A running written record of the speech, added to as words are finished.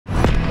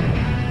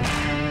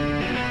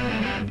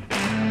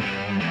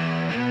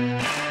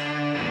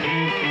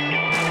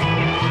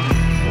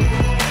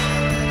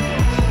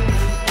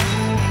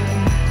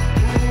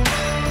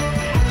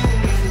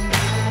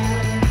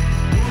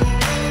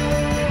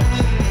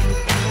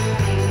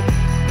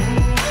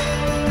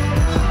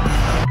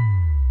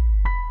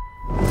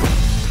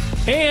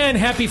And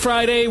happy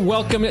Friday.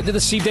 Welcome to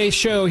the Steve Deace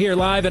Show here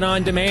live and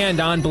on demand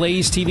on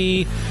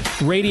BlazeTV,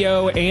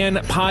 radio, and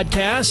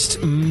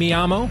podcast. Mi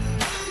amo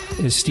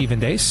is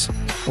Stephen Deace,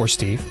 or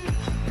Steve,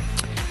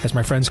 as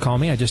my friends call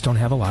me. I just don't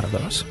have a lot of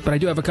those. But I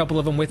do have a couple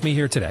of them with me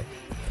here today.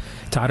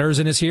 Todd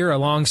Erzin is here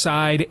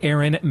alongside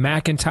Aaron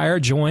McIntyre,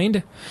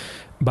 joined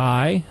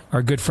by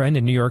our good friend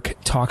and New York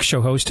talk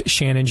show host,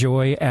 Shannon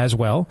Joy, as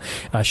well.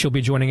 She'll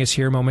be joining us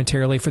here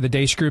momentarily for the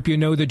Deace Group. You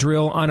know the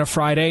drill on a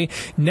Friday.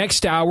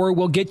 Next hour,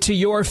 we'll get to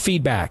your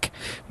feedback.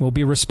 We'll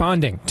be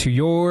responding to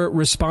your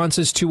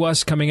responses to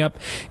us coming up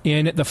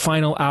in the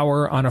final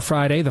hour on a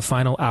Friday, the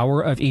final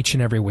hour of each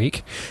and every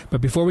week.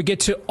 But before we get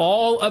to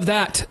all of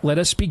that, let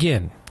us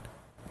begin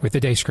with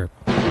the Deace Group.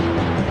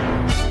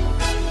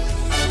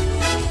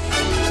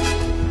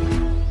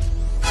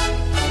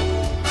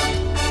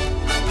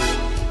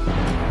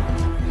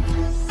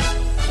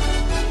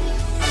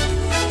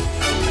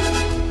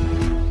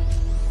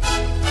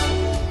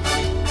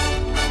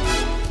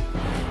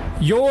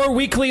 Your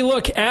weekly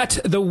look at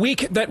the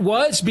week that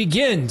was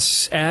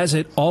begins, as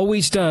it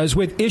always does,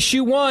 with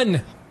Issue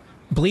 1.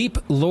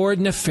 Bleep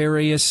Lord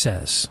Nefarious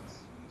says.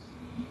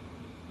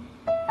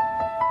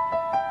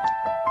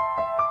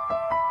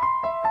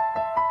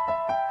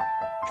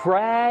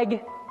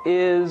 Drag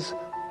is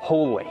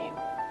holy.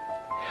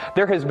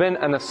 There has been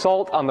an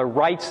assault on the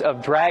rights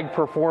of drag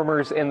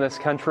performers in this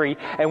country,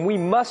 and we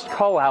must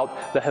call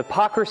out the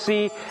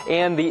hypocrisy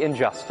and the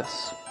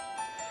injustice.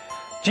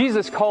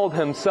 Jesus called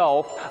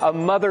himself a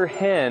mother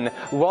hen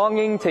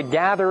longing to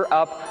gather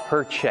up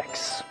her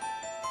chicks.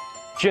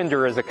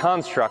 Gender is a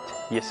construct,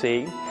 you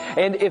see.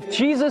 And if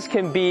Jesus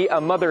can be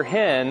a mother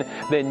hen,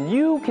 then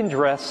you can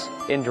dress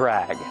in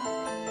drag.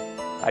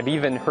 I've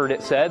even heard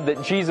it said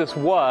that Jesus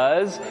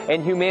was,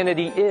 and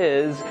humanity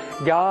is,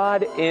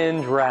 God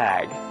in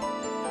drag.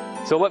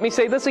 So let me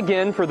say this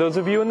again for those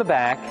of you in the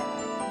back.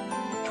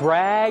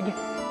 Drag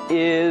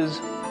is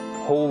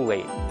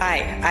holy.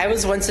 Hi, I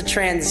was once a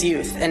trans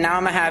youth, and now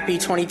I'm a happy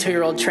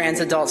 22-year-old trans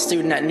adult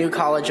student at New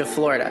College of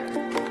Florida.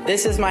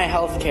 This is my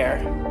health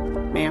care.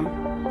 Ma'am?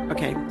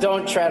 Okay.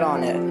 Don't tread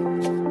on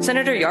it.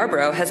 Senator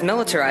Yarborough has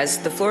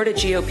militarized the Florida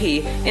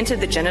GOP into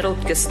the genital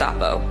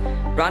Gestapo.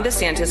 Ron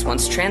DeSantis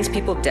wants trans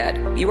people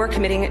dead. You are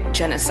committing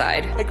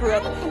genocide. I grew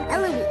up...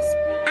 Eloise,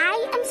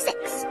 I am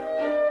 6.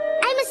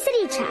 I'm a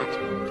city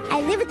child. I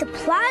live at the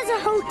Plaza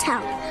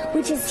Hotel,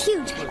 which is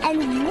huge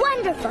and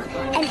wonderful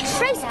and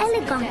très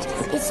elegant,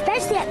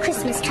 especially at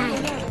Christmas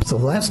time. So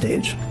the last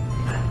stage,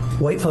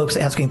 white folks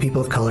asking people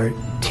of color,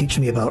 teach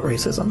me about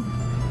racism.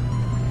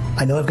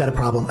 I know I've got a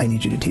problem, I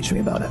need you to teach me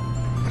about it.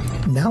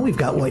 Now we've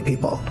got white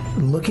people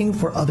looking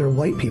for other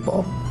white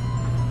people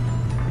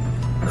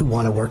who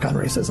want to work on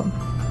racism.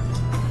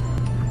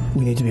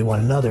 We need to be one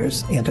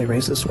another's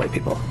anti-racist white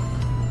people.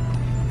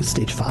 It's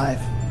stage 5.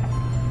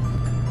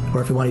 Or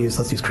if we want to use,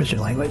 let's use Christian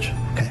language,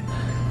 okay?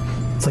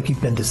 It's like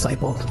you've been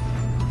discipled.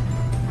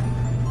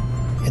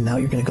 And now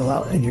you're going to go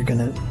out and you're going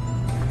to,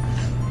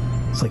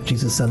 it's like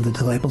Jesus sent the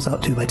disciples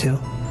out 2 by 2,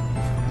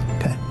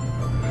 okay?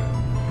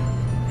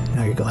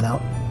 Now you're going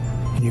out,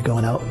 and you're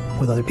going out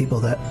with other people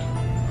that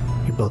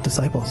you're both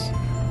disciples.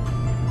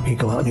 You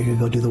go out and you're going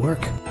to go do the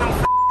work.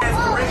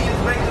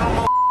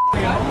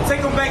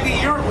 Take them back to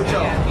Europe with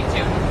y'all. Yeah, me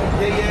too.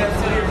 Gay ass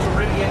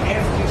Caribbean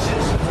African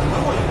citizens.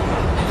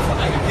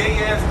 Gay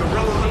ass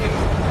gorilla looking.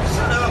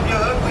 Shut up, your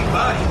ugly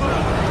body.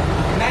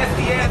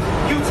 Nasty ass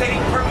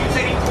mutating,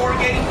 permutating,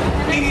 corrugating,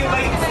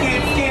 medium-late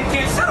skin.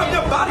 Shut up,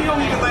 your body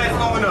don't even last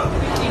long enough.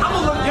 I'm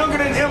gonna look younger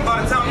than him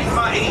by the time he's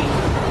my age.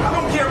 I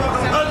don't care about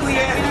them ugly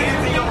ass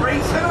kids in your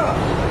race. Shut up.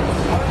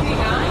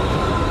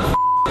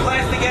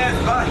 Plastic ass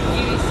body.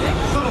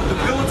 Little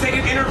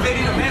debilitated,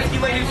 innervated,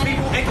 emasculated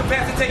people,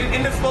 incapacitated,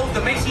 indisposed,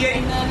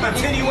 emaciating,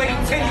 attenuating,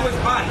 tenuous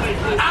body.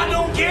 I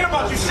don't care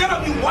about you. Shut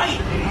up, you white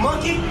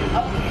monkey.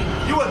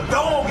 You a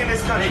dog in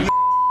this country. You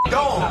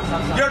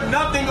dog. You're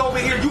nothing over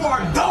here. You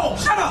are a dog.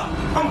 Shut up.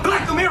 I'm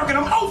Black American.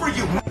 I'm over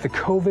you. The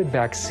COVID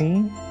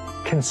vaccine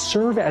can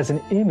serve as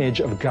an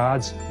image of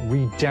God's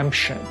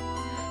redemption.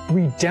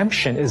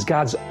 Redemption is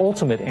God's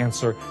ultimate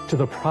answer to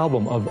the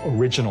problem of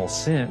original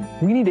sin.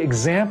 We need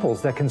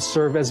examples that can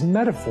serve as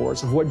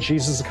metaphors of what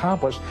Jesus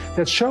accomplished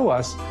that show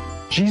us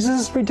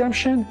Jesus'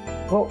 redemption,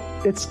 well,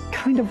 it's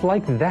kind of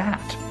like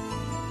that.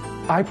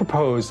 I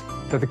propose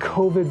that the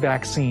COVID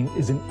vaccine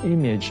is an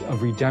image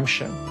of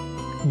redemption.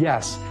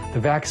 Yes, the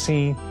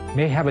vaccine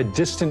may have a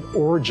distant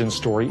origin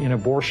story in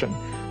abortion,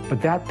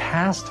 but that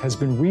past has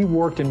been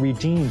reworked and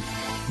redeemed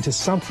into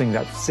something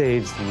that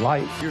saves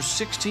life. Your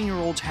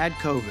 16-year-old's had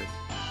COVID.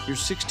 Your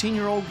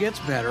 16-year-old gets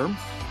better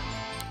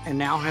and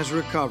now has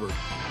recovered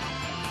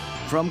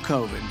from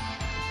COVID.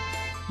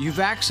 You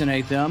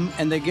vaccinate them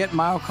and they get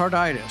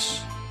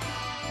myocarditis.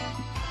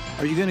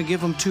 Are you going to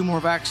give them 2 more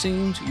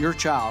vaccines? Your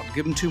child,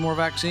 give them 2 more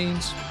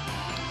vaccines?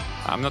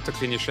 I'm not a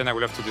clinician. I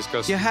will have to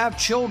discuss. You have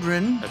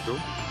children. I do.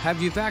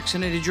 Have you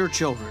vaccinated your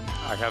children?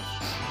 I have.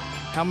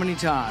 How many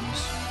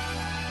times?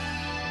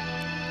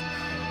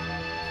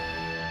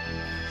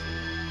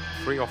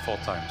 3 or 4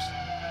 times.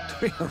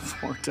 3 or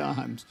 4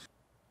 times.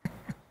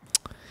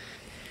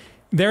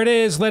 There it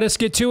is. Let us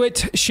get to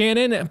it.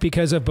 Shannon,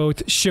 because of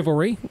both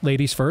chivalry,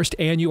 ladies first,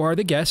 and you are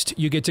the guest,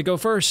 you get to go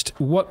first.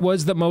 What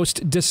was the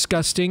most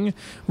disgusting,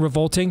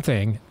 revolting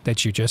thing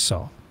that you just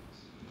saw?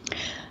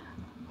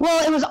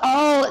 Well, it was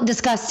all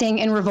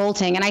disgusting and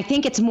revolting. And I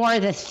think it's more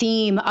the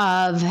theme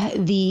of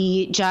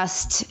the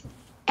just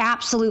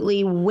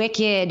absolutely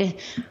wicked,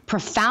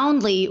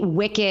 profoundly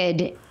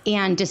wicked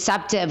and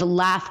deceptive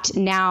left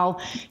now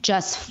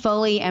just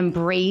fully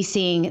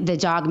embracing the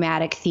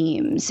dogmatic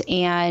themes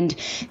and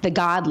the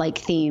godlike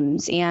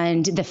themes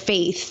and the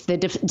faith, the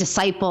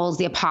disciples,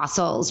 the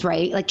apostles,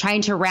 right? Like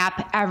trying to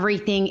wrap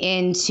everything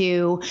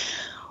into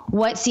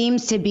what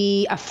seems to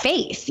be a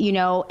faith, you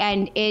know,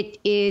 and it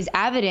is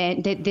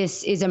evident that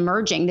this is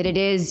emerging, that it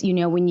is, you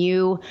know, when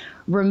you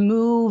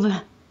remove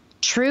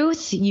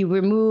truth, you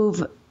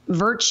remove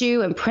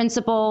virtue and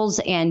principles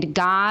and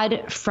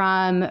God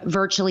from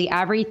virtually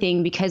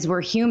everything, because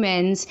we're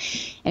humans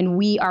and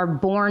we are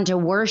born to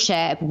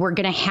worship, we're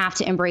going to have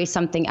to embrace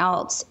something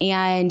else.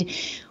 And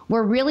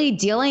we're really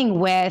dealing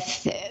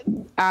with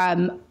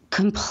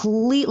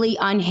completely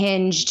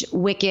unhinged,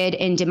 wicked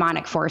and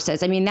demonic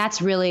forces. I mean, that's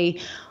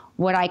really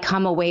what I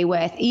come away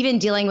with, even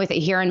dealing with it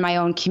here in my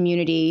own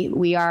community.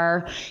 We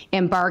are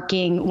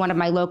embarking, one of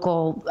my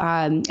local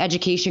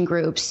education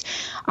groups,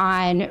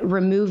 on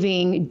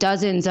removing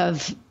dozens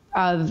of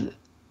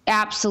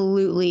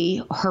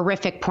absolutely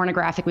horrific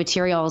pornographic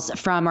materials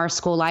from our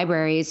school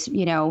libraries,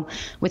 you know,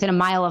 within a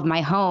mile of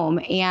my home.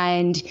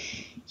 And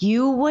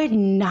you would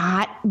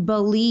not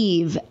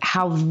believe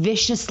how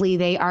viciously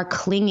they are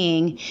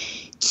clinging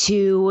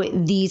to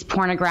these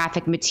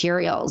pornographic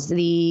materials,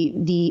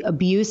 the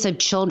abuse of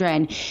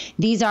children.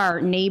 These are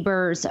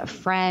neighbors,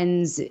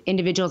 friends,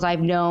 individuals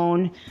I've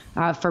known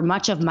for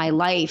much of my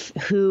life,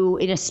 who,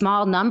 in a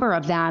small number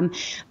of them,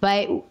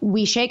 but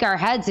we shake our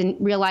heads in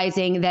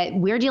realizing that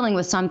we're dealing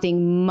with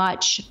something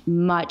much,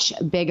 much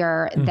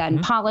bigger than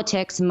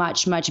politics,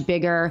 much, much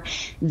bigger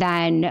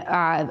than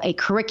a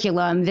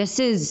curriculum. This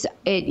is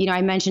it. You know,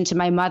 I mentioned to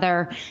my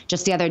mother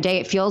just the other day,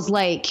 it feels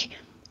like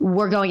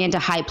we're going into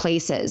high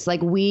places.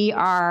 Like we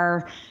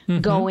are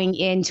going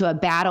into a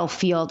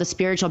battlefield, a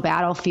spiritual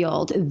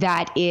battlefield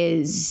that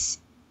is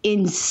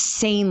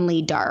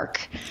insanely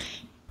dark.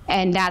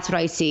 And that's what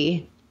I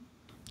see.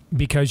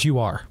 Because you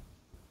are.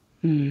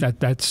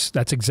 That's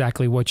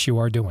exactly what you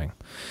are doing.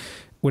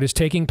 What is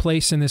taking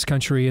place in this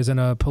country isn't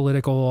a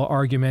political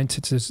argument.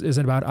 It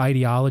isn't about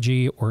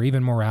ideology or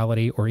even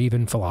morality or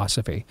even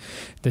philosophy.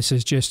 This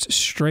is just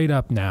straight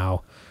up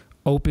now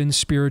open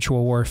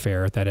spiritual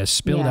warfare that has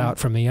spilled out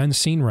from the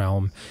unseen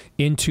realm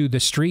into the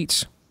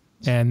streets.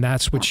 And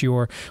that's what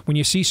when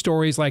you see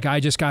stories like I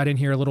just got in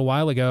here a little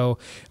while ago,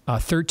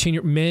 13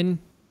 men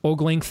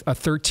ogling a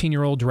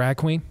 13-year-old drag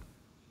queen.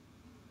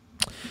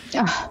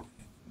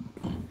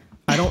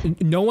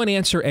 No one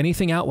answer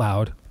anything out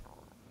loud.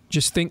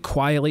 Just think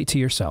quietly to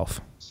yourself.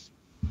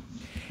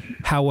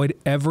 How would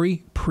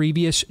every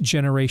previous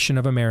generation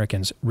of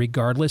Americans,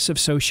 regardless of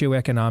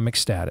socioeconomic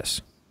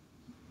status,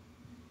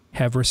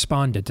 have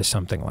responded to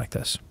something like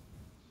this?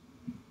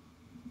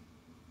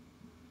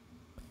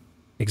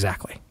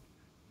 Exactly.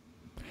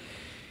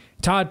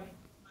 Todd,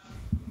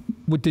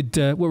 what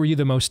were you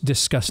the most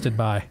disgusted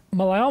by?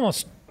 Well, I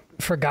almost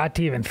forgot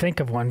to even think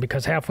of one,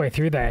 because halfway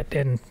through that,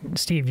 and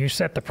Steve, you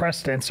set the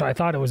precedent, so I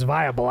thought it was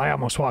viable. I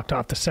almost walked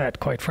off the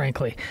set, quite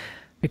frankly,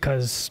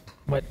 because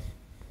I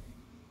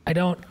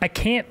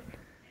can't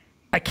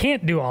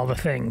do all the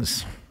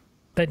things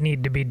that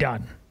need to be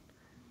done,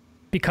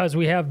 because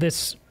we have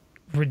this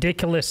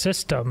ridiculous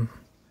system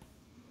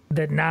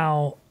that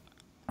now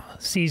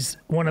sees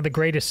one of the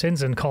greatest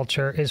sins in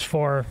culture is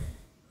for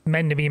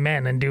men to be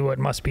men and do what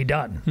must be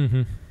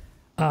done.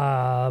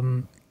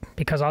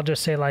 Because I'll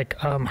just say, like,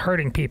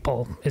 hurting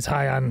people is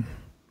high on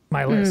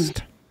my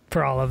list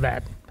for all of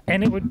that.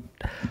 And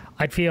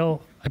I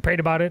prayed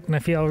about it and I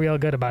feel real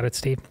good about it,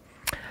 Steve.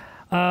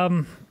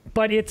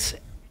 But it's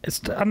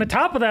on the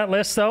top of that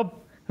list, though.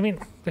 I mean,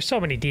 there's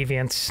so many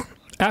deviants.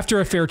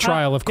 After a fair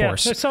trial, of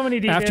course. There's so many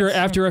deviants.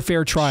 After a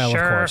fair trial, of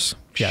course.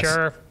 Yes,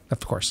 sure. Of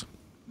course.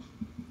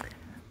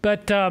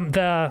 But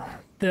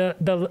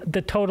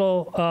the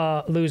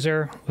total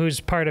loser, who's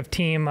part of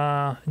team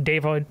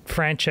David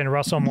French and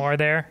Russell Moore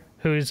there,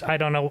 who's, I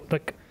don't know,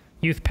 like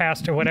youth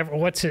pastor, whatever.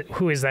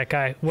 Who is that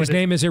guy? His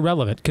name is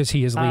irrelevant because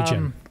he is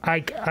Legion.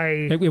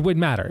 It wouldn't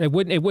matter. It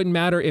wouldn't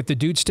matter if the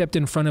dude stepped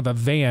in front of a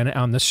van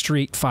on the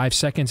street 5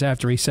 seconds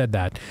after he said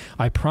that.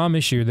 I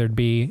promise you there'd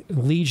be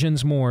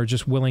legions more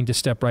just willing to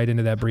step right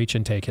into that breach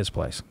and take his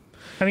place.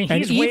 I mean,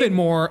 he's even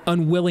more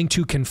unwilling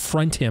to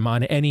confront him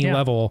on any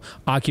level,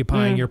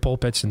 occupying your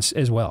pulpits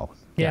as well.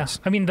 Yeah. Yes.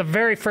 I mean, the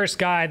very first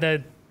guy,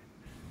 the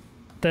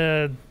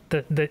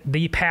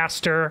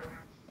pastor,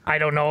 I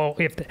don't know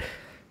if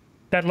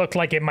that looked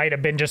like it might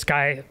have been just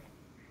guy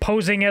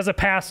posing as a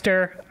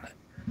pastor,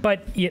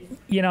 but you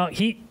know,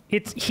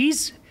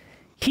 he's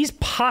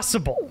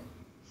possible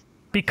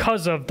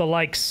because of the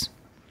likes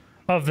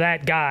of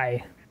that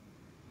guy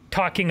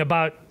talking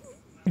about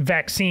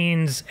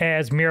vaccines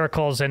as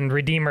miracles and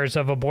redeemers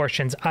of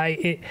abortions.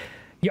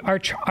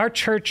 our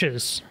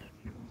churches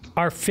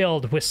are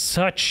filled with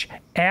such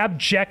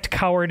abject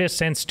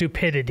cowardice and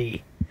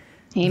stupidity.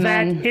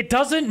 Amen. That it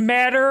doesn't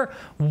matter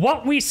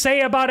what we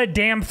say about a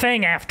damn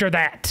thing after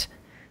that.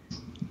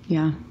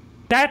 Yeah.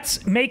 That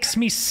makes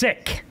me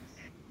sick.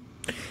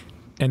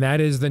 And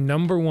that is the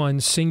number one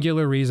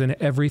singular reason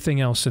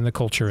everything else in the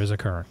culture is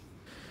occurring.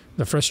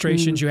 The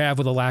frustrations you have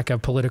with a lack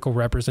of political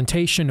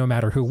representation, no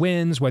matter who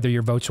wins, whether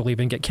your votes will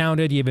even get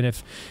counted, even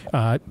if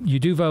you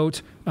do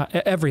vote,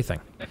 everything.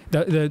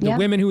 The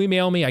women who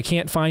email me, I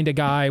can't find a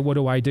guy, what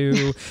do I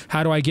do?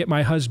 How do I get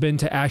my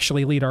husband to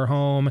actually lead our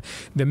home?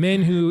 The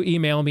men who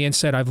email me and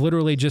said, I've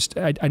literally just,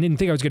 I didn't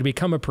think I was going to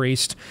become a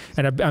priest,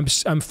 and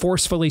I'm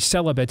forcefully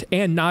celibate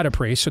and not a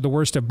priest, so the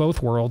worst of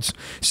both worlds,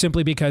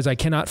 simply because I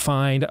cannot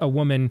find a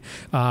woman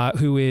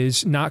who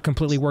is not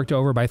completely worked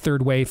over by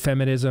third wave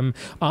feminism.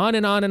 On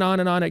and on and on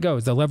and on it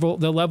goes.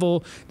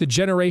 The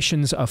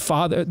generations of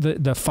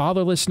the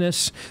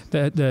fatherlessness,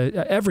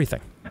 the everything.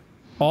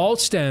 All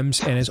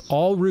stems and is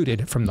all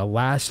rooted from the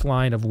last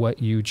line of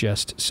what you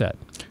just said.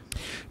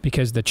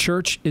 Because the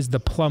church is the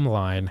plumb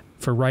line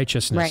for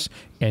righteousness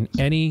in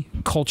any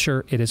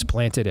culture it is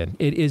planted in.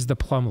 It is the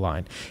plumb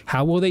line.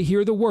 How will they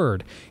hear the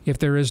word if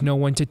there is no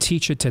one to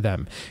teach it to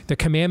them? The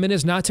commandment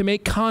is not to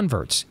make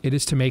converts. It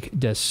is to make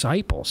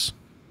disciples.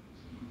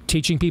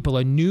 Teaching people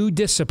a new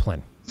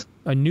discipline.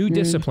 A new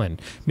discipline,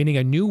 meaning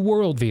a new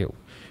worldview.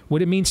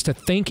 What it means to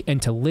think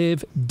and to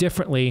live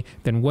differently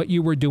than what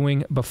you were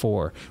doing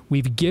before.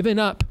 We've given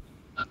up.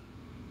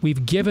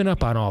 We've given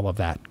up on all of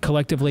that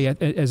collectively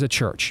as a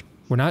church.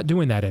 We're not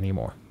doing that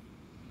anymore.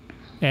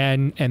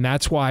 And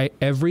that's why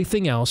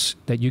everything else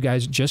that you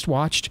guys just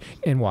watched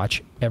and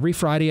watch every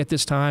Friday at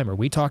this time, or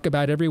we talk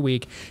about every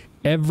week,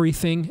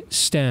 everything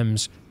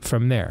stems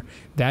from there.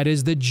 That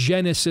is the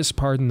genesis,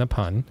 pardon the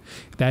pun,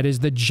 that is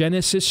the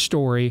genesis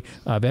story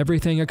of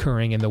everything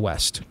occurring in the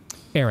West.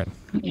 Aaron.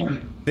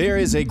 There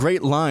is a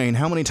great line.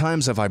 How many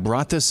times have I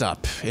brought this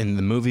up in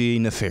the movie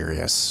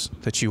Nefarious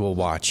that you will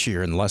watch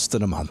here in less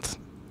than a month?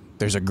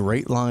 There's a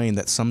great line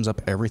that sums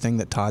up everything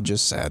that Todd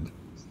just said.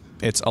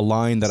 It's a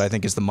line that I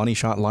think is the money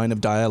shot line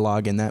of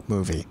dialogue in that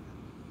movie.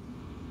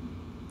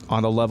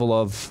 On the level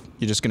of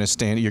you're just going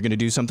to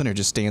do something or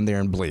just stand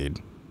there and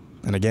bleed.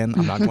 And again,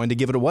 I'm not going to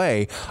give it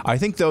away. I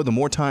think, though, the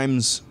more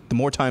times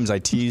I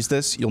tease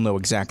this, you'll know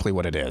exactly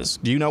what it is.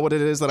 Do you know what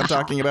it is that I'm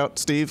talking about,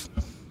 Steve?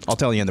 I'll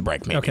tell you in the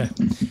break, maybe. Okay.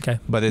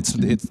 But it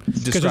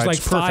describes because there's like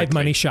 5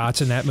 money shots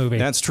in that movie.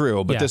 That's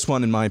true, but this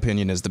one, in my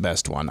opinion, is the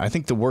best one. I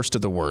think the worst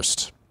of the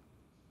worst.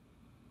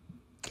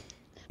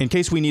 In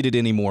case we needed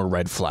any more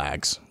red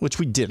flags, which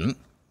we didn't,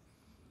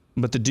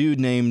 but the dude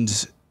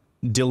named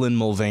Dylan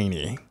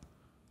Mulvaney,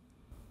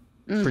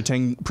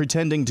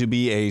 pretending to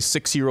be a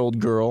 6-year-old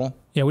girl.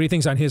 Yeah, what do you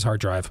think's on his hard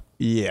drive?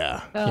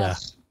 Yeah.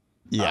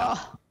 Yeah.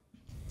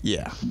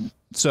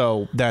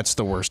 So that's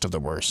the worst of the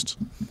worst.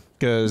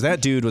 Because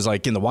that dude was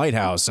like in the White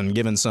House and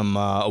given some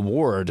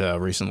award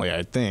recently,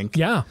 I think.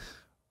 Yeah.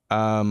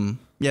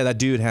 That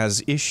dude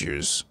has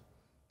issues,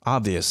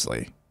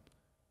 obviously.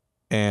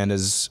 And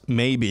is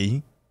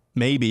maybe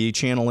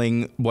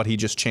channeling what he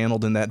just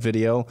channeled in that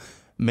video,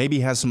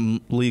 maybe has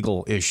some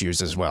legal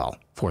issues as well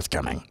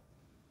forthcoming.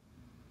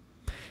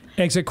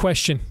 Exit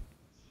question.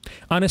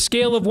 On a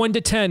scale of 1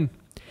 to 10,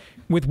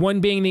 with 1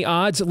 being the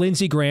odds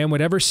Lindsey Graham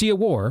would ever see a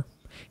war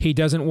he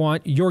doesn't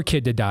want your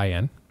kid to die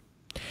in,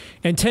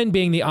 and 10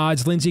 being the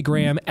odds Lindsey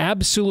Graham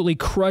absolutely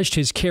crushed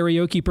his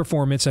karaoke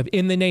performance of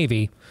In the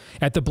Navy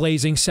at the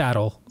Blazing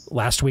Saddle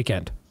last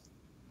weekend.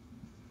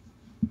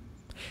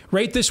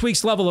 Rate this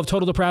week's level of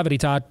total depravity,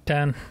 Todd.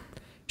 10.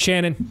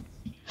 Shannon.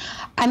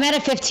 I'm at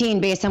a 15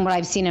 based on what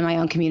I've seen in my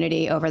own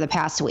community over the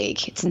past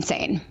week. It's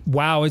insane.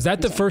 Wow. Is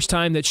that the first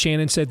time that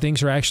Shannon said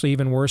things are actually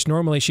even worse?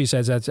 Normally she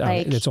says that's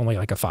it's only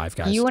like a 5,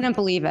 guys. You wouldn't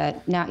believe it.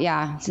 No,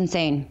 yeah, it's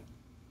insane.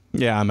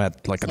 Yeah, I'm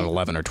at like an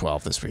 11 or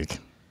 12 this week.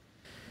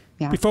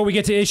 Yeah. Before we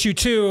get to issue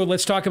 2,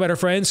 let's talk about our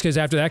friends, because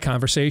after that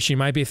conversation, you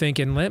might be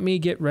thinking, let me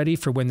get ready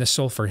for when the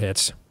sulfur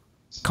hits.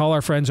 Call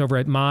our friends over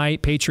at My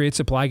Patriot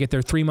Supply. Get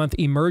their 3-month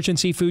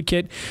emergency food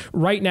kit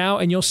right now,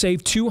 and you'll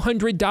save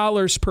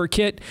 $200 per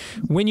kit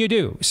when you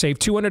do. Save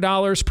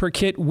 $200 per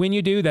kit when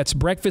you do. That's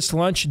breakfast,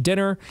 lunch,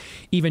 dinner,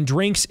 even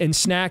drinks and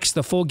snacks,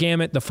 the full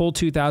gamut, the full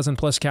 2,000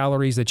 plus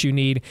calories that you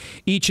need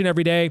each and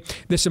every day.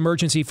 This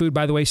emergency food,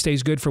 by the way,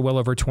 stays good for well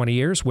over 20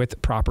 years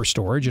with proper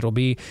storage. It'll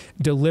be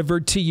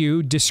delivered to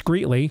you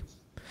discreetly,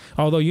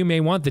 although you may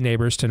want the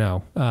neighbors to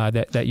know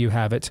that you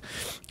have it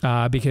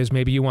because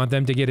maybe you want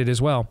them to get it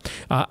as well.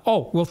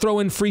 We'll throw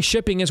in free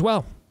shipping as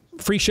well.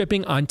 Free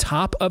shipping on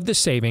top of the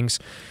savings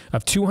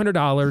of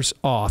 $200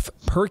 off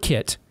per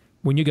kit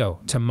when you go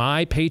to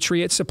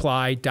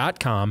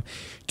mypatriotsupply.com.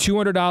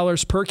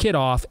 $200 per kit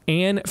off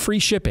and free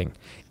shipping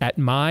at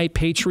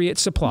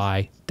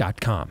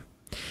mypatriotsupply.com.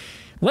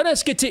 Let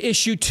us get to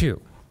issue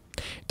 2.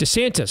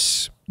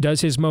 DeSantis does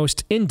his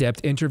most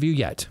in-depth interview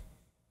yet.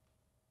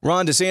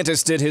 Ron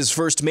DeSantis did his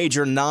first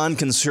major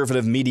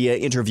non-conservative media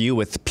interview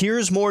with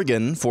Piers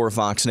Morgan for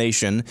Fox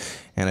Nation,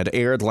 and it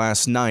aired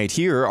last night.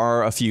 Here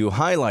are a few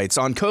highlights.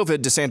 On COVID,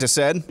 DeSantis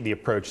said, the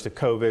approach to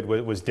COVID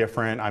was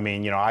different. I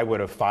mean, I would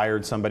have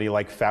fired somebody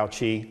like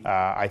Fauci.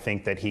 I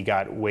think that he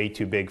got way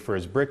too big for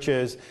his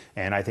britches,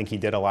 and I think he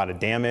did a lot of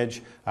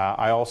damage.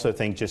 I also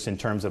think just in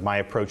terms of my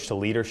approach to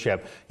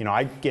leadership,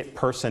 I get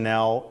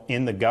personnel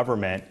in the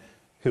government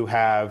who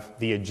have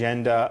the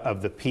agenda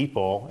of the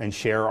people and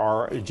share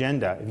our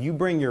agenda. If you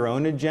bring your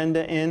own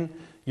agenda in,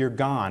 you're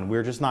gone.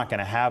 We're just not going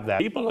to have that.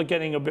 People are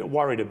getting a bit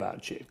worried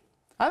about you.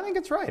 I think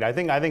it's right. I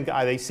think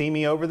they see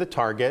me over the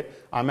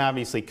target. I'm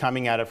obviously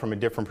coming at it from a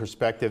different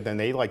perspective than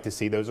they like to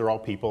see. Those are all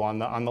people on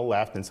the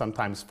left and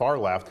sometimes far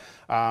left.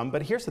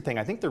 But here's the thing.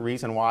 I think the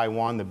reason why I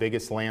won the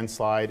biggest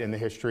landslide in the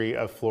history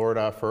of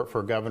Florida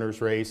for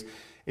governor's race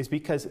is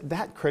because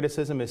that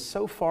criticism is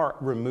so far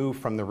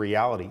removed from the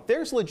reality.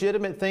 There's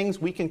legitimate things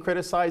we can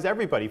criticize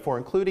everybody for,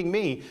 including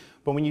me.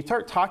 But when you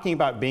start talking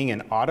about being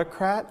an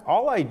autocrat,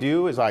 all I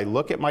do is I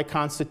look at my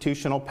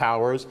constitutional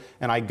powers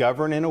and I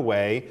govern in a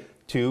way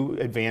to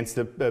advance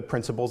the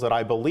principles that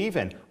I believe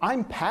in.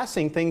 I'm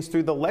passing things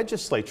through the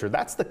legislature.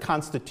 That's the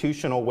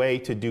constitutional way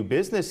to do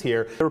business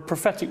here. There are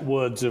prophetic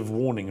words of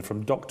warning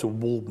from Dr.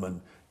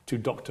 Waldman to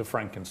Dr.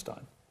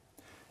 Frankenstein.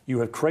 You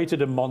have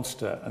created a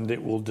monster and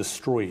it will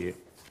destroy you.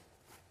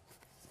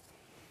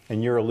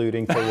 And you're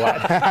alluding to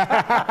what?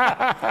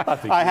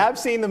 I have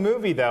seen the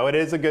movie, though. It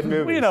is a good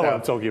movie. Well, you know what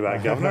I'm talking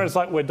about, Governor. It's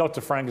like where Dr.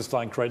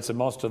 Frankenstein creates a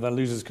monster, then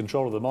loses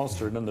control of the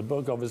monster, and in the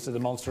book, obviously, the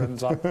monster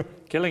ends up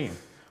killing him.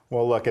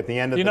 Well, look, at the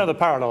end of you know the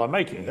parallel I'm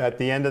making. At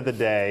the end of the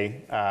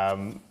day,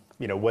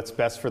 what's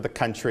best for the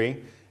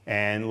country,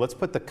 and let's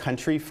put the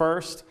country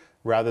first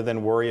rather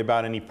than worry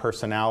about any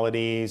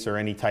personalities or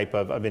any type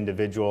of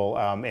individual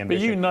ambition. But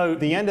you know,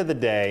 at the end of the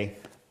day,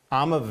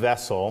 I'm a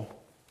vessel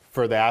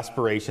for the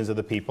aspirations of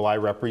the people I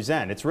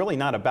represent. It's really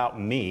not about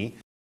me.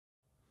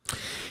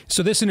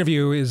 So this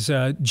interview is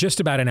just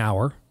about an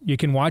hour. You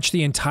can watch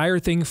the entire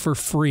thing for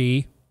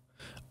free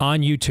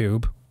on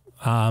YouTube.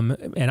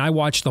 And I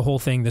watched the whole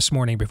thing this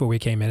morning before we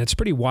came in. It's a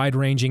pretty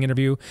wide-ranging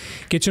interview.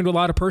 Gets into a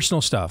lot of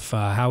personal stuff,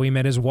 how he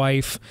met his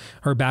wife,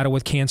 her battle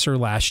with cancer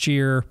last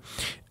year,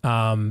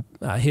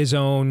 his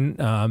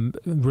own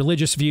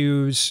religious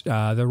views,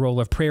 the role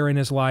of prayer in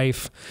his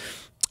life.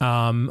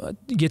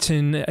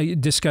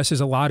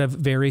 Discusses a lot of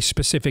very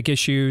specific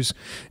issues,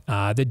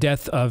 the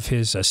death of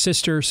his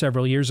sister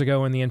several years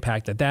ago and the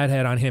impact that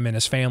had on him and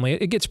his family.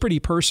 It gets pretty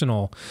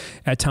personal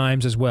at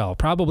times as well.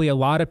 Probably a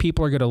lot of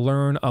people are going to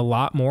learn a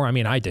lot more. I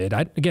mean, I did.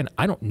 I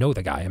don't know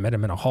the guy. I met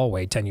him in a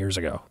hallway 10 years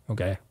ago,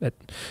 okay,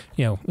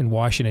 in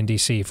Washington,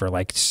 D.C. for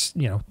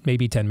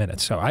maybe 10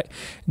 minutes. So I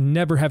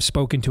never have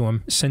spoken to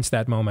him since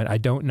that moment. I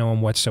don't know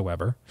him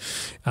whatsoever.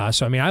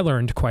 So, I mean, I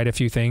learned quite a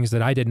few things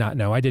that I did not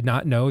know. I did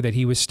not know that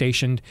he was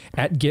stationed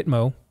at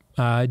Gitmo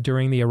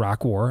during the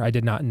Iraq War. I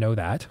did not know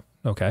that.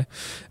 Okay.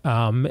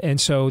 And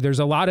so there's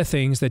a lot of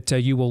things that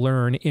you will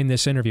learn in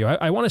this interview.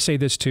 I want to say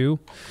this too.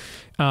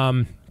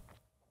 I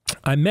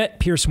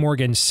met Piers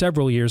Morgan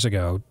several years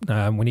ago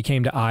when he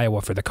came to Iowa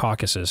for the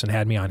caucuses and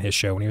had me on his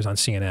show when he was on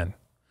CNN.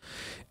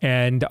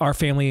 And our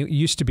family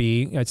used to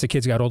be, as the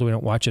kids got older, we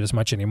don't watch it as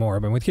much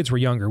anymore, but when the kids were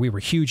younger, we were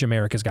huge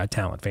America's Got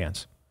Talent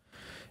fans.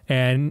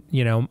 And,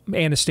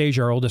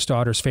 Anastasia, our oldest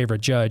daughter's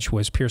favorite judge,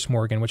 was Piers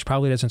Morgan, which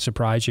probably doesn't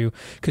surprise you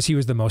because he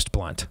was the most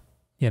blunt,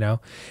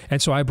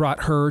 And so I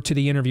brought her to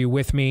the interview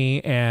with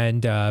me,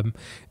 and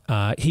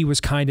he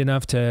was kind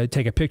enough to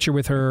take a picture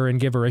with her and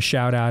give her a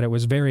shout out. It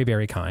was very,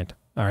 very kind.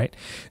 All right.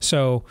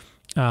 So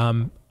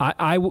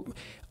I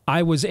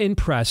was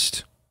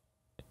impressed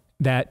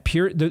that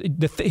here's the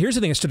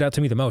thing that stood out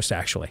to me the most,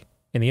 actually,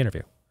 in the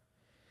interview.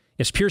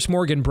 Yes, Piers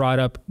Morgan brought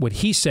up what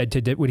he said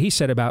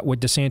about what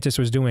DeSantis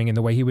was doing and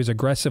the way he was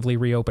aggressively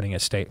reopening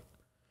his state.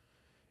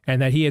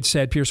 And that he had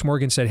said, Piers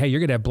Morgan said, hey, you're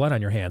going to have blood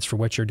on your hands for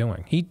what you're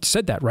doing. He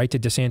said that right to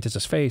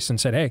DeSantis' face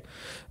and said, hey,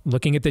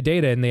 looking at the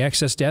data and the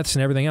excess deaths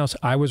and everything else,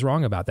 I was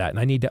wrong about that and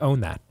I need to own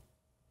that.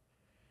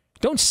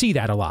 Don't see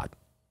that a lot.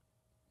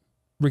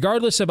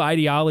 Regardless of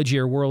ideology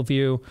or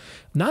worldview,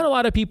 not a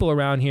lot of people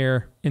around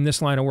here in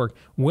this line of work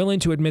willing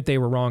to admit they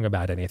were wrong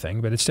about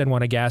anything, but instead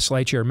want to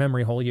gaslight you or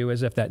memory hole you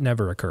as if that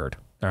never occurred.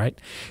 All right.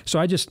 So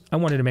I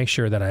wanted to make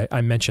sure that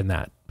I mentioned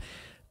that.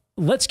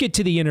 Let's get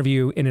to the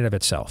interview in and of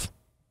itself.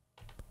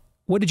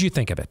 What did you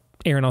think of it?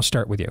 Aaron, I'll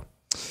start with you.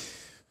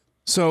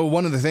 So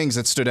one of the things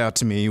that stood out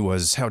to me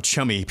was how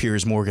chummy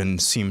Piers Morgan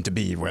seemed to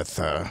be with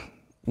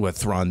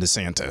Ron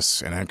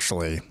DeSantis, and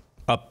actually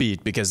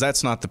upbeat, because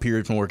that's not the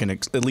Piers Morgan,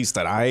 at least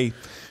that I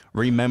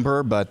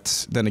remember.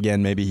 But then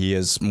again, maybe he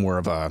is more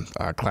of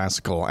a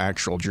classical,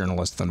 actual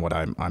journalist than what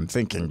I'm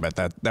thinking. But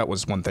that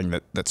was one thing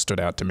that stood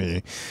out to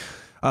me.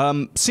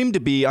 Seemed to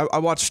be. I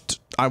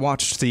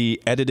watched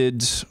the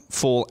edited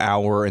full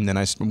hour, and then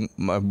I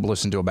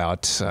listened to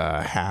about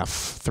half,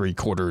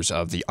 3/4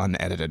 of the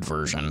unedited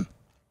version.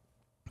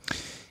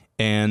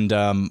 And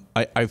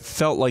I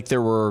felt like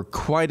there were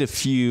quite a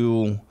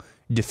few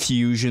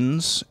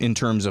diffusions in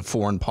terms of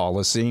foreign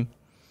policy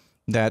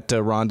that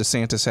Ron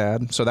DeSantis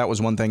had. So that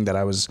was one thing that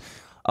I was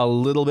a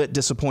little bit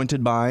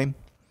disappointed by.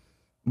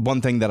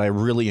 One thing that I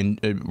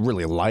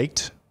really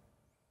liked,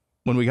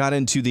 when we got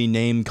into the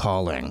name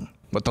calling,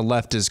 what the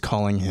left is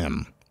calling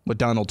him, what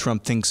Donald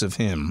Trump thinks of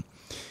him,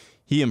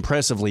 he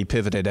impressively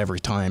pivoted every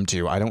time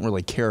to, I don't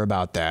really care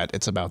about that.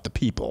 It's about the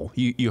people.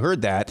 You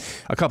heard that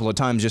a couple of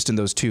times just in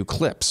those two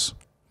clips,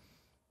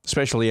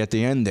 especially at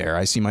the end there.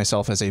 I see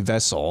myself as a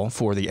vessel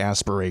for the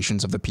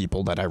aspirations of the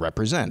people that I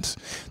represent.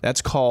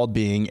 That's called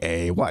being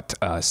a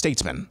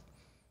statesman.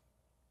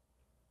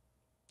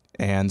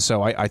 And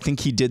so I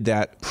think he did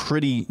that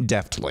pretty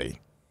deftly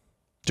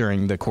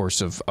during the course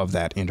of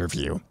that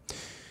interview.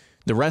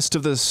 The rest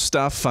of the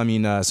stuff, I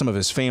mean, some of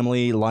his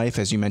family life,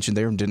 as you mentioned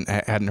there,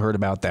 hadn't heard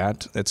about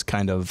that. It's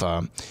kind of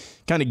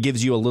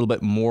gives you a little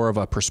bit more of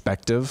a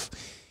perspective.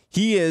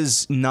 He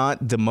is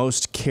not the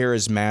most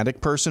charismatic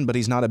person, but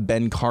he's not a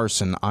Ben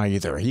Carson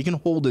either. He can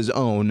hold his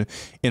own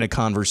in a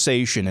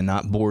conversation and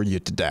not bore you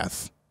to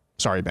death.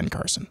 Sorry, Ben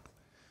Carson.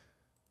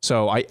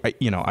 So I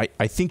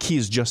think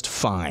he's just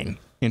fine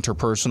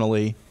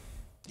interpersonally.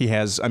 He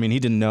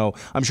didn't know.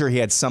 I'm sure he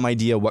had some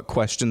idea what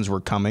questions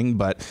were coming,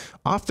 but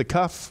off the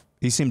cuff,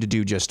 he seemed to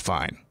do just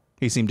fine.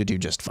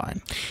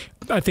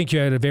 I think you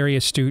had a very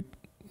astute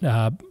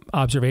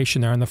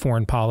observation there on the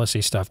foreign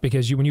policy stuff,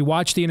 because when you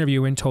watch the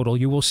interview in total,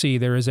 you will see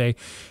there is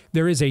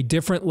a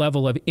different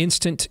level of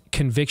instant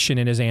conviction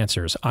in his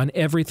answers on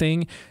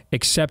everything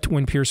except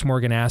when Piers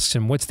Morgan asks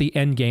him, what's the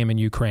end game in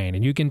Ukraine?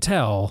 And you can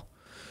tell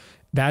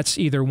that's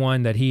either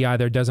one that he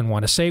either doesn't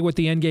want to say what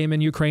the end game in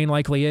Ukraine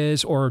likely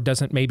is, or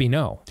doesn't maybe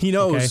know. He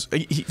knows.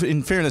 Okay?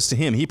 In fairness to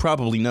him, he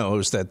probably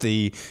knows that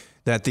the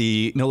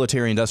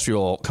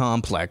military-industrial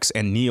complex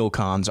and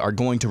neocons are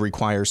going to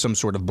require some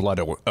sort of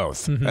blood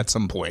oath at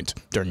some point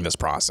during this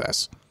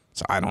process.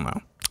 So I don't know.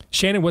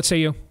 Shannon, what say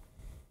you?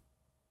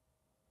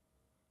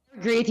 I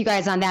agree with you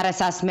guys on that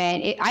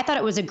assessment. I thought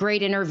it was a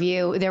great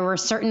interview. There were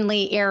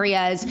certainly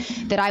areas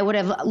that I would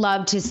have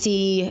loved to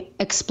see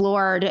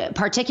explored,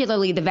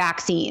 particularly the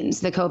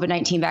vaccines, the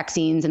COVID-19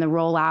 vaccines and the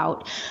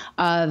rollout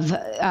of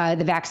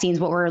the vaccines,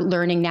 what we're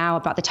learning now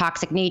about the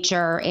toxic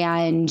nature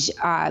and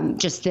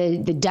just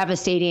the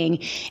devastating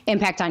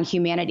impact on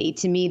humanity.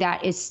 To me,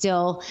 that is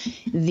still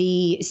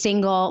the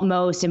single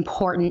most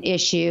important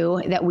issue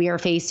that we are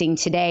facing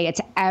today.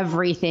 It's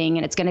everything,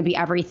 and it's going to be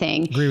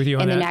everything. Agree with you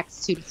on in that. The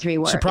next 2 to 3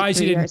 weeks. Surprised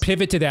he didn't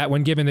pivot to that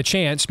when given the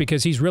chance,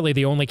 because he's really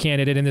the only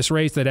candidate in this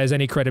race that has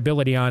any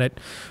credibility on it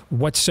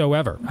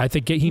whatsoever. I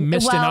think he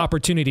missed an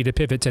opportunity to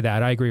pivot to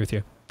that. I agree with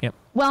you. Yep.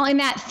 Well, and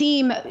that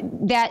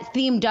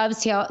theme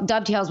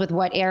dovetails with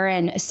what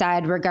Aaron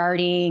said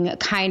regarding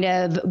kind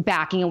of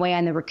backing away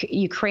on the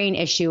Ukraine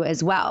issue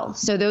as well.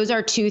 So those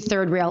are 2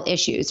 third rail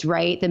issues,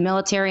 right? The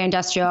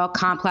military-industrial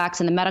complex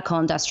and the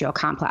medical-industrial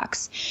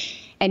complex.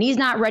 And he's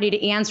not ready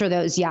to answer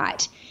those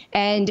yet.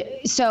 And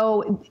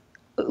so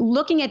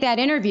looking at that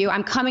interview,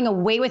 I'm coming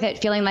away with it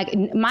feeling like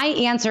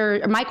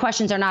my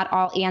questions are not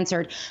all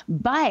answered.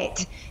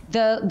 But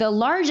the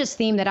largest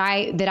theme that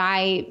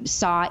I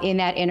saw in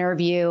that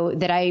interview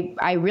that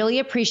I really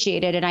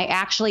appreciated, and I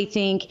actually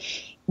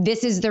think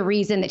this is the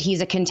reason that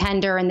he's a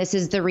contender, and this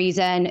is the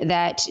reason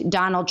that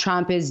Donald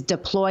Trump is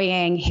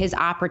deploying his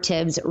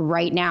operatives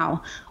right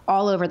now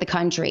all over the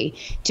country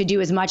to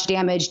do as much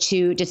damage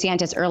to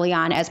DeSantis early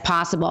on as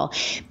possible.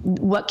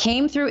 What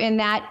came through in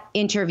that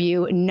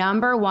interview,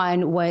 number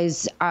one,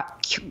 was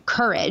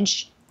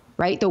courage,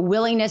 right? The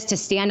willingness to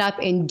stand up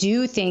and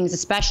do things,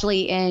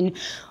 especially in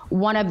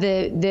one of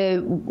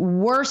the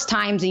worst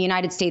times in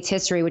United States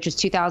history, which was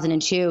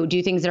 2002,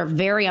 do things that are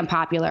very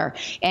unpopular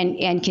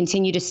and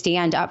continue to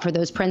stand up for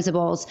those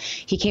principles.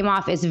 He came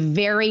off as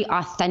very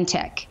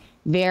authentic,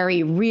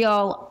 very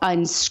real,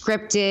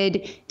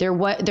 unscripted. There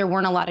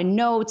weren't a lot of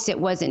notes. It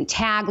wasn't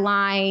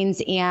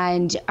taglines.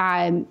 And,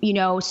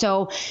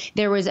 so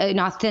there was an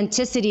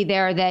authenticity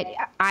there that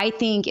I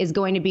think is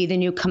going to be the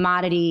new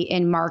commodity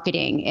in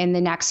marketing in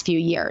the next few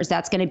years.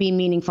 That's going to be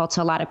meaningful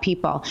to a lot of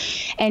people.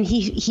 And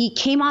he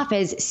came off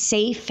as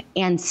safe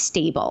and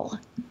stable,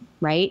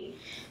 right?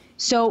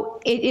 So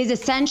it is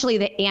essentially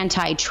the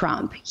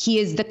anti-Trump. He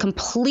is the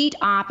complete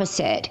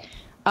opposite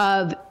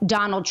of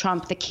Donald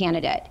Trump, the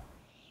candidate.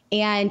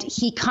 And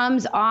he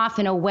comes off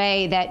in a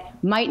way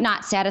that might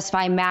not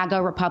satisfy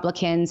MAGA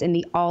Republicans in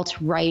the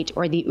alt-right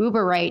or the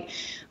uber-right,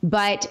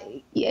 but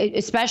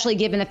especially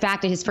given the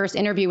fact that his first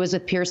interview was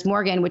with Piers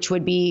Morgan, which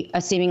would be a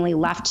seemingly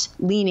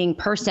left-leaning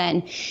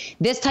person,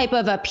 this type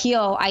of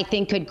appeal, I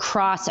think, could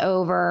cross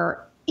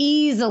over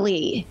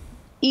easily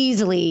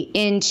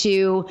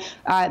into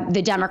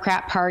the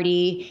Democrat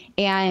Party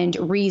and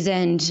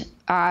reasoned,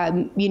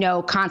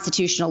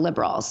 constitutional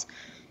liberals.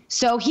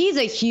 So he's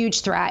a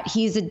huge threat.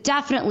 He's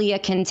definitely a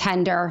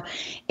contender.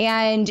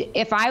 And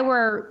if I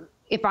were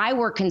if I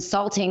were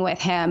consulting with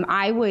him,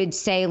 I would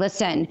say,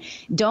 listen,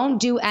 don't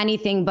do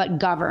anything but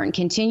govern.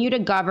 Continue to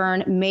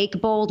govern,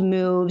 make bold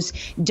moves.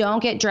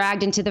 Don't get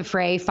dragged into the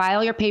fray.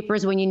 File your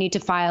papers when you need to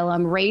file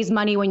them. Raise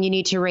money when you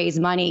need to raise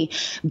money.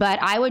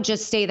 But I would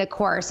just stay the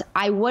course.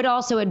 I would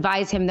also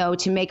advise him, though,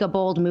 to make a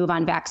bold move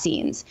on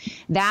vaccines.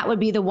 That would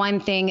be the one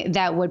thing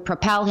that would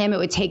propel him. It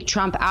would take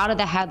Trump out of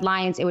the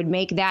headlines. It would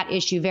make that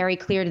issue very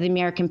clear to the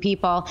American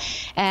people.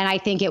 And I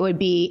think it would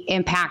be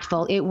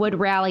impactful. It would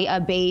rally a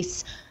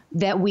base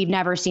that we've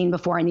never seen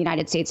before in the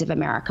United States of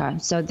America.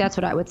 So that's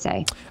what I would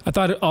say. I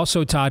thought it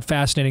also, Todd,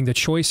 fascinating, the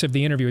choice of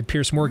the interview with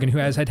Piers Morgan, who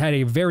has had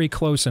a very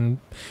close and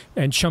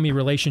chummy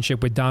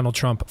relationship with Donald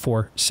Trump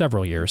for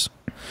several years.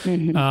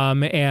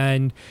 Mm-hmm.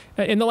 And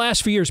in the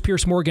last few years,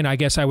 Piers Morgan, I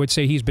guess I would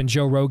say he's been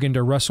Joe Rogan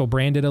to Russell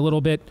Brandon a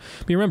little bit.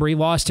 But remember, he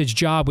lost his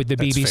job with the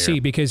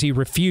BBC because he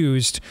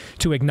refused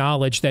to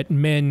acknowledge that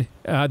men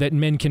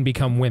can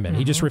become women. Mm-hmm.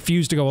 He just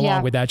refused to go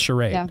along with that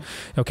charade. Yeah.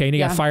 Okay, and he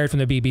got fired from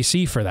the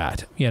BBC for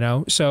that.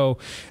 So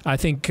I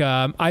think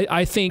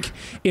I think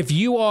if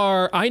you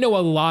are, I know a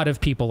lot of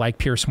people like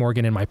Piers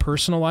Morgan in my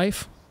personal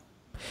life.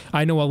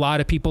 I know a lot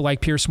of people like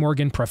Piers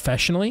Morgan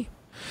professionally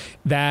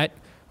that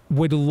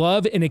would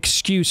love an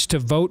excuse to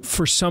vote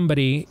for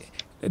somebody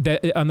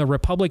that on the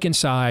Republican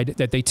side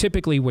that they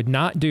typically would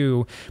not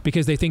do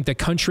because they think the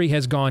country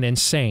has gone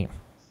insane.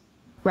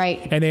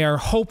 Right. And they are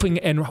hoping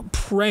and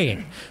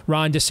praying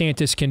Ron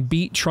DeSantis can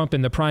beat Trump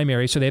in the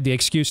primary, so they have the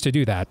excuse to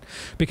do that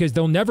because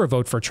they'll never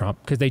vote for Trump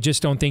because they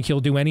just don't think he'll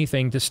do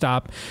anything to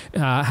stop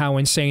how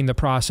insane the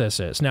process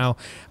is. Now,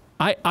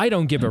 I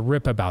don't give a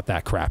rip about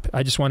that crap.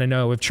 I just want to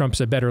know if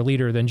Trump's a better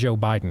leader than Joe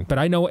Biden. But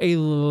I know a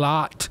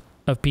lot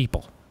of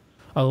people,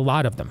 a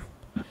lot of them,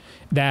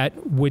 that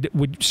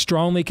would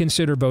strongly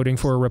consider voting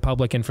for a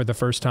Republican for the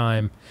first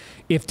time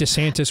if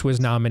DeSantis was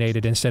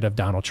nominated instead of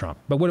Donald Trump.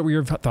 But what were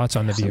your thoughts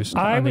on the views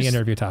on the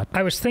interview, Todd?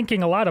 I was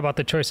thinking a lot about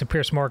the choice of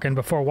Piers Morgan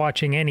before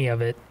watching any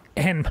of it,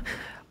 and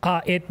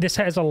this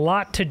has a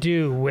lot to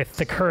do with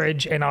the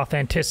courage and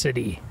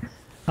authenticity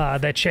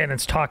that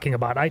Shannon's talking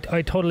about. I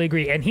totally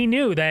agree, and he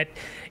knew that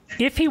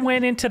if he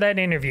went into that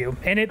interview,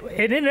 and it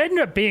ended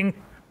up being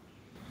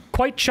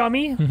quite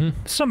chummy,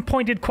 some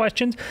pointed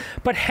questions,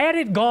 but had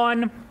it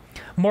gone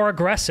more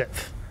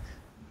aggressive,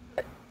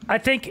 I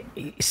think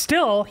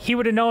still he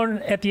would have known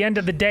at the end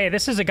of the day,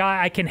 this is a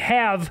guy I can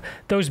have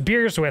those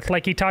beers with,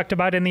 like he talked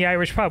about in the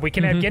Irish pub. We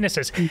can have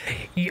Guinnesses.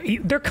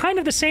 They're kind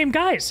of the same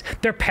guys.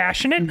 They're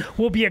passionate,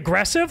 will be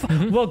aggressive,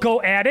 will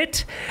go at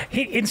it.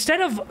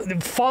 Instead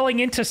of falling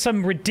into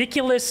some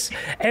ridiculous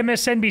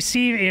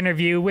MSNBC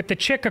interview with the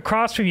chick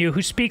across from you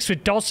who speaks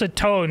with dulcet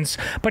tones,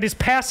 but is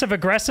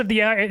passive-aggressive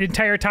the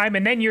entire time,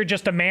 and then you're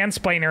just a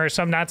mansplainer or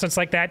some nonsense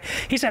like that.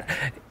 He said,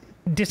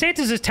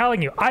 DeSantis is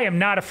telling you, I am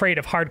not afraid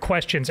of hard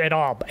questions at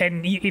all.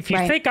 And if you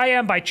think I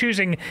am by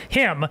choosing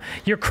him,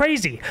 you're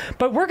crazy.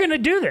 But we're going to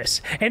do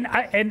this. And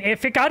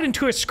if it got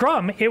into a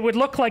scrum, it would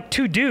look like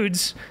two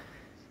dudes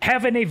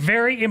having a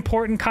very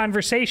important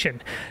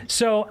conversation.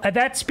 So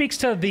that speaks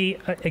to the,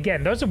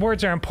 again, those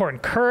words are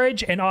important,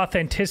 courage and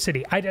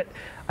authenticity. I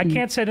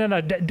can't say no.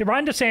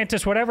 Ron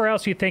DeSantis, whatever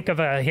else you think of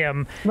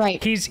him,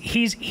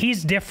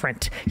 he's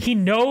different. He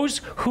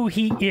knows who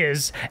he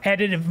is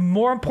at a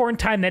more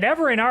important time than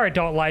ever in our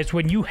adult lives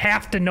when you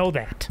have to know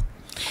that.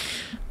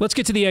 Let's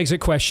get to the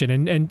exit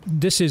question. And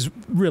this is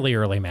really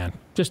early, man.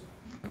 Just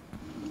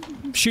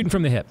shooting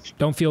from the hip.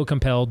 Don't feel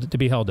compelled to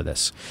be held to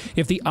this.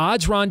 If the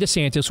odds Ron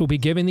DeSantis will be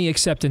giving the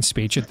acceptance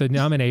speech at the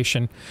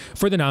nomination at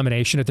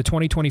the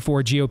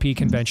 2024 GOP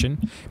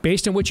convention,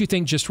 based on what you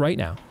think just right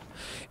now,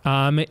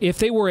 if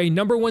they were a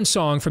number one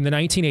song from the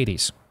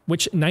 1980s,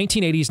 which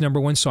 1980s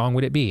number one song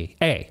would it be?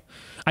 A,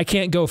 I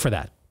Can't Go For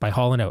That by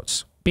Hall &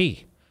 Oates.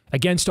 B,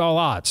 Against All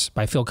Odds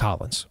by Phil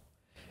Collins.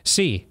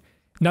 C,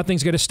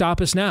 Nothing's Gonna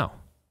Stop Us Now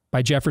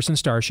by Jefferson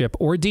Starship.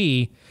 Or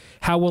D,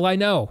 How Will I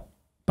Know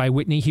by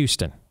Whitney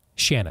Houston.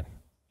 Shannon.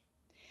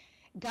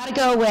 Gotta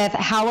go with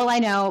How Will I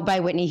Know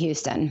by Whitney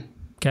Houston.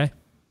 Okay.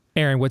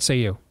 Aaron, what say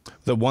you?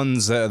 The one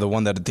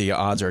that the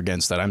odds are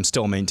against that, I'm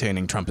still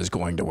maintaining Trump is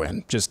going to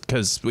win, just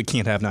because we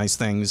can't have nice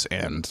things,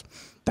 and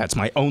that's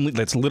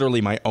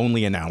literally my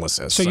only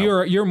analysis. So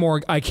you're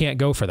more, I can't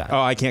go for that. Oh,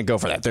 I can't go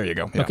for that. There you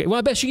go. Yeah. Okay. Well,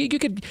 I bet you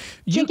could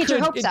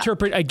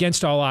interpret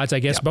Against All Odds, I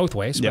guess, both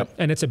ways. Yep.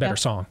 And it's a better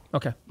song.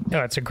 Okay.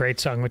 No, it's a great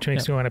song, which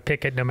makes me want to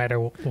pick it no matter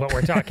what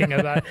we're talking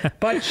about.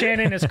 But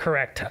Shannon is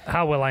correct.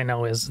 How will I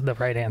know is the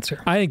right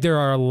answer. I think there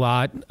are a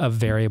lot of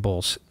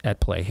variables at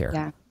play here.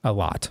 Yeah. A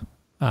lot.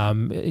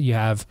 You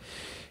have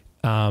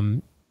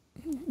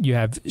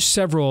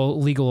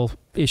several legal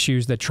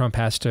issues that Trump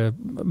has to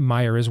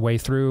mire his way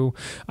through.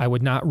 I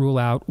would not rule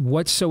out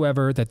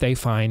whatsoever that they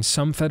find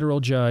some federal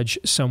judge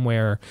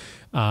somewhere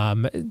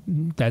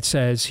that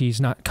says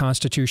he's not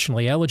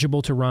constitutionally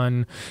eligible to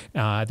run.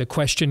 The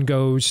question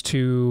goes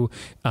to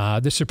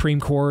the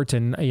Supreme Court,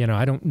 and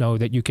I don't know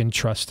that you can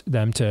trust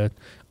them to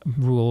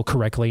rule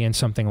correctly in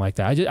something like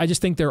that. I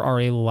just think there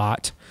are a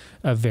lot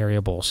of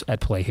variables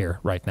at play here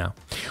right now.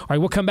 All right,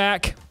 we'll come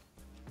back.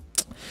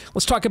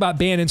 Let's talk about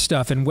banning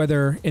stuff and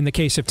whether, in the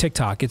case of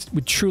TikTok, it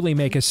would truly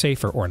make us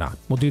safer or not.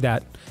 We'll do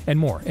that and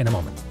more in a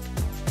moment.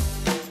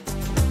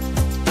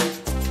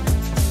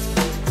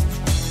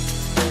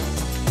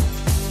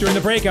 During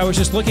the break, I was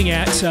just looking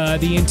at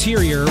the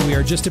interior. We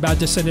are just about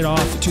to send it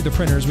off to the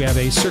printers. We have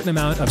a certain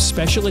amount of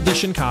special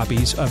edition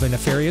copies of A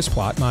Nefarious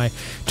Plot, my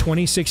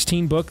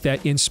 2016 book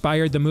that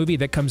inspired the movie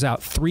that comes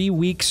out 3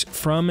 weeks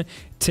from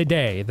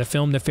today. The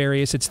film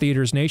Nefarious, it's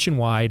theaters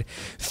nationwide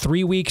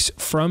 3 weeks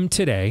from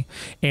today.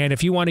 And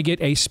if you want to get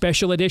a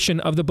special edition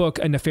of the book,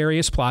 A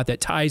Nefarious Plot,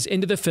 that ties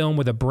into the film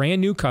with a brand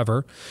new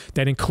cover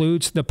that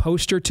includes the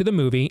poster to the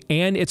movie,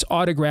 and it's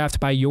autographed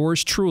by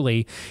yours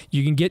truly,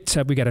 you can get,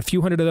 we got a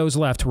few hundred of those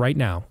left right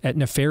now at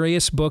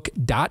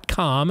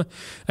nefariousbook.com.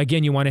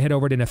 Again, you want to head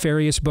over to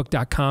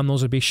nefariousbook.com.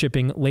 Those will be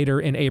shipping later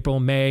in April,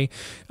 May.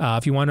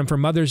 If you want them for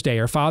Mother's Day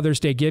or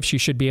Father's Day gifts, you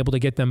should be able to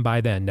get them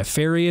by then.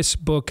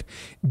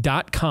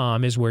 nefariousbook.com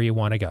is where you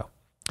want to go.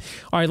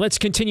 All right, let's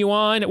continue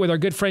on with our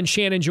good friend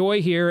Shannon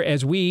Joy here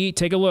as we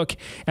take a look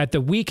at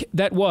the week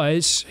that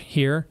was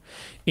here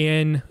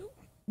in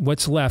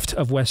what's left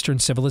of Western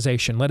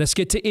civilization. Let us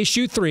get to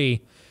issue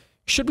 3.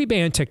 Should we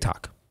ban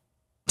TikTok?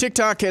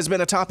 TikTok has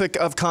been a topic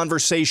of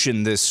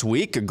conversation this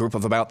week. A group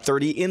of about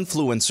 30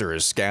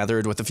 influencers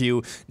gathered with a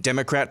few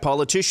Democrat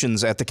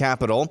politicians at the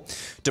Capitol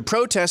to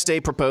protest a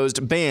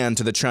proposed ban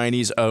to the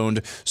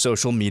Chinese-owned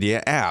social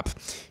media app.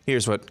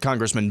 Here's what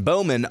Congressman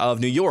Bowman of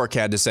New York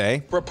had to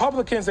say.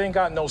 Republicans ain't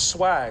got no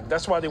swag.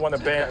 That's why they want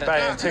to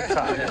ban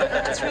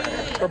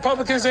TikTok.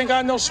 Republicans ain't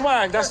got no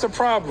swag. That's the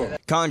problem.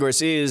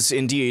 Congress is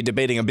indeed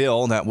debating a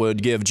bill that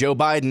would give Joe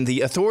Biden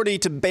the authority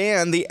to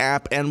ban the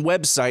app and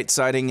website,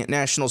 citing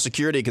national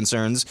security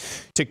concerns.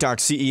 TikTok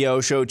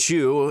CEO Shou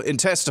Chew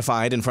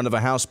testified in front of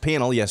a House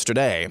panel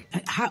yesterday.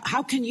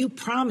 How can you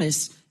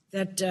promise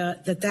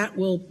that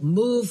will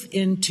move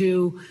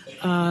into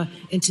the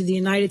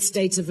United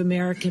States of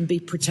America and be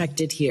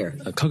protected here?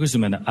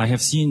 Congresswoman, I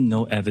have seen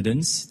no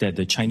evidence that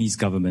the Chinese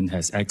government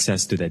has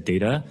access to that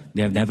data.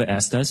 They have never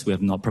asked us. We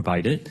have not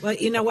provided. Well,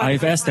 you know what? I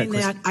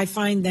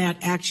find that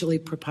actually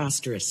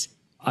preposterous.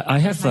 I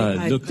have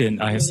looked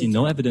in. I have seen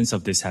no evidence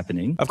of this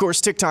happening. Of course,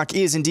 TikTok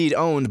is indeed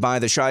owned by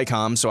the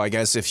Chi-Com, so I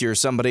guess if you're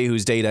somebody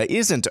whose data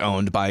isn't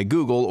owned by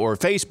Google or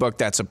Facebook,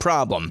 that's a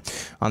problem.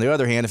 On the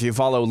other hand, if you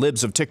follow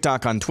libs of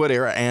TikTok on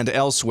Twitter and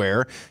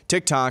elsewhere,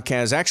 TikTok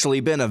has actually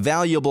been a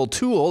valuable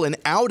tool in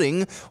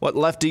outing what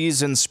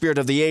lefties and spirit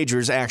of the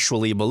agers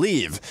actually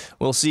believe.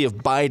 We'll see if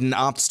Biden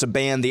opts to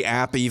ban the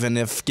app, even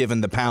if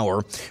given the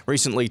power.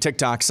 Recently,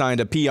 TikTok signed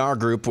a PR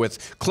group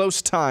with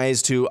close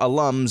ties to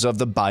alums of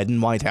the Biden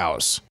White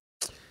House.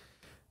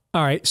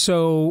 All right,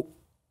 so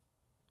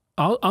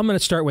I'm going to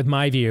start with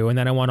my view, and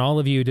then I want all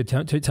of you to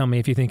tell me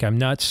if you think I'm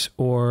nuts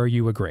or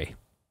you agree.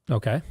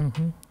 Okay?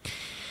 Mm-hmm.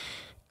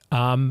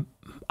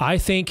 I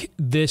think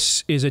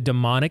this is a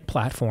demonic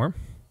platform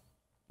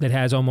that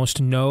has almost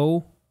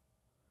no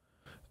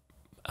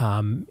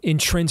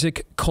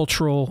intrinsic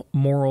cultural,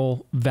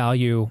 moral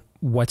value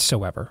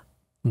whatsoever.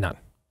 None.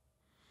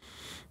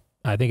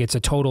 I think it's a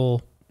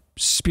total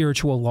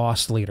spiritual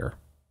lost leader.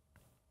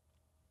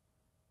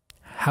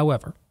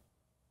 However,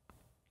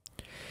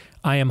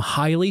 I am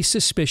highly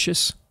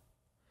suspicious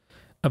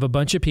of a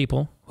bunch of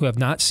people who have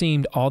not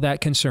seemed all that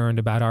concerned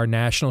about our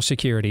national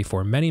security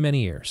for many,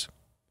 many years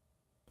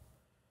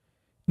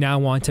now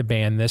want to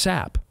ban this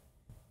app.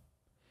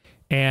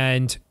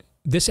 And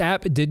this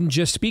app didn't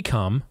just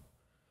become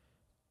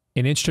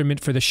an instrument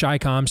for the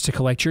Chi-Coms to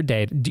collect your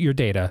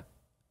data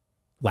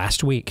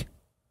last week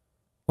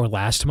or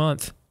last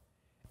month.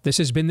 This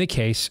has been the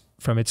case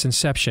from its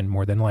inception,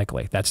 more than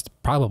likely. That's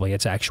probably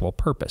its actual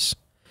purpose.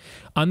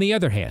 On the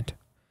other hand,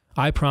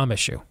 I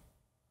promise you,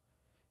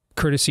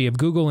 courtesy of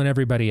Google and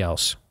everybody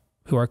else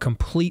who are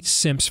complete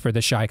simps for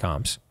the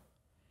Chi-Coms,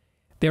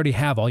 they already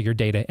have all your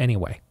data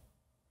anyway.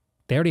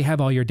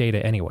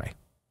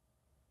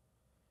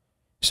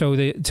 So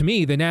to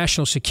me, the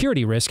national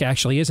security risk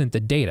actually isn't the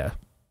data.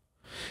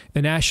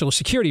 The national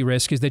security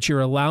risk is that you're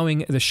allowing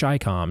the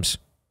Chi-Coms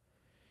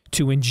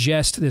to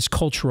ingest this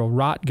cultural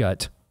rot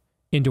gut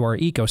into our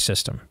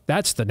ecosystem.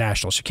 That's the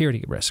national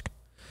security risk.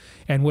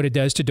 And what it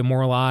does to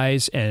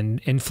demoralize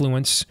and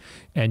influence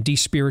and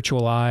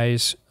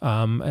despiritualize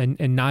and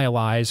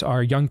nihilize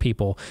our young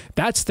people.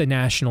 That's the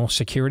national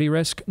security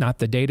risk, not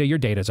the data. Your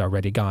data's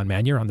already gone,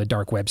 man. You're on the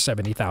dark web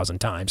 70,000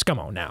 times. Come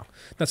on now.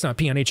 Let's not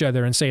pee on each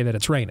other and say that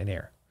it's raining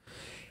here.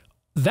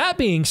 That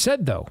being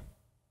said, though,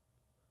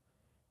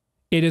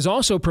 it has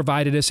also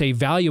provided us a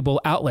valuable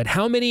outlet.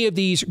 How many of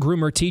these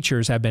groomer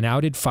teachers have been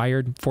outed,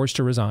 fired, forced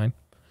to resign?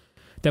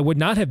 That would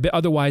not have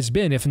otherwise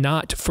been if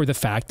not for the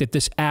fact that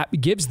this app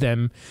gives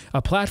them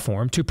a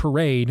platform to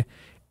parade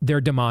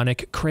their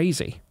demonic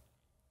crazy.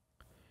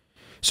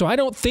 So I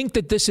don't think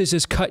that this is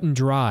as cut and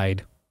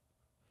dried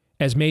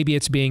as maybe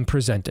it's being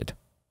presented.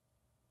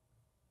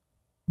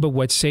 But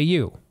what say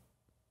you?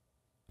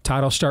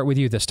 Todd, I'll start with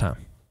you this time.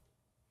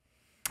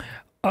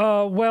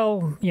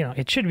 Well,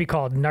 it should be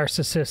called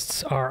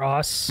Narcissists Are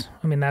Us.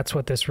 I mean, that's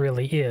what this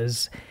really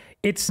is.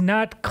 It's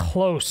not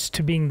close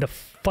to being the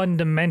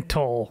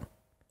fundamental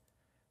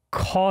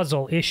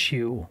causal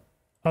issue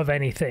of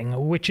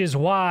anything, which is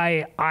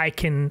why I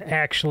can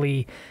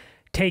actually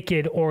take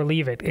it or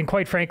leave it. And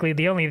quite frankly,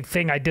 the only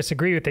thing I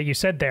disagree with that you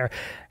said there,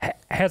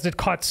 has it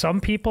caught some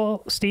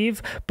people,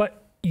 Steve?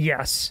 But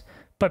yes.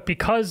 But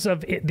because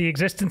of the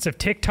existence of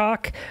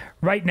TikTok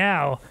right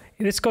now,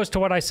 this goes to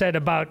what I said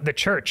about the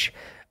church.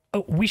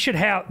 We should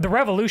have the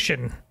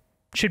revolution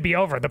should be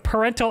over. The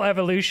parental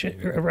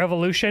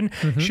revolution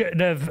should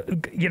have,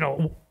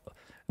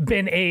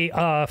 been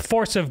a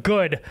force of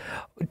good,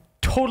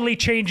 totally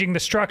changing the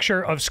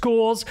structure of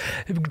schools.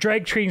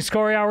 Drag queen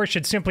story hour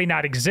should simply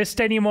not exist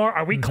anymore.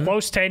 Are we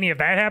close to any of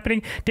that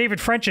happening? David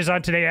French is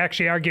on today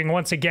actually arguing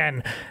once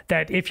again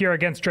that if you're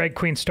against drag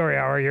queen story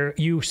hour,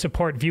 you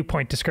support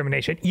viewpoint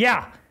discrimination.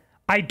 Yeah,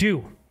 I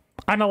do.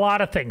 On a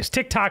lot of things.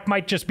 TikTok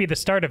might just be the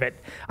start of it.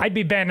 I'd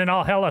be banning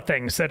all hella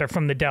things that are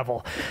from the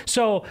devil.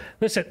 So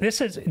listen,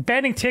 this is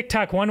banning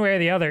TikTok one way or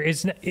the other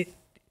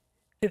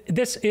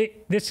this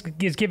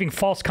is giving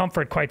false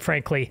comfort, quite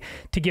frankly,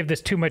 to give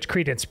this too much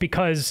credence,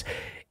 because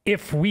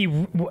if we,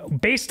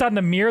 based on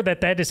the mirror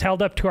that is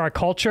held up to our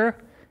culture,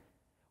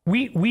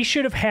 we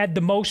should have had the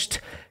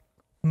most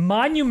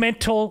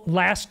monumental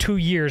last 2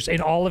 years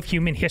in all of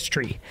human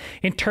history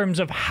in terms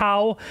of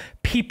how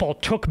people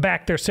took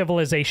back their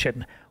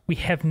civilization. We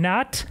have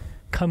not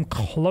come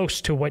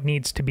close to what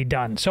needs to be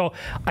done. So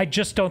I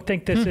just don't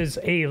think this is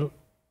a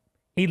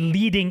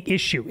leading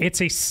issue.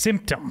 It's a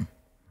symptom.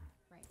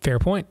 Fair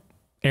point.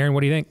 Aaron,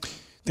 what do you think?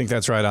 I think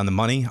that's right on the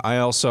money. I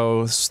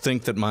also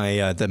think that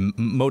the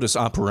modus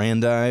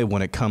operandi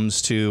when it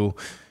comes to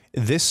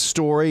this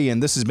story,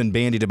 and this has been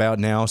bandied about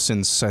now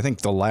since, I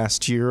think, the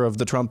last year of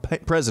the Trump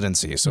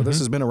presidency. So this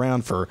has been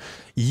around for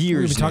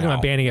years. We've been talking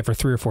about banning it for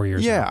 3 or 4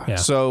 years now. Yeah.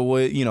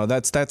 So,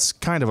 that's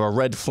kind of a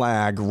red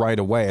flag right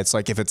away. It's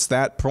like, if it's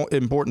that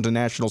important to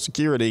national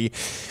security,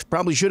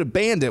 probably should have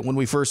banned it when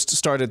we first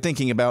started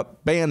thinking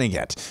about banning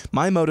it.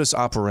 My modus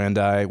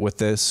operandi with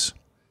this,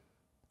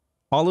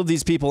 all of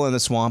these people in the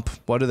swamp,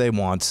 what do they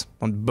want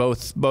on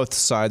both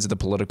sides of the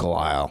political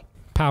aisle?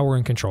 Power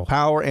and control.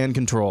 Power and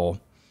control.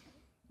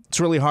 It's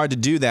really hard to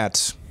do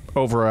that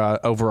over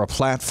a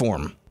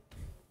platform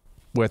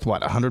with,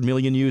 100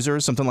 million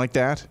users, something like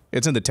that?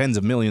 It's in the tens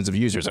of millions of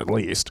users at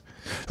least.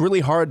 It's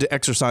really hard to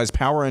exercise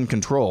power and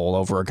control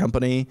over a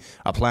company,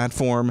 a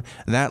platform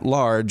that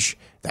large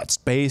that's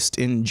based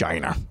in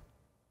China.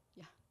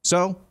 Yeah.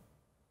 So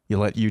you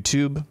let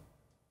YouTube,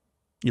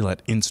 you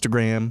let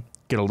Instagram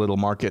get a little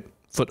market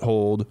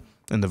foothold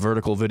in the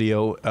vertical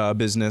video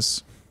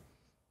business.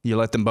 You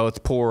let them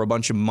both pour a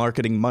bunch of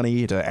marketing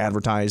money to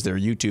advertise their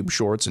YouTube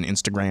shorts and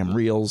Instagram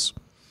reels.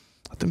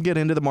 Let them get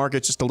into the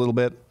market just a little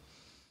bit.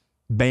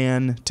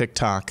 Ban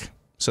TikTok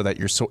so that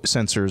your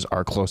censors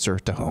are closer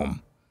to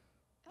home,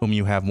 whom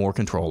you have more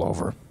control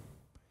over.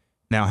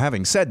 Now,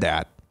 having said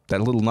that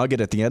little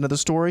nugget at the end of the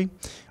story,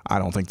 I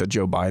don't think that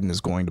Joe Biden is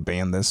going to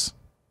ban this,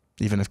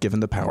 even if given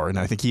the power. And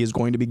I think he is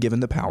going to be given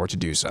the power to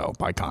do so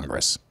by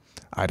Congress.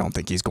 I don't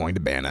think he's going to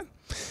ban it.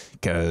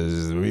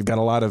 Because we've got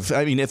a lot of,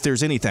 if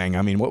there's anything,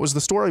 what was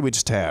the story we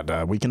just had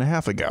a week and a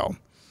half ago?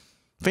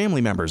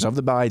 Family members of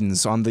the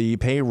Bidens on the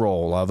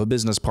payroll of a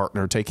business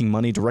partner taking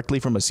money directly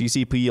from a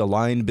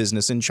CCP-aligned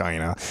business in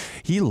China.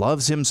 He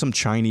loves him some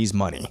Chinese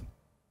money.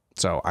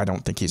 So I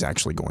don't think he's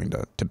actually going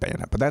to ban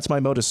it. But that's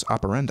my modus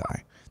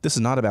operandi. This is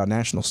not about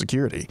national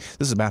security.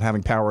 This is about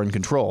having power and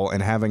control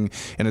and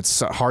it's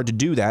hard to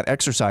do that,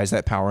 exercise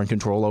that power and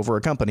control over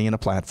a company and a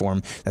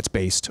platform that's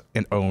based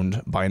and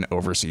owned by an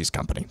overseas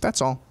company.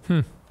 That's all.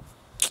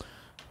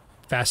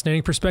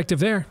 Fascinating perspective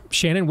there.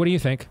 Shannon, what do you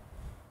think?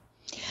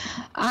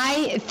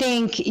 I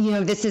think,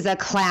 this is a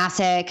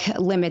classic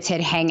limited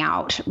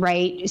hangout,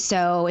 right?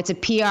 So it's a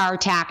PR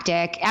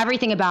tactic.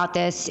 Everything about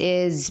this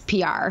is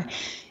PR.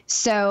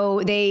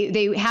 So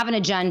they have an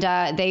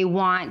agenda. They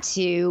want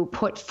to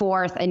put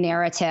forth a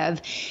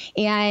narrative.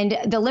 And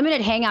the limited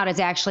hangout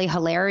is actually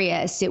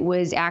hilarious. It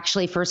was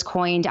actually first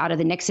coined out of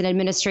the Nixon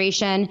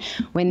administration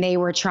when they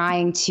were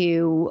trying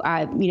to,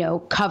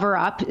 cover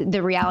up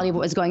the reality of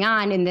what was going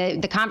on. And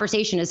the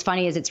conversation, as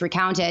funny as it's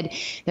recounted,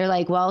 they're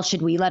like, well,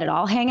 should we let it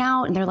all hang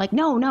out? And they're like,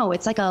 no,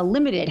 it's like a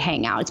limited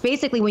hangout. It's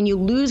basically when you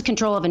lose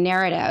control of a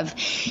narrative,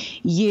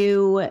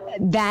 you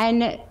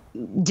then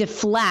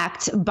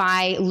deflect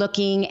by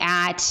looking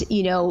at,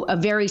 a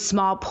very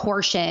small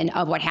portion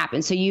of what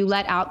happened. So you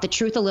let out the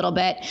truth a little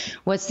bit.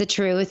 What's the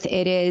truth?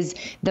 It is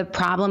the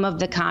problem of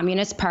the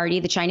Communist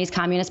Party, the Chinese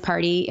Communist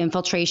Party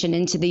infiltration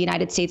into the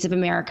United States of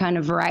America in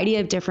a variety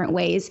of different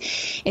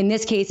ways. In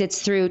this case,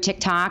 it's through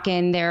TikTok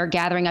and they're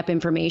gathering up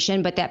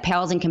information, but that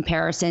pales in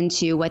comparison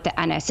to what the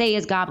NSA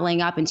is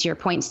gobbling up. And to your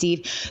point,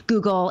 Steve,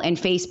 Google and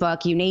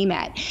Facebook, you name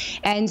it.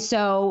 And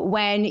so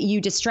when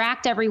you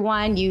distract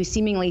everyone, you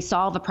seemingly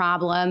solve a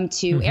problem.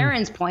 To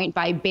Aaron's point,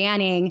 by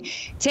banning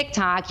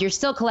TikTok, you're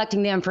still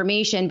collecting the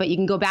information, but you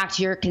can go back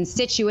to your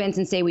constituents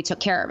and say, we took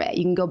care of it.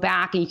 You can go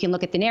back and you can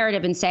look at the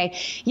narrative and say,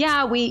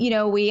 yeah,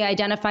 we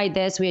identified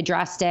this, we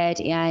addressed it,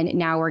 and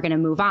now we're going to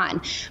move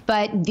on.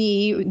 But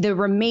the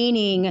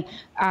remaining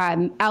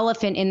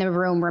elephant in the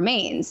room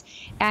remains.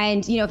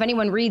 And, if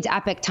anyone reads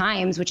Epoch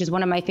Times, which is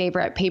one of my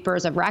favorite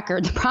papers of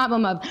record, the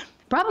problem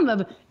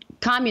of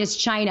communist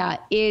China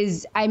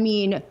is,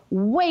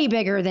 way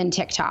bigger than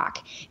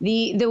TikTok.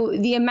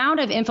 The amount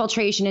of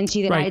infiltration into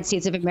the United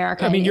States of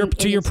America.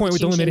 To your point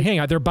with the limited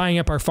hangout, they're buying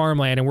up our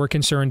farmland, and we're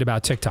concerned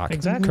about TikTok.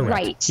 Exactly. Correct.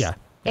 Right. Yeah.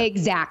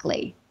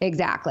 Exactly.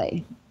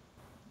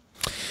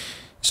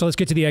 So let's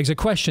get to the exit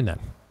question then.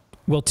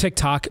 Will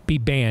TikTok be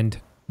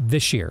banned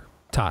this year,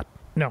 Todd?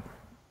 No.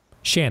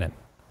 Shannon?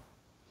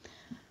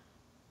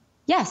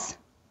 Yes.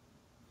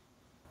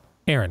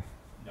 Aaron?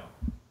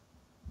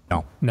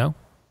 No?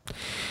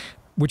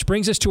 Which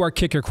brings us to our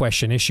kicker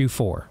question, issue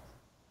 4.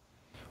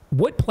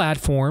 What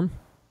platform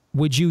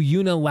would you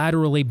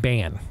unilaterally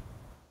ban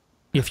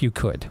if you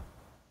could?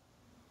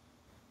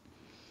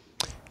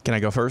 Can I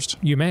go first?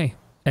 You may.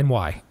 And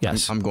why?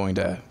 Yes. I'm going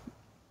to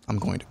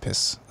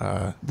piss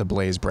the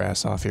Blaze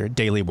brass off here.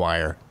 Daily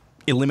Wire.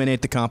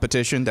 Eliminate the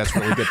competition. That's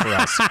really good for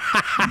us.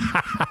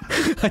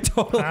 I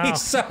totally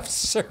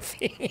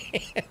self-serving.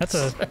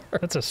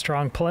 That's a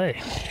strong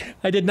play.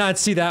 I did not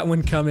see that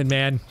one coming,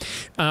 man.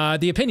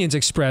 The opinions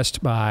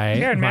expressed by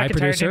Aaron my McIntyre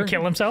producer didn't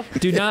kill himself.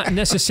 do not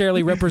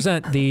necessarily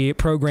represent the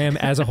program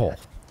as a whole.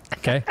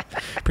 Okay,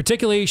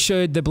 particularly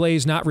should the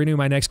Blaze not renew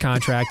my next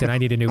contract and I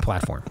need a new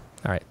platform.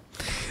 All right,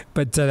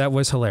 but that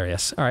was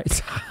hilarious. All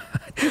right.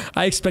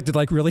 I expected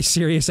really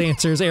serious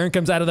answers. Aaron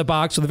comes out of the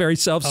box with a very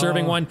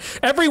self-serving one.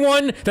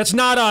 Everyone, that's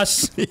not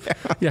us.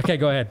 Yeah, okay,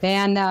 go ahead.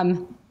 Ban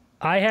them.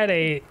 I had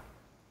a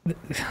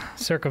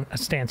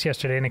circumstance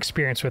yesterday, an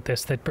experience with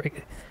this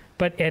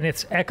and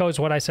it echoes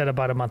what I said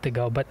about a month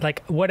ago.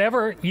 But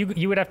whatever,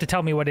 you would have to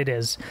tell me what it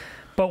is.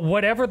 But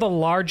whatever the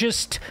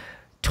largest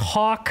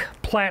talk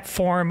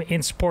platform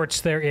in sports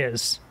there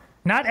is,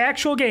 not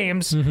actual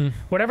games,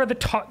 whatever the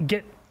talk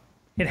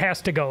it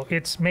has to go.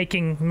 It's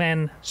making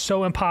men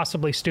so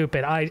impossibly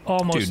stupid. I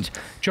almost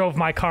drove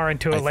my car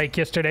into a lake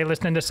yesterday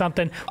listening to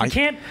something. We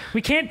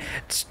can't.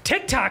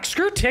 TikTok.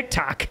 Screw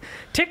TikTok.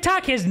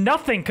 TikTok is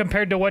nothing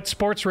compared to what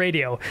sports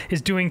radio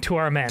is doing to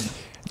our men.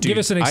 Give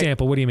us an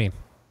example. What do you mean?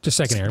 Just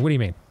a second, Aaron. What do you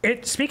mean?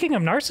 Speaking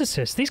of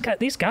narcissists,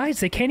 these guys,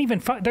 they can't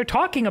even. They're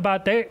talking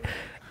about their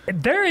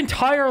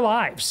entire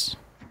lives.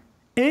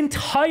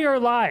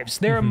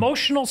 Their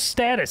emotional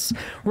status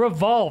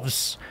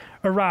revolves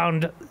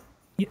around.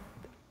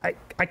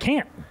 I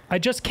can't. I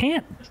just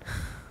can't.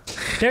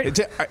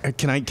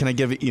 Can I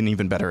give an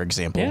even better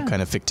example,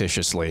 kind of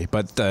fictitiously?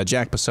 But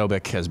Jack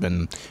Posobiec has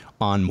been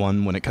on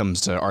one when it comes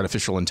to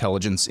artificial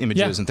intelligence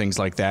images and things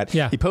like that.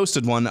 Yeah. He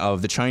posted one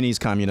of the Chinese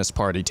Communist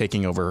Party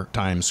taking over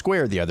Times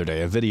Square the other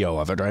day, a video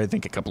of it, or I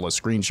think a couple of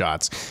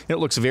screenshots. It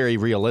looks very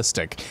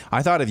realistic.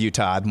 I thought of you,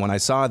 Todd, when I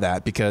saw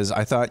that, because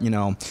I thought,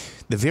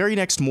 the very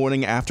next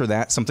morning after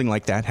that, something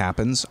like that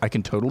happens, I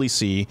can totally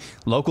see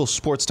local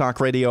sports talk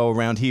radio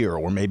around here,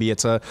 or maybe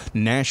it's a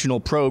national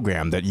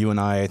program that you and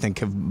I think,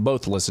 have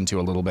both listened to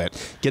a little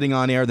bit, getting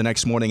on air the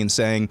next morning and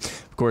saying,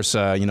 of course,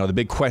 the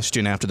big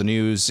question after the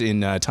news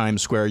in Times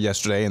Square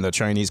yesterday and the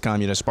Chinese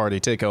Communist Party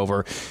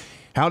takeover,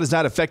 how does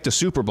that affect the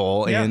Super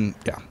Bowl? Yeah. And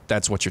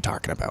that's what you're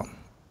talking about.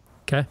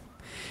 Okay.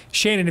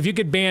 Shannon, if you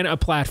could ban a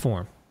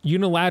platform,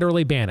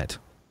 unilaterally ban it,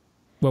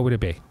 what would it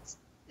be?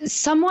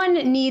 Someone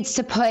needs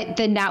to put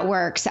the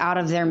networks out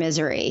of their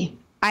misery.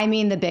 I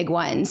mean, the big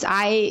ones.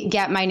 I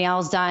get my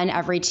nails done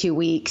every 2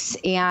 weeks,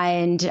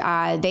 and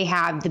they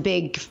have the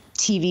big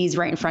TVs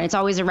right in front. It's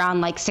always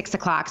around 6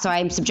 o'clock. So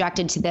I'm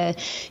subjected to the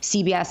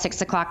CBS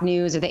 6 o'clock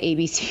news or the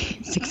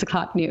ABC 6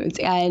 o'clock news.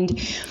 And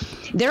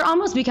they're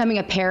almost becoming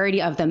a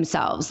parody of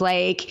themselves. All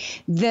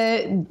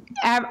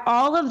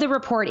of the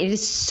report, it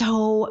is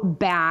so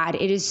bad.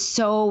 It is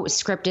so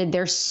scripted.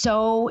 They're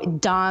so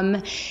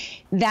dumb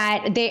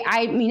that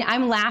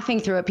I'm laughing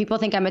through it. People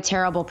think I'm a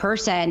terrible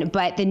person,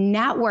 but the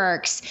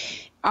networks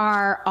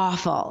are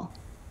awful.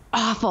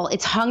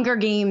 It's Hunger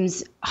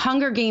Games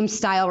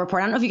style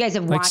report. I don't know if you guys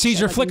have watched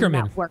Caesar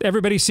Flickerman.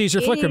 Everybody Caesar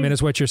Flickerman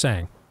is what you're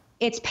saying.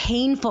 It's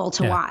painful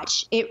to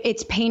watch.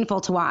 It's painful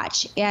to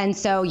watch. And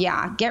so,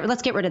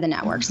 let's get rid of the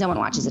networks. No one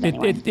watches it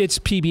anyway. It's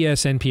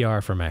PBS,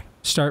 NPR for me.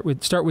 Start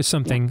with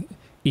something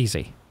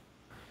easy.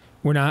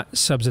 We're not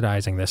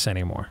subsidizing this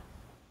anymore.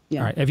 Yeah.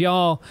 All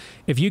right.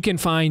 If you can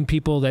find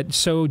people that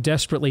so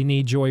desperately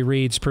need Joy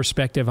Reid's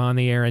perspective on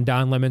the air and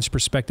Don Lemon's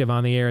perspective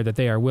on the air that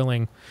they are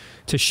willing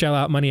to shell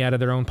out money out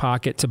of their own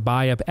pocket to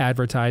buy up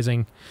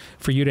advertising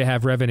for you to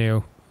have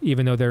revenue,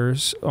 even though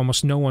there's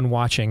almost no one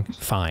watching,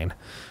 fine.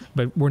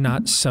 But we're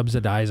not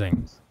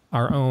subsidizing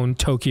our own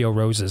Tokyo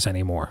Roses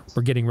anymore.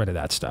 We're getting rid of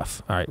that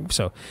stuff. All right.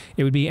 So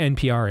it would be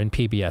NPR and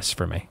PBS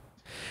for me.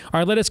 All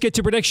right. Let us get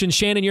to predictions.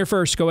 Shannon, you're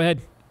first. Go ahead.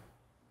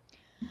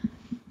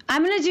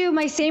 I'm going to do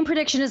my same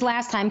prediction as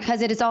last time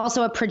because it is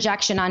also a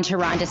projection onto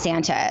Ron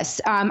DeSantis.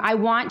 I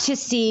want to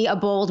see a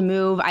bold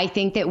move. I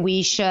think that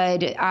we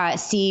should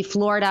see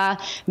Florida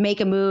make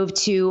a move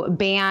to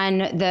ban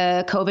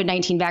the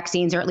COVID-19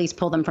 vaccines or at least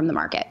pull them from the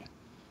market.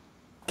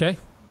 Okay.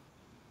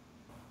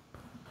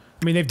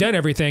 I mean, they've done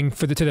everything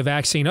to the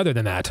vaccine other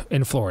than that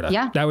in Florida.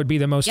 Yeah. That would be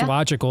the most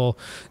logical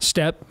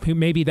step.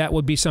 Maybe that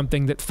would be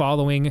something that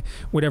following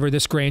whatever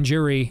this grand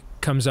jury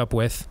comes up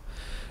with.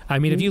 I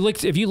mean, if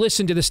you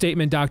listen to the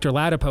statement Dr.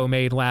 Latipo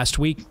made last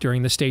week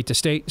during the State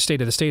of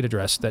the State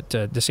address that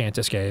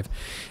DeSantis gave,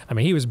 I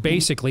mean, he was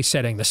basically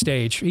setting the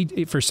stage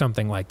for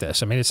something like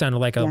this. I mean, it sounded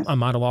like a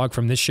monologue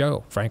from this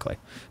show, frankly.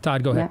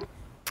 Todd, go ahead.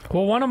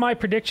 Well, one of my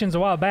predictions a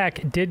while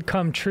back did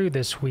come true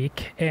this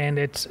week, and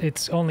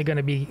it's only going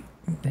to be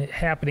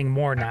happening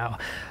more now.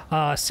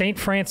 St.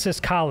 Francis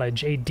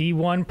College, a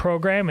D1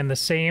 program in the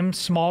same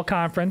small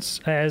conference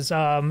as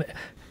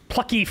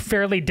plucky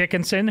Fairleigh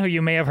Dickinson, who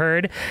you may have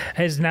heard,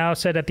 has now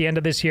said at the end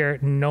of this year,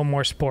 no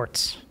more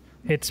sports.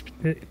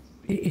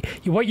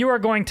 What you are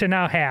going to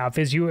now have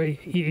is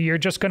you're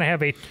just going to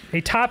have a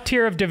top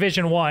tier of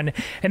Division I,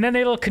 and then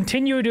it'll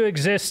continue to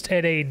exist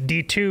at a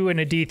D2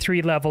 and a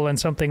D3 level and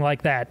something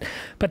like that.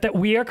 But that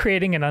we are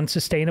creating an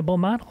unsustainable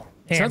model.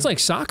 Sounds like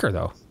soccer,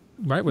 though,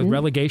 right? With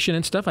relegation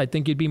and stuff, I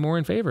think you'd be more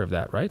in favor of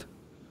that, right?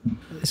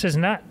 This is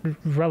not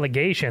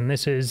relegation.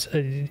 This is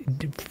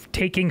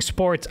taking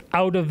sports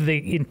out of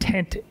the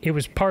intent. It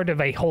was part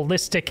of a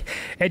holistic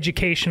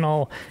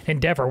educational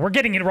endeavor. We're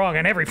getting it wrong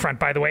on every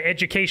front, by the way.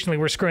 Educationally,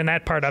 we're screwing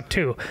that part up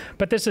too.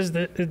 But this is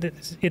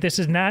this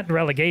is not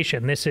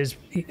relegation. This is,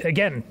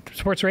 again,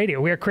 sports radio.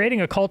 We are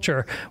creating a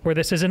culture where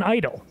this is an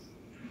idol.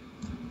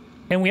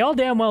 And we all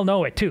damn well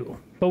know it too.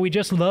 But we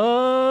just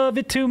love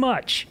it too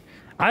much.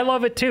 I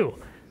love it too.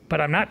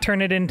 But I'm not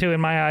turning it into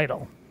my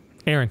idol.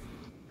 Aaron.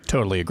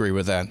 Totally agree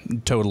with that.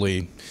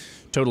 Totally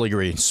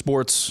agree.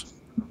 Sports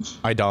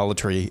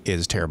idolatry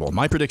is terrible.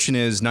 My prediction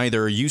is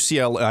neither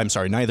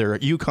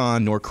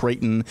UConn nor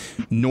Creighton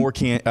nor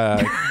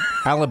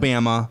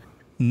Alabama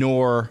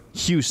nor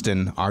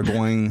Houston are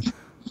going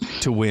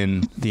to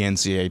win the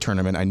NCAA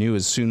tournament. I knew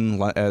as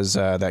soon as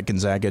that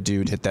Gonzaga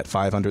dude hit that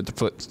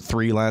 500-foot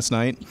three last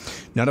night,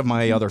 none of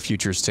my other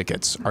futures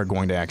tickets are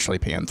going to actually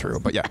pan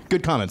through. But yeah,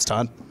 good comments,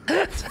 Todd.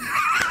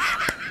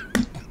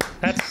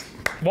 That's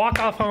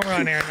walk-off home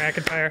run, Aaron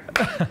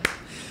McIntyre.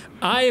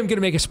 I am going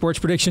to make a sports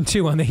prediction,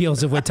 too, on the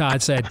heels of what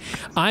Todd said.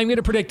 I'm going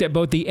to predict that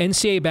both the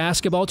NCAA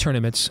basketball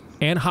tournaments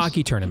and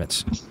hockey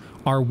tournaments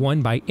are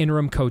won by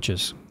interim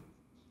coaches.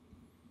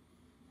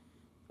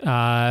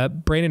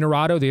 Brandon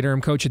Arado, the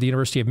interim coach at the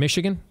University of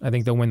Michigan, I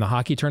think they'll win the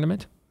hockey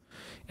tournament.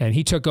 And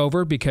he took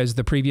over because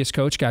the previous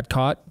coach got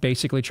caught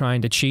basically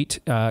trying to cheat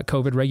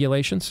COVID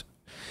regulations.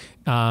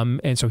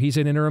 And so he's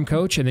an interim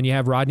coach. And then you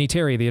have Rodney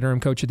Terry, the interim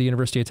coach at the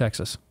University of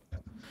Texas,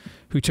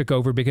 who took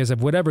over because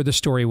of whatever the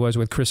story was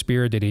with Chris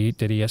Beard. Did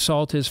he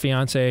assault his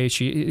fiancee?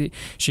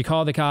 She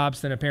called the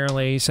cops, then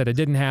apparently said it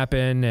didn't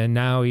happen, and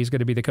now he's going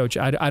to be the coach.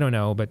 I don't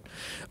know, but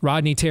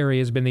Rodney Terry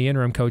has been the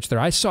interim coach there.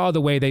 I saw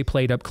the way they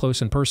played up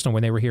close and personal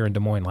when they were here in Des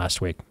Moines last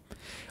week.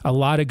 A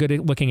lot of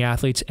good-looking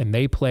athletes, and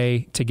they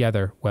play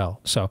together well.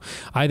 So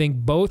I think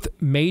both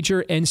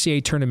major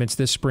NCAA tournaments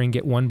this spring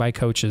get won by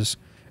coaches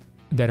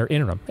that are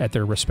interim at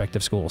their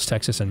respective schools,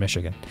 Texas and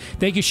Michigan.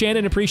 Thank you,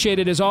 Shannon. Appreciate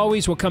it as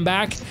always. We'll come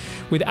back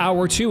with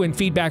Hour 2 and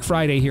Feedback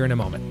Friday here in a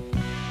moment.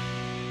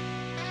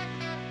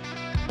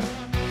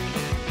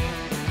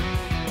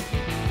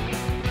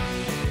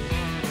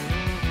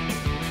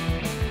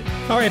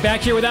 All right,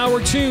 back here with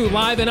Hour 2,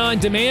 live and on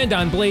demand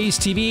on Blaze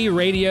TV,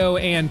 radio,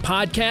 and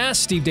podcast.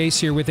 Steve Deace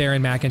here with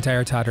Aaron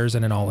McIntyre, Todd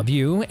Erzin, and all of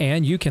you.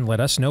 And you can let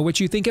us know what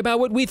you think about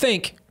what we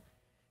think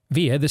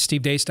via the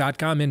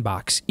stevedeace.com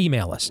inbox.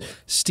 Email us,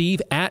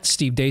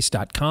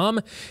 steve@stevedeace.com.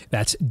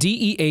 That's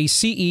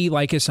DEACE.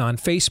 Like us on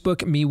Facebook,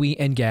 MeWe,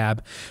 and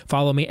Gab.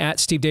 Follow me at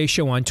Steve Deace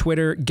Show on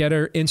Twitter,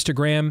 Getter,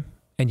 Instagram,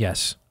 and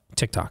yes,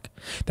 TikTok.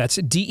 That's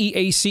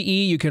DEACE.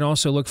 You can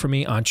also look for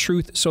me on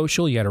Truth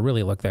Social. You got to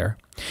really look there.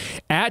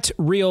 At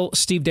Real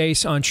Steve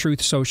Deace on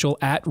Truth Social,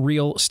 at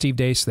Real Steve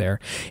Deace there.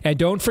 And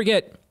don't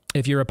forget,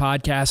 if you're a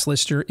podcast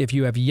listener, if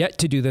you have yet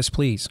to do this,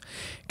 please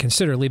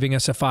consider leaving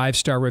us a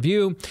 5-star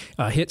review,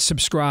 hit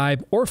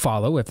subscribe or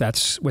follow if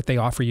that's what they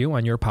offer you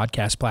on your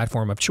podcast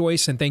platform of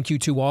choice. And thank you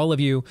to all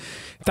of you,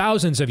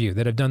 thousands of you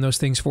that have done those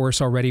things for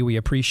us already. We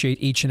appreciate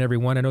each and every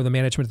one. I know the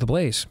management of the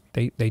Blaze,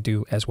 they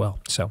do as well.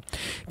 So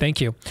thank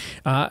you.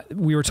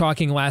 We were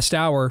talking last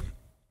hour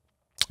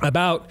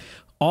about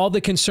all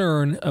the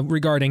concern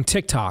regarding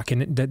TikTok,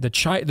 and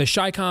the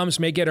Chi-Coms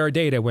may get our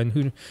data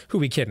when who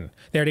we kidding?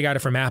 They already got it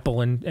from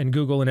Apple and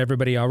Google and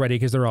everybody already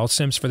because they're all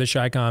simps for the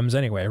Chi-Coms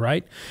anyway,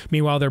 right?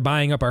 Meanwhile, they're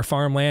buying up our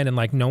farmland and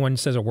like no one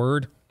says a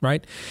word,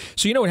 right?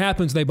 So you know what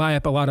happens? They buy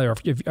up a lot of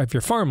if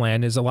your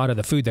farmland is a lot of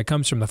the food that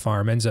comes from the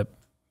farm ends up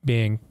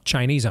being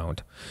Chinese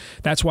owned.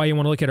 That's why you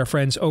want to look at our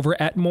friends over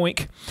at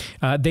Moink.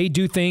 They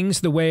do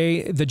things the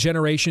way the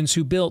generations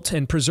who built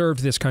and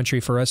preserved this country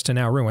for us to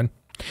now ruin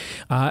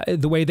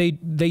the way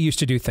they used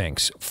to do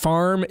things.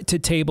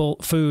 Farm-to-table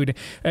food,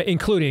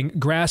 including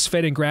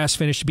grass-fed and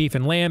grass-finished beef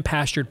and lamb,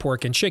 pastured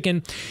pork and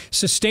chicken,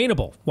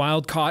 sustainable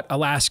wild-caught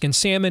Alaskan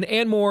salmon,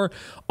 and more.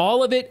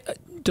 All of it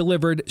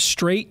delivered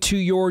straight to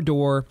your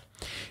door,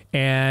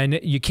 and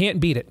you can't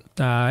beat it,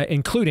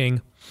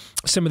 including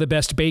some of the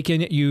best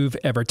bacon you've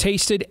ever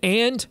tasted,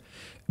 and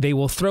they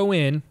will throw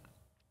in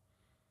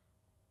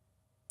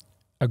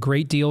a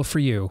great deal for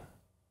you.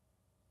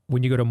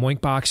 When you go to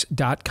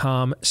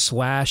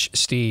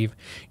moinkbox.com/Steve,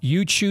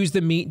 you choose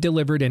the meat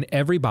delivered in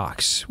every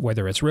box,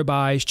 whether it's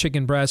ribeyes,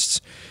 chicken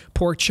breasts,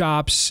 pork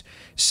chops,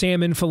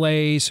 salmon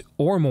fillets,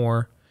 or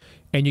more,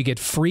 and you get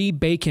free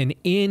bacon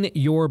in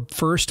your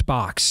first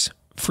box.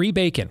 Free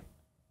bacon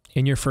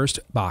in your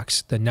first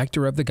box, the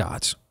nectar of the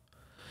gods.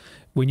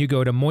 When you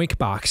go to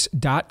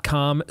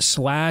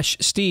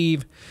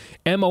moinkbox.com/Steve,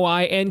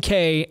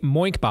 MOINK,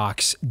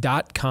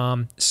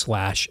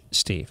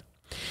 moinkbox.com/Steve.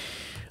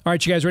 All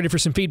right, you guys ready for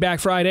some Feedback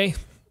Friday?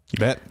 You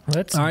bet.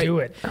 Let's do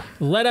it.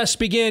 Let us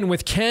begin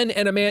with Ken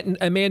and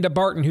Amanda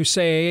Barton, who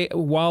say,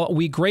 while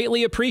we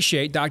greatly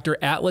appreciate Dr.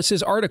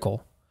 Atlas's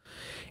article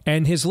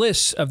and his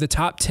lists of the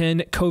top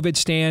 10 COVID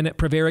stand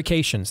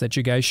prevarications that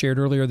you guys shared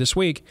earlier this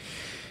week,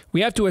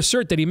 we have to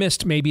assert that he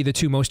missed maybe the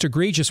two most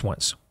egregious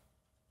ones.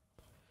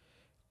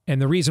 And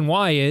the reason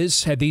why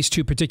is, had these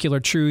two particular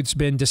truths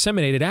been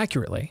disseminated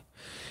accurately,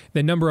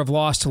 the number of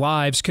lost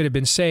lives could have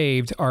been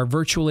saved are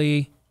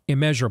virtually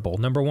immeasurable.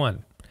 Number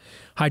one,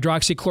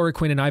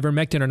 hydroxychloroquine and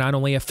ivermectin are not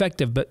only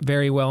effective, but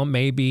very well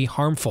may be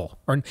harmful.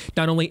 Or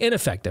not only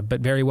ineffective, but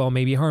very well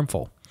may be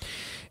harmful.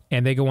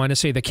 And they go on to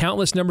say the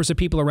countless numbers of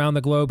people around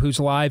the globe whose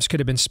lives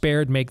could have been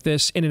spared make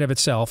this, in and of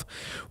itself,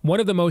 one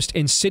of the most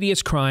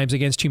insidious crimes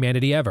against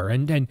humanity ever.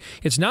 And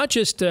it's not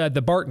just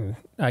the Barton,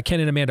 Ken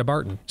and Amanda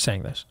Barton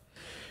saying this.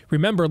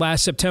 Remember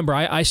last September,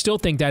 I still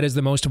think that is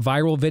the most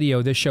viral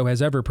video this show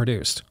has ever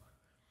produced.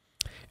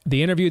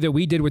 The interview that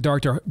we did with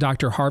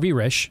Dr. Harvey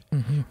Risch,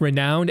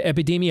 renowned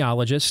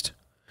epidemiologist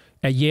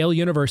at Yale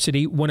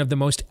University, one of the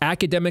most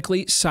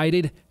academically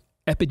cited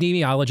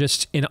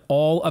epidemiologists in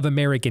all of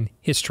American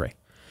history.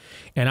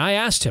 And I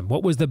asked him,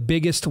 what was the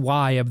biggest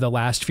lie of the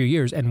last few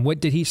years? And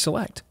what did he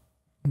select?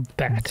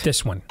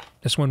 This one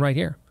right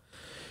here.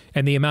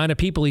 And the amount of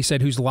people, he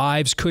said, whose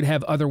lives could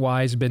have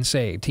otherwise been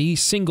saved. He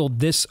singled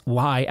this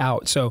lie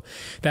out. So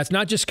that's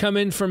not just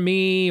coming from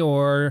me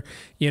or,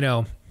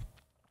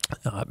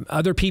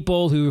 other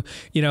people who,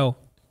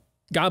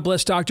 God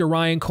bless Dr.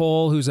 Ryan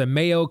Cole, who's a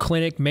Mayo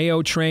Clinic,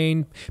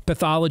 Mayo-trained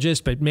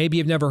pathologist, but maybe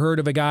you've never heard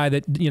of a guy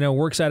that,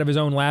 works out of his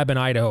own lab in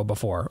Idaho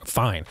before.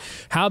 Fine.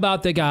 How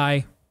about the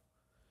guy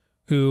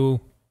who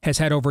has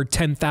had over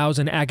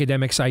 10,000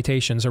 academic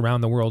citations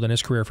around the world in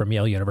his career from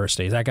Yale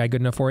University? Is that guy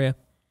good enough for you?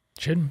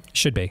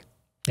 Should be.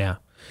 Yeah.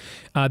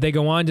 They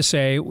go on to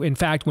say, in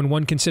fact, when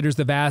one considers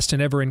the vast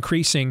and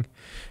ever-increasing,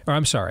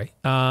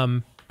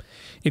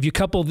 if you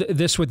couple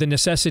this with the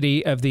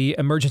necessity of the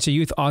emergency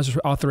use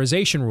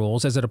authorization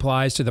rules as it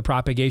applies to the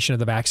propagation of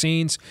the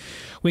vaccines,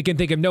 we can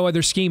think of no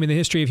other scheme in the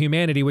history of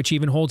humanity which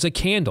even holds a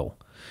candle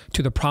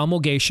to the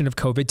promulgation of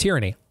COVID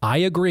tyranny. I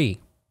agree.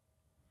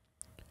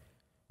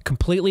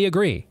 Completely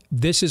agree.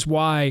 This is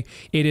why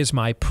it is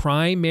my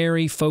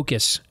primary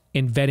focus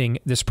in vetting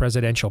this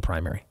presidential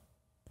primary.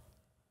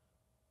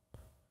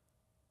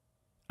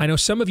 I know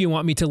some of you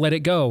want me to let it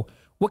go.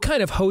 What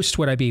kind of host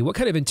would I be? What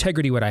kind of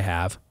integrity would I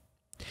have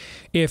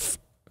if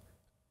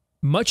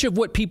much of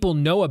what people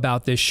know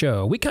about this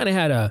show, we kind of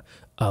had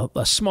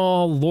a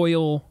small,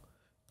 loyal,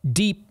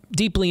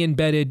 deeply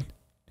embedded,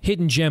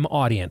 hidden gem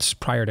audience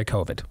prior to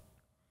COVID.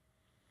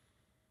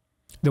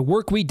 The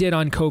work we did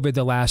on COVID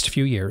the last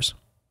few years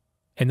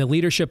and the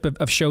leadership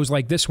of shows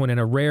like this one and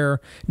a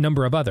rare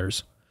number of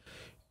others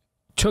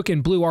took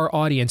and blew our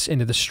audience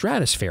into the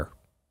stratosphere.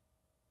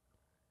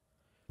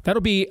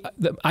 That'll be,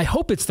 I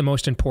hope it's the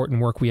most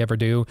important work we ever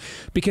do,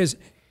 because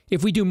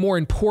if we do more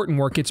important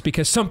work, it's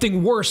because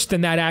something worse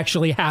than that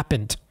actually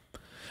happened.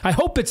 I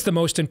hope it's the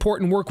most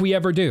important work we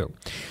ever do.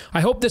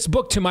 I hope this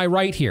book to my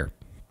right here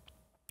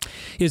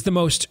is the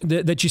most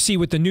that you see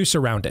with the noose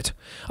around it.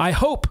 I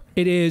hope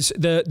it is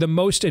the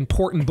most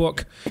important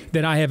book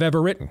that I have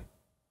ever written.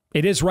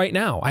 It is right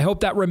now. I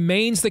hope that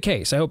remains the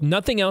case. I hope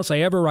nothing else I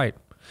ever write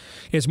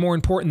is more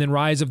important than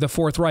Rise of the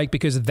Fourth Reich,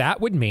 because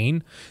that would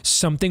mean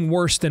something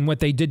worse than what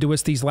they did to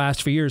us these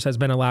last few years has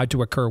been allowed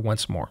to occur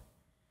once more.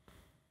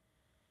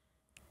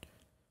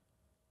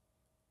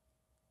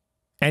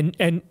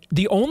 And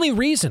the only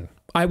reason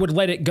I would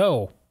let it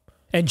go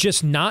and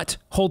just not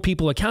hold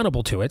people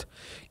accountable to it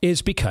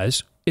is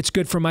because it's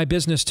good for my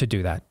business to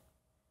do that.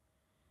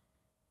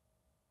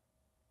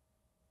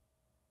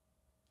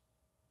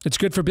 It's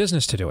good for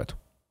business to do it.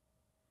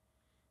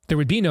 There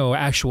would be no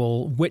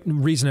actual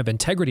reason of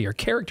integrity or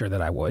character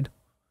that I would.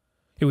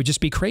 It would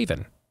just be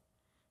craven.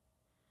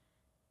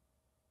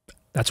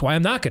 That's why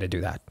I'm not going to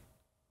do that.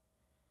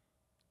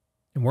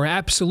 And we're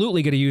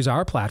absolutely going to use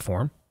our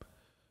platform,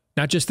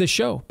 not just this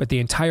show, but the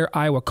entire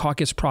Iowa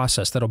caucus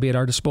process that'll be at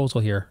our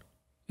disposal here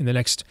in the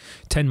next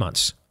 10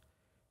 months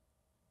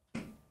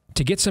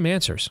to get some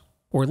answers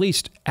or at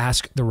least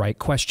ask the right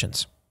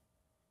questions.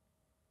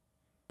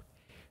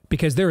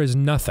 Because there is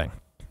nothing.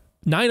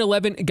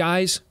 9/11,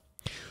 guys,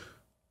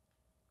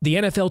 the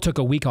NFL took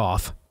a week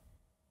off.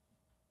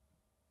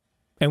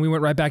 And we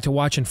went right back to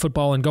watching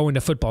football and going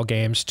to football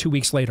games 2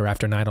 weeks later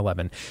after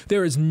 9/11.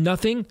 There is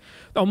nothing,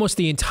 almost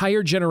the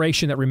entire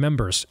generation that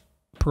remembers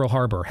Pearl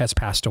Harbor has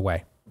passed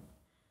away.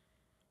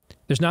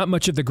 There's not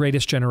much of the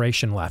greatest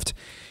generation left.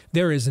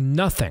 There is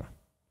nothing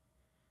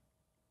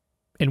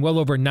in well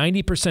over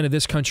 90% of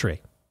this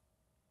country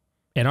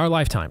in our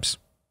lifetimes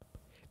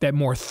that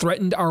more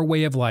threatened our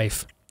way of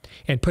life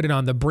and put it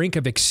on the brink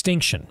of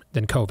extinction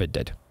than COVID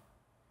did.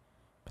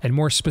 And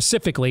more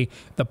specifically,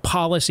 the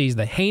policies,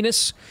 the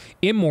heinous,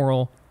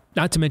 immoral,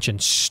 not to mention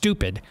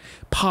stupid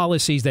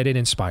policies that it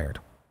inspired.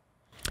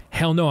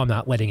 Hell no, I'm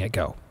not letting it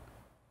go.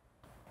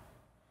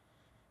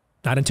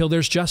 Not until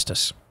there's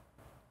justice.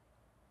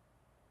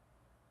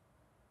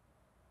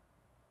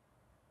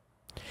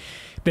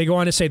 They go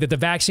on to say that the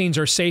vaccines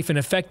are safe and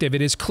effective.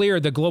 It is clear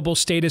the global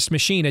statist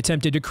machine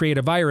attempted to create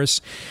a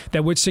virus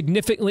that would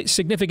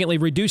significantly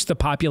reduce the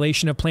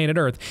population of planet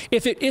Earth.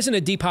 If it isn't a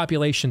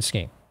depopulation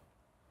scheme.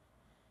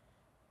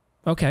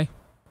 Okay,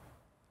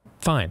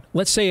 fine.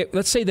 Let's say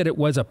that it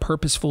was a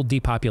purposeful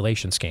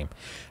depopulation scheme.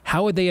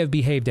 How would they have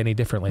behaved any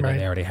differently than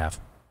they already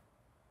have?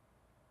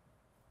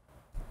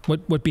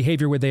 What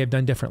behavior would they have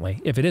done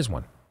differently if it is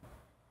one?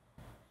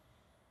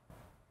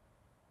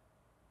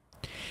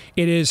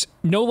 It is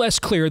no less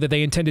clear that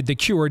they intended the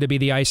cure to be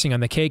the icing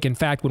on the cake. In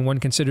fact, when one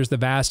considers the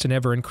vast and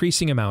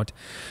ever-increasing amount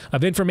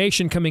of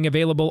information coming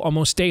available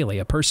almost daily,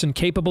 a person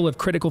capable of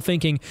critical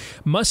thinking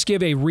must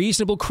give a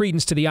reasonable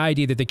credence to the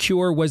idea that the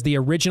cure was the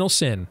original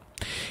sin,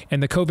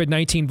 and the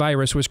COVID-19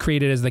 virus was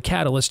created as the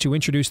catalyst to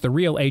introduce the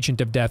real agent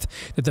of death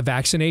that the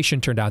vaccination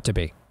turned out to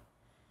be.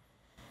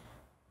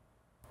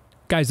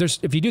 Guys,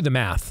 if you do the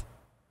math,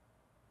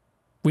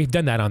 we've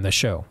done that on this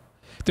show.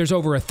 There's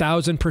over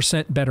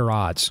 1,000% better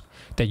odds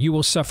that you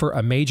will suffer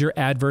a major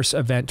adverse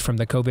event from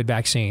the COVID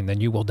vaccine than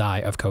you will die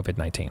of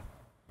COVID-19.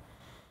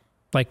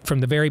 Like from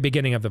the very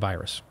beginning of the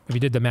virus, if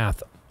you did the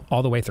math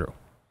all the way through.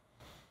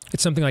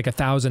 It's something like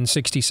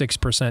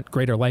 1,066%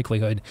 greater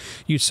likelihood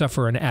you'd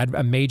suffer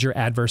a major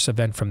adverse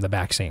event from the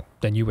vaccine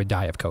than you would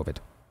die of COVID.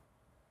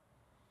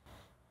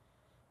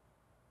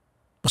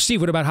 Well, Steve,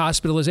 what about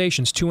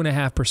hospitalizations?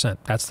 2.5%.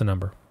 That's the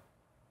number.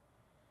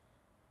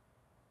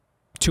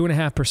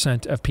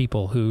 2.5% of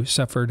people who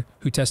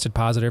tested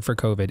positive for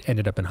COVID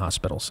ended up in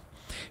hospitals.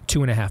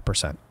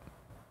 2.5%.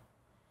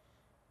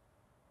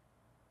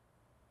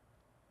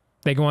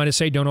 They go on to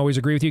say, don't always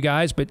agree with you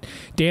guys, but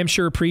damn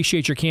sure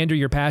appreciate your candor,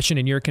 your passion,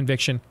 and your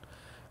conviction.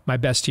 My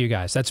best to you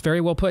guys. That's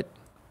very well put,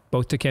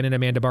 both to Ken and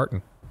Amanda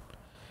Barton.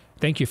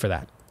 Thank you for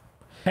that.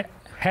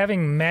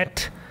 Having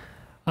met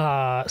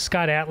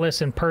Scott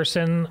Atlas in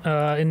person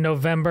in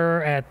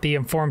November at the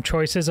Informed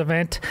Choices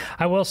event,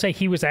 I will say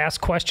he was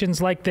asked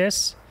questions like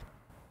this,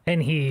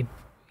 and he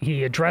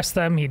addressed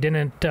them. He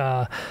didn't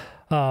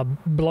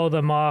blow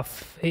them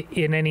off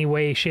in any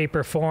way, shape,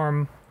 or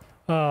form.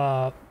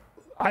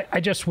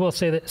 I just will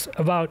say this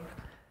about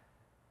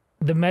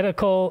the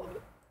medical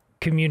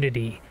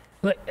community.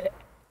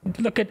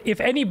 Look at, if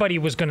anybody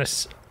was going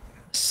to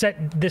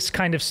set this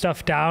kind of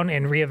stuff down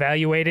and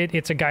reevaluate it,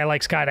 it's a guy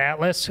like Scott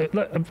Atlas.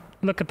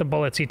 Look at the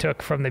bullets he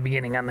took from the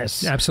beginning on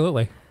this.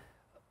 Absolutely.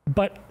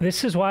 But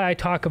this is why I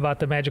talk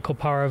about the magical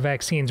power of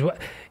vaccines.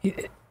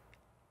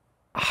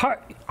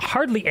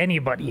 Hardly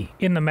anybody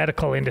in the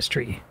medical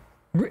industry,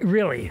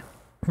 really,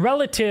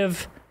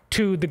 relative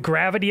to the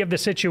gravity of the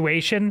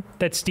situation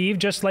that Steve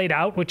just laid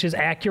out, which is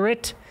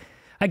accurate.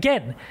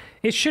 Again,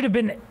 it should have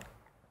been,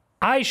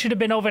 I should have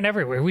been open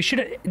everywhere. We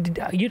should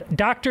have,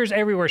 doctors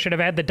everywhere should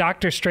have had the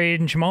Doctor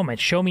Strange moment.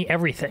 Show me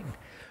everything.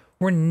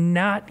 We're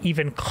not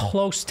even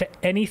close to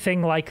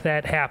anything like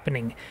that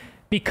happening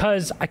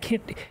because I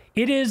can't,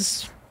 it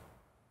is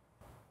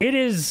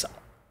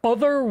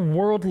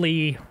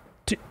otherworldly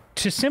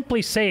to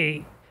simply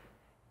say,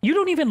 you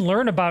don't even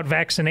learn about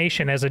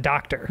vaccination as a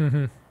doctor.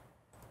 Mm-hmm.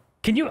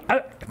 Can you,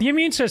 the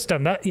immune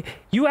system,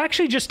 you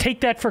actually just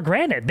take that for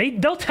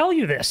granted. They'll tell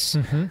you this.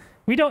 Mm-hmm.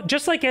 We don't,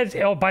 just like as,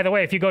 oh, by the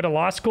way, if you go to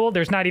law school,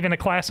 there's not even a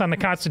class on the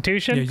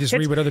Constitution. Yeah, you just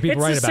read what other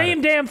people write about it. It's the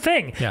same damn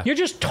thing. Yeah. You're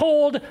just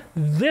told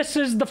this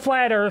is the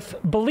flat earth,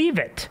 believe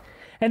it.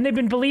 And they've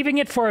been believing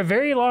it for a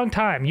very long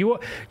time. You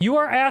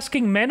are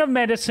asking men of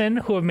medicine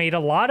who have made a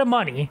lot of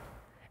money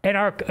and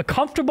are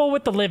comfortable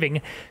with the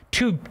living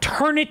to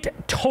turn it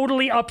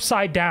totally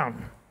upside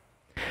down.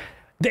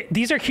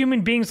 These are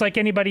human beings like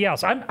anybody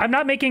else. I'm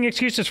not making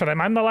excuses for them.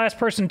 I'm the last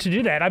person to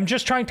do that. I'm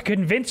just trying to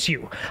convince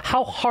you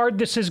how hard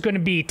this is going to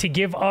be to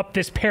give up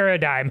this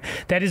paradigm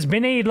that has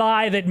been a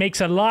lie that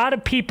makes a lot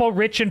of people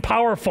rich and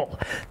powerful.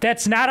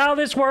 That's not how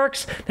this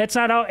works. That's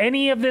not how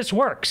any of this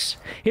works.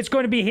 It's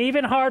going to be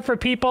even hard for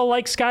people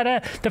like Scott.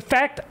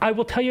 I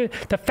will tell you,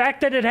 the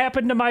fact that it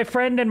happened to my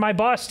friend and my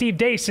boss, Steve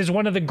Deace, is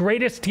one of the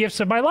greatest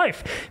gifts of my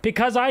life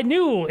because I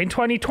knew in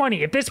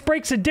 2020, if this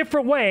breaks a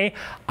different way,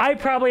 I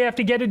probably have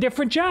to get a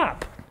different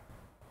job.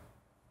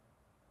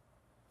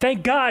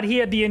 Thank God he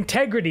had the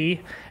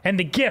integrity and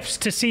the gifts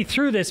to see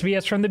through this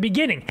BS from the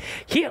beginning.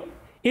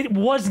 It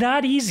was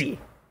not easy.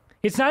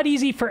 It's not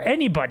easy for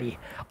anybody.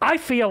 I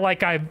feel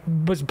like I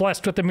was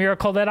blessed with the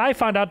miracle that I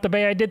found out the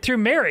way I did through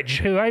marriage,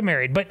 who I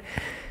married. But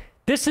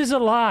this is a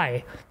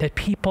lie that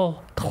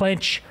people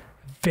clench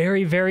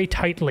very, very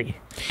tightly.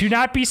 Do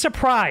not be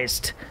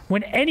surprised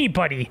when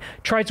anybody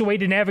tries a way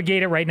to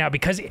navigate it right now,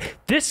 because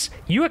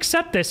you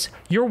accept this,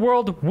 your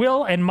world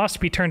will and must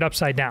be turned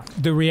upside down.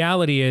 The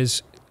reality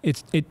is,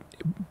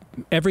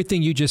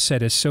 everything you just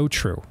said is so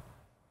true.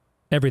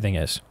 Everything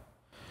is.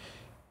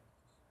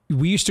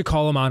 We used to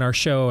call him on our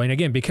show, and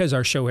again, because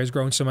our show has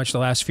grown so much the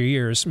last few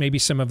years, maybe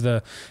some of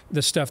the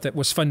stuff that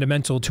was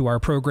fundamental to our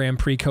program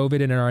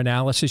pre-COVID and in our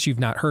analysis you've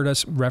not heard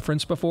us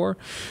reference before.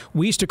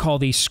 We used to call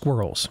these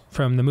squirrels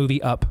from the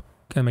movie Up.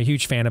 I'm a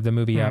huge fan of the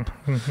movie Up.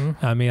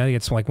 Mm-hmm. I mean, I think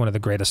it's like one of the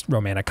greatest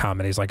romantic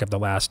comedies of the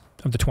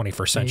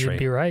 21st century. You'd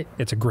be right.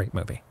 It's a great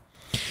movie.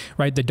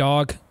 Right? The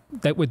dog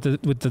that with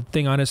the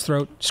thing on his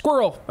throat,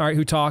 squirrel, all right,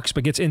 who talks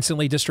but gets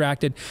instantly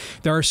distracted.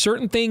 There are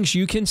certain things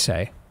you can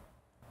say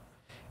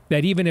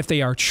that even if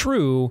they are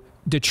true,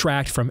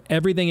 detract from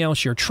everything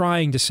else you're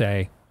trying to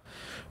say,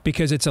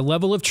 because it's a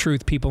level of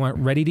truth people aren't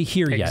ready to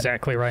hear yet.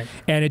 Exactly right.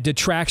 And it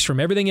detracts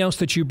from everything else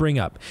that you bring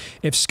up.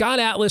 If Scott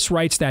Atlas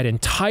writes that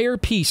entire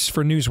piece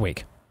for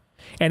Newsweek,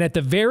 and at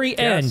the very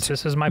end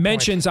this is my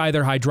mentions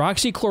either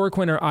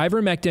hydroxychloroquine or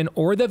ivermectin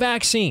or the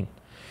vaccine,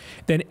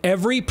 then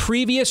every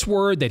previous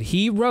word that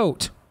he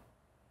wrote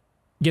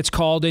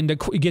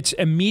gets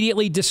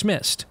immediately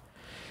dismissed.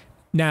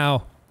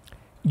 Now,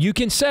 you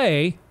can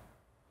say,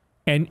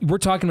 and we're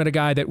talking about a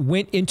guy that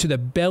went into the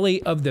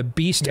belly of the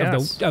beast,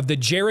 of the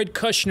Jared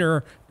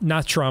Kushner,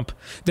 not Trump,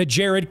 the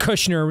Jared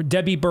Kushner,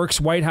 Debbie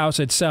Burke's White House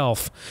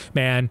itself,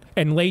 man,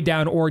 and laid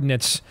down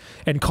ordnance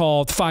and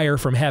called fire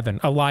from heaven,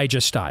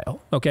 Elijah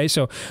style. Okay,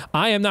 so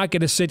I am not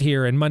going to sit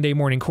here and Monday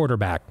morning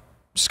quarterback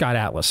Scott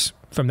Atlas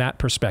from that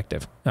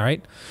perspective, all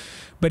right?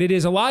 But it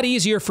is a lot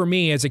easier for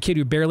me as a kid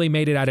who barely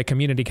made it out of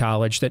community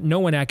college that no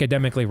one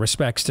academically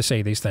respects to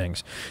say these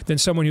things than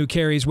someone who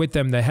carries with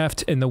them the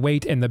heft and the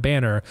weight and the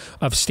banner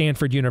of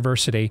Stanford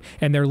University,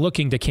 and they're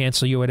looking to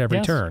cancel you at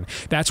every turn.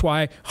 That's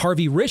why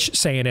Harvey Risch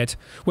saying it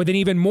with an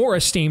even more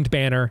esteemed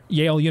banner,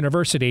 Yale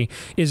University,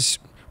 is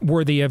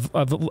worthy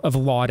of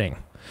lauding.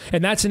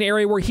 And that's an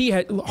area where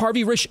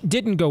Harvey Risch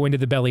didn't go into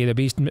the belly of the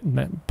beast.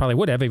 Probably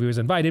would have if he was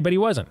invited, but he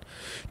wasn't.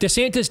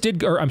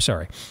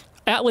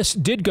 Atlas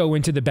did go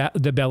into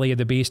the belly of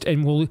the beast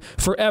and will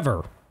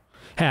forever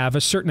have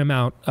a certain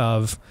amount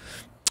of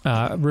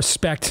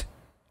respect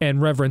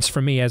and reverence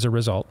from me as a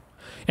result.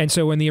 And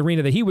so in the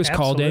arena that he was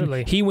called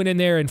in, he went in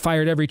there and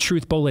fired every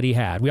truth bullet he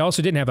had. We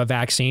also didn't have a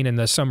vaccine in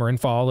the summer and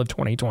fall of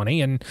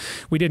 2020, and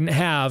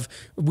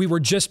we were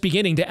just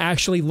beginning to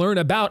actually learn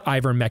about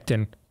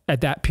ivermectin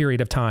at that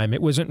period of time.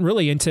 It wasn't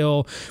really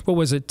until,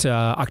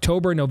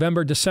 October,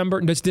 November,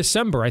 December?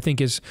 December, I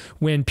think, is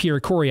when Pierre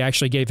Corey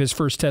actually gave his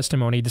first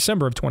testimony,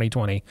 December of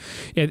 2020,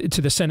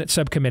 to the Senate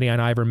subcommittee on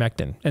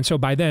ivermectin. And so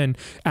by then,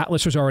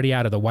 Atlas was already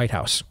out of the White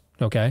House.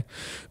 Okay.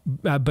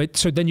 But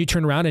so then you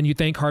turn around and you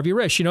thank Harvey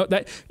Risch.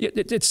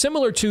 It's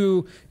similar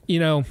to,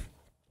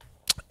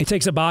 it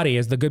takes a body,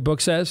 as the good book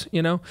says,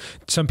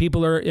 Some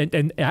people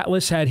and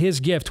Atlas had his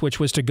gift, which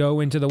was to go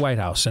into the White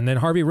House. And then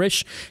Harvey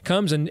Risch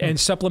comes and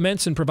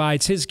supplements and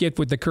provides his gift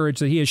with the courage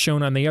that he has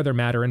shown on the other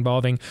matter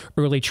involving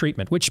early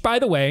treatment, which, by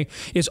the way,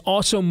 is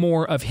also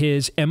more of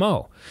his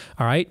MO.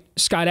 All right.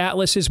 Scott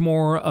Atlas is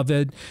more of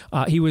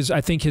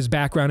I think his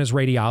background is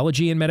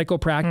radiology and medical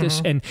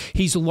practice, and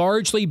he's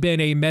largely been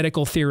a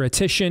medical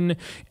theoretician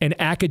and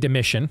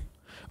academician.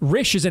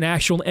 Risch is an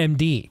actual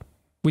MD.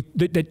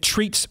 That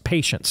treats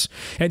patients.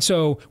 And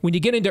so when you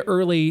get into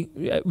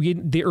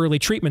the early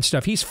treatment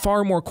stuff, he's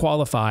far more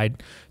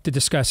qualified to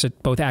discuss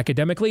it both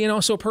academically and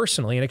also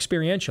personally and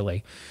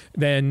experientially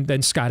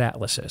than Scott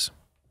Atlas is,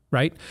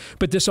 right?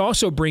 But this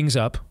also brings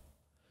up,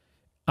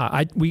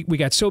 we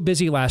got so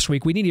busy last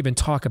week, we didn't even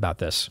talk about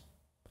this.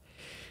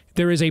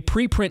 There is a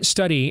preprint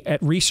study at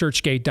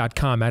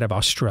researchgate.com out of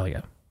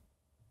Australia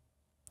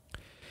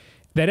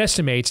that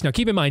estimates, now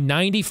keep in mind,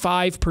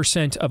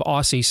 95% of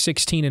Aussies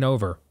 16 and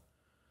over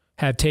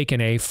have taken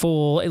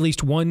at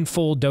least one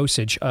full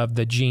dosage of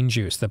the gene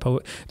juice, the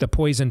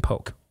poison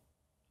poke.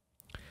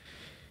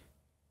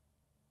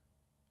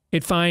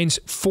 It finds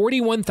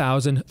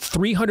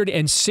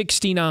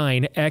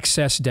 41,369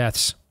 excess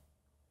deaths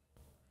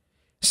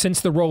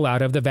since the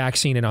rollout of the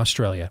vaccine in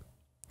Australia.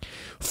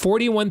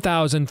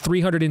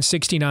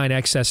 41,369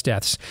 excess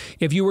deaths.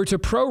 If you were to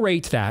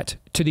prorate that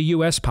to the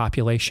U.S.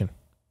 population,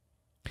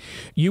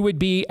 you would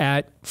be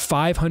at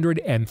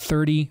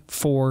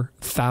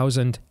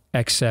 534,000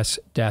 excess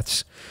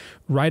deaths,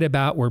 right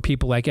about where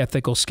people like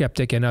Ethical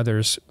Skeptic and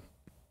others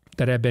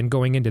that have been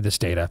going into this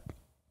data,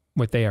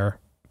 what they are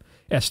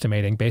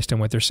estimating based on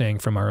what they're saying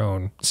from our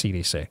own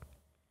CDC.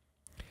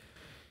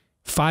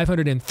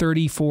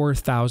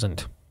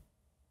 534,000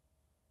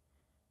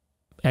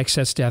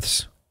 excess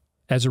deaths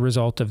as a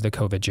result of the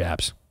COVID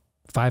jabs.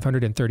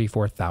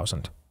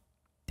 534,000.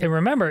 And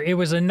remember, it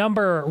was a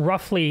number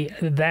roughly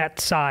that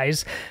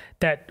size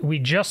that we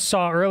just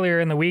saw earlier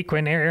in the week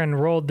when Aaron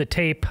rolled the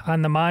tape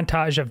on the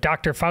montage of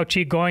Dr.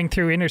 Fauci going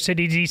through inner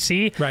city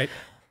DC. Right.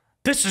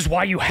 This is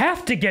why you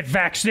have to get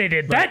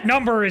vaccinated. Right. That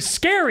number is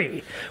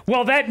scary.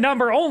 Well, that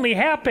number only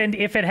happened,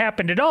 if it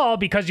happened at all,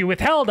 because you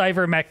withheld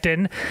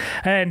ivermectin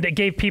and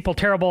gave people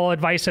terrible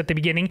advice at the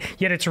beginning.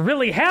 Yet it's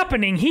really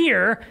happening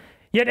here.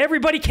 Yet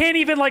everybody can't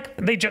even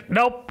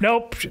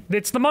nope.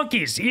 It's the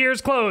monkeys.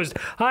 Ears closed,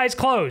 eyes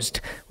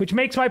closed, which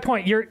makes my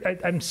point.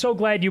 I'm so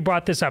glad you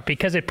brought this up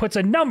because it puts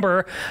a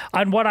number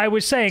on what I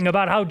was saying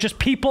about how just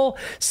people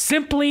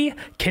simply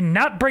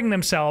cannot bring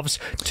themselves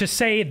to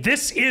say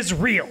this is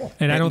real.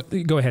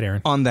 And go ahead,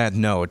 Aaron. On that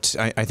note,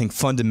 I think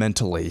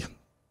fundamentally,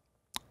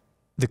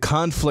 the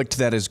conflict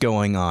that is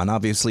going on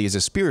obviously is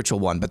a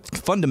spiritual one, but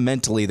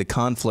fundamentally the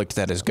conflict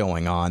that is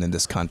going on in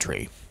this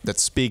country that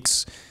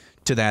speaks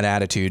to that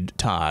attitude,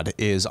 Todd,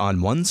 is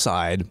on one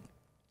side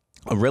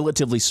a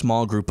relatively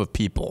small group of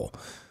people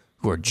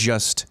who are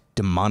just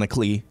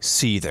demonically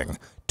seething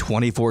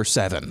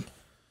 24/7.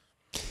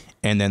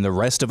 And then the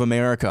rest of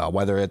America,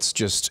 whether it's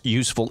just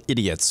useful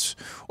idiots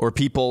or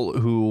people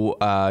who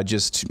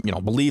just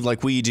believe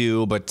like we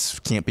do but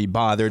can't be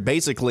bothered,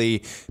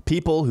 basically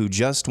people who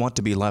just want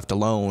to be left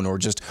alone or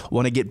just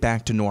want to get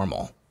back to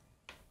normal.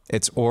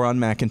 It's Oron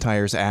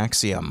McIntyre's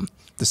axiom.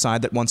 The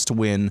side that wants to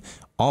win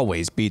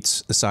always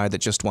beats the side that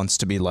just wants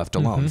to be left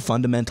alone. Mm-hmm.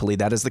 Fundamentally,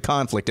 that is the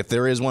conflict, if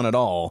there is one at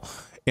all,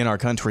 in our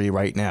country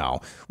right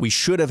now. We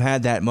should have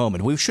had that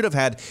moment. We should have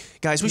had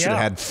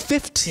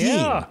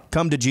 15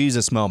 come to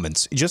Jesus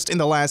moments just in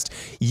the last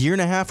year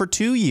and a half or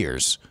 2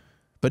 years.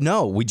 But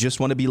no, we just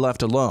want to be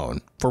left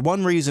alone for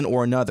one reason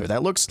or another.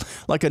 That looks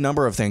like a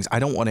number of things. I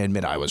don't want to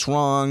admit I was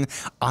wrong.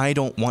 I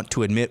don't want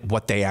to admit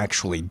what they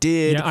actually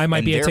did. Yeah, I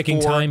might be a ticking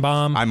time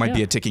bomb. I might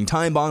be a ticking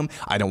time bomb.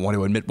 I don't want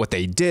to admit what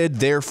they did.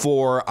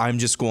 Therefore, I'm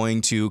just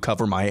going to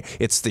cover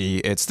it's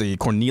the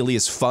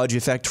Cornelius Fudge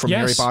effect from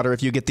Harry Potter,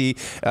 if you get the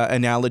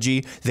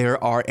analogy.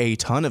 There are a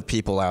ton of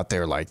people out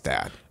there like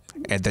that,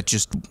 and that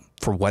just,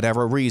 for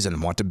whatever reason,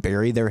 want to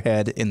bury their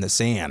head in the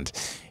sand.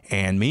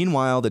 And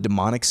meanwhile, the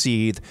demonic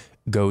seethe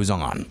goes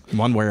on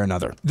one way or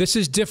another. This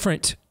is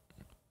different.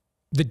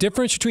 The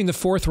difference between the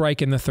Fourth Reich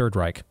and the Third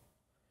Reich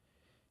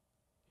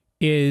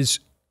is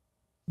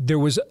there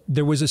was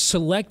a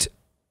select,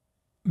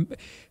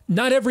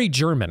 not every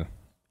German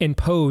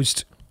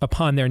imposed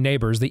upon their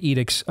neighbors the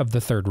edicts of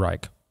the Third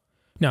Reich.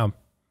 Now,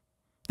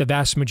 the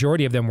vast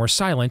majority of them were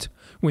silent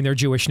when their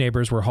Jewish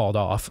neighbors were hauled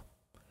off.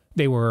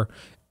 They were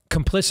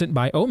complicit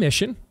by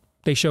omission.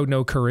 They showed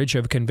no courage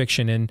of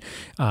conviction and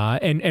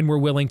were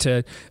willing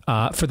to,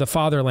 for the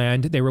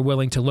fatherland, they were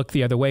willing to look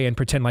the other way and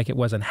pretend like it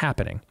wasn't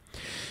happening.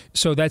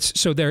 So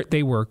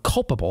they were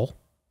culpable.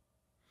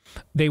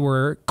 They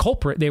were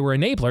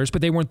enablers,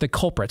 but they weren't the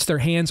culprits. Their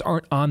hands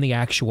aren't on the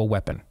actual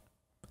weapon.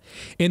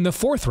 In the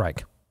Fourth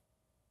Reich,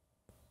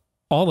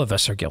 all of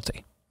us are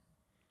guilty.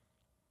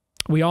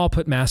 We all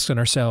put masks on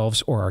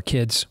ourselves or our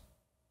kids.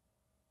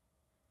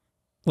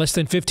 Less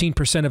than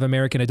 15% of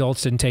American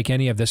adults didn't take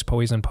any of this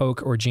poison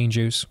poke or gene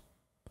juice.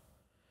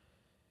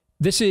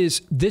 This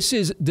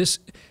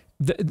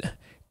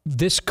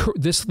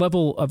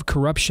level of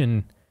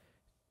corruption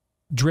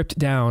dripped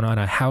down on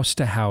a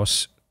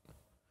house-to-house,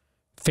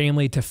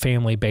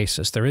 family-to-family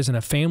basis. There isn't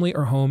a family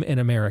or home in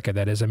America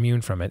that is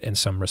immune from it in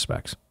some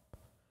respects.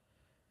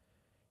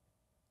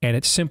 And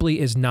it simply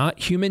is not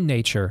human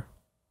nature.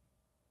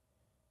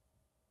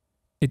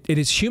 It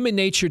is human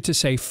nature to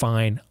say,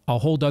 fine, I'll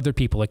hold other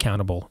people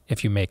accountable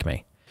if you make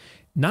me.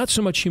 Not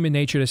so much human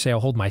nature to say,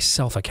 I'll hold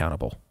myself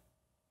accountable.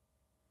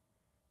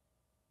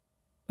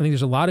 I think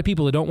there's a lot of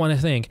people that don't want to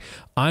think,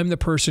 I'm the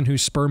person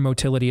whose sperm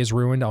motility is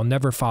ruined. I'll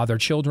never father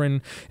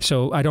children,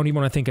 so I don't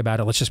even want to think about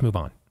it. Let's just move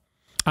on.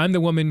 I'm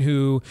the woman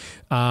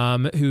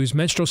whose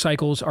menstrual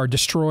cycles are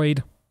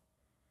destroyed.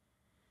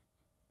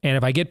 And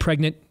if I get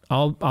pregnant,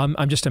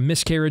 I'm just a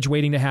miscarriage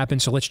waiting to happen,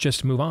 so let's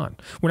just move on.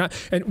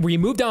 We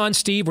moved on,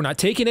 Steve. We're not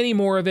taking any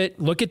more of it.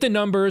 Look at the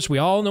numbers. We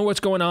all know what's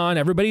going on.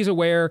 Everybody's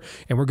aware,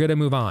 and we're going to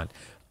move on.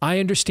 I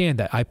understand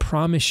that. I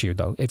promise you,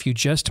 though, if you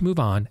just move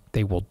on,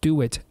 they will do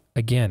it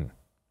again.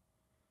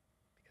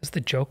 Because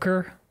the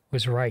Joker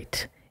was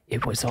right.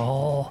 It was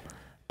all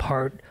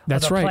part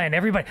of the right. plan.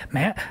 Everybody,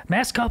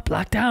 mask up,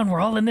 lock down.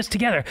 We're all in this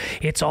together.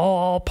 It's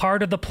all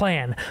part of the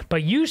plan.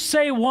 But you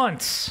say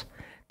once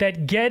that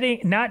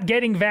not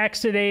getting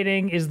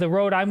vaccinating is the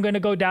road I'm going to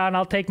go down.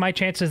 I'll take my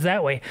chances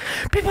that way.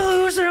 People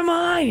lose their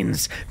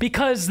minds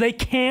because they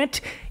can't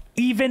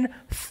even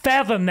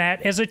fathom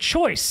that as a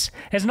choice,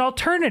 as an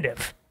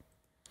alternative.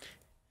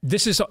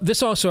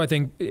 This also, I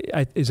think,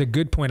 is a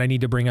good point I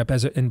need to bring up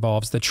as it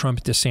involves the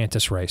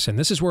Trump-DeSantis race. And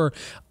this is where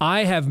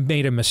I have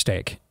made a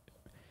mistake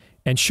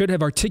and should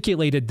have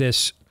articulated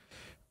this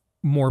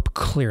more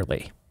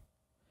clearly.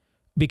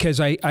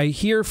 Because I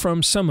hear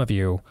from some of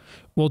you,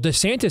 well,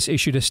 DeSantis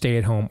issued a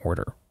stay-at-home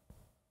order.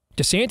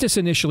 DeSantis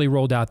initially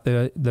rolled out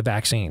the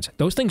vaccines.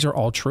 Those things are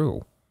all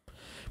true.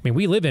 mean,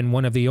 we live in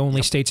one of the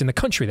only states in the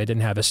country that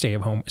didn't have a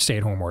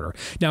stay-at-home order.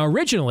 Now,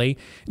 originally,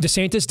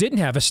 DeSantis didn't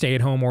have a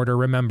stay-at-home order,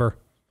 remember?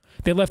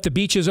 They left the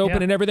beaches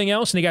open and everything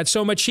else, and he got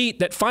so much heat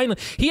that finally,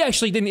 he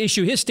actually didn't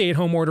issue his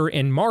stay-at-home order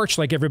in March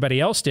like everybody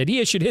else did. He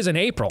issued his in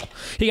April.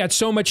 He got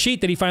so much heat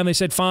that he finally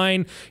said,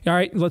 fine, all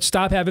right, let's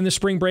stop having the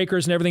spring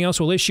breakers and everything else.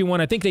 We'll issue one.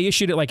 I think they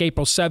issued it like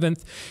April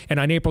 7th, and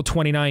on April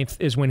 29th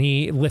is when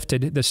he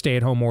lifted the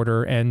stay-at-home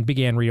order and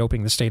began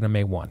reopening the state on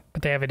May 1.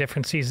 But they have a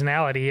different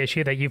seasonality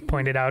issue that you've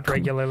pointed out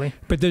regularly.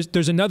 But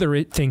there's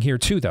another thing here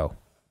too, though.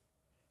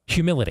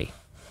 Humility.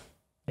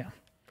 Yeah,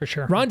 for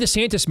sure. Ron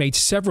DeSantis made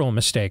several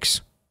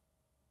mistakes.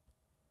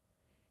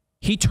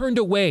 He turned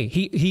away.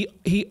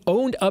 He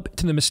owned up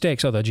to the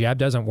mistakes. Oh, the jab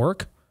doesn't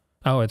work?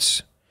 Oh,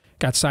 it's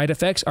got side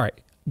effects? All right,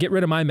 get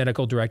rid of my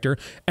medical director,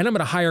 and I'm going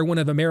to hire one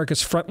of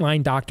America's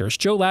frontline doctors.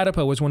 Joe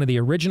Ladapo was one of the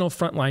original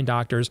frontline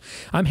doctors.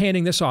 I'm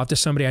handing this off to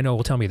somebody I know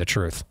will tell me the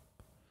truth.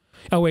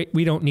 Oh, wait,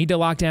 we don't need to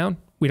lock down?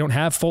 We don't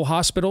have full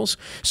hospitals?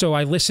 So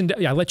I listened.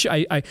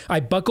 I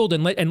buckled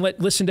and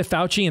listened to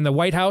Fauci and the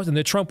White House and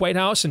the Trump White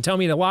House and tell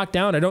me to lock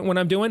down. I don't know what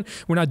I'm doing.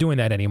 We're not doing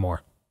that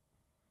anymore.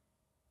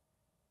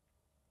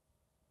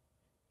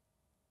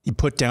 He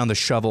put down the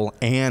shovel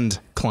and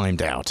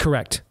climbed out.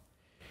 Correct.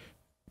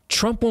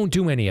 Trump won't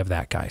do any of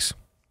that, guys.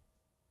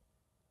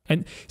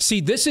 And see,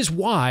 this is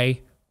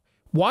why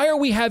are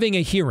we having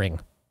a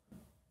hearing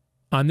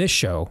on this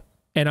show?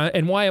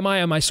 And why am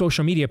I on my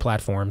social media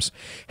platforms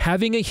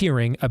having a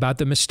hearing about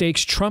the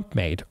mistakes Trump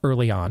made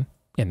early on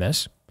in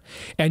this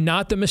and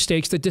not the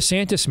mistakes that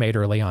DeSantis made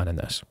early on in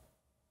this?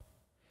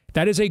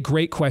 That is a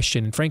great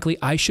question. And frankly,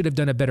 I should have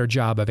done a better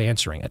job of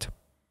answering it.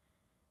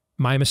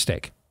 My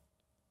mistake.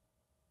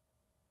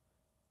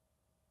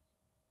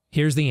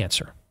 Here's the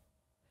answer.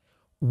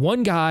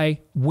 One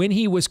guy, when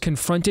he was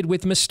confronted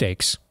with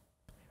mistakes,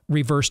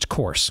 reversed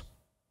course.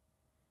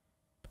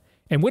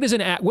 And what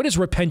does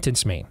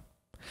repentance mean?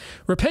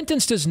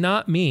 Repentance does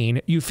not mean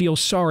you feel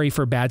sorry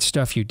for bad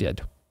stuff you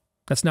did.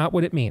 That's not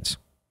what it means.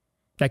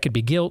 That could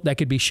be guilt, that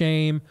could be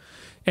shame.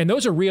 And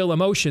those are real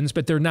emotions,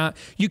 but they're not,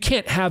 you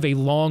can't have a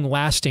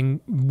long-lasting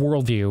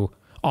worldview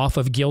off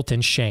of guilt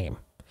and shame.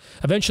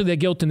 Eventually, the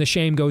guilt and the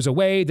shame goes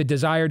away. The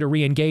desire to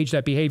re-engage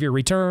that behavior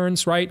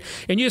returns, right?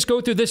 And you just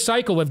go through this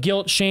cycle of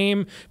guilt,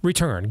 shame,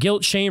 return.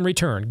 Guilt, shame,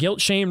 return.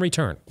 Guilt, shame,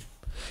 return.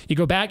 You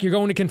go back, you're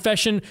going to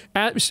confession,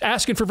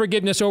 asking for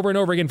forgiveness over and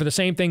over again for the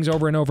same things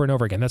over and over and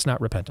over again. That's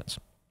not repentance.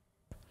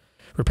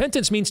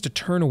 Repentance means to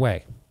turn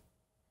away.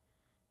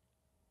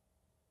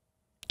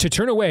 To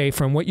turn away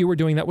from what you were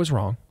doing that was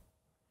wrong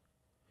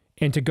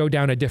and to go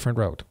down a different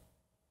road.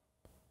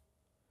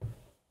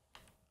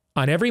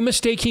 On every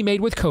mistake he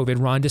made with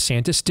COVID, Ron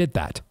DeSantis did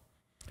that.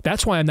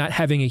 That's why I'm not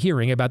having a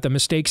hearing about the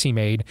mistakes he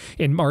made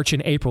in March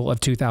and April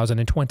of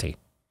 2020.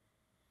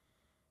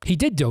 He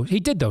did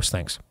those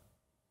things.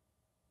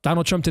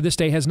 Donald Trump to this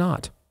day has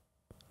not.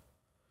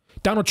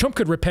 Donald Trump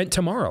could repent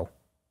tomorrow.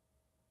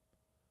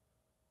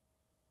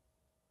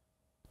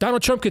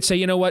 Donald Trump could say,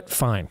 you know what,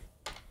 fine.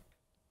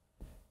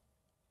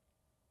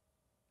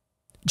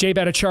 Jay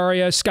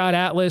Bhattacharya, Scott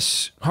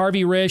Atlas,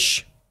 Harvey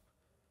Risch,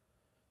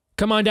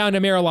 come on down to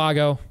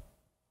Mar-a-Lago.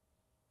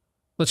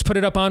 Let's put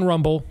it up on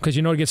Rumble, because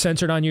you know it gets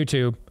censored on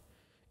YouTube.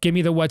 Give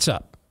me the what's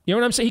up. You know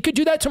what I'm saying? He could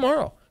do that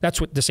tomorrow. That's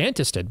what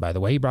DeSantis did, by the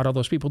way. He brought all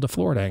those people to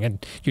Florida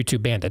and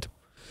YouTube banned it.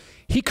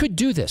 He could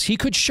do this. He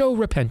could show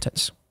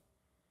repentance.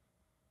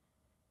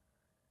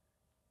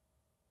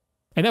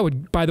 And that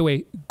would, by the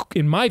way,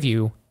 in my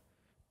view,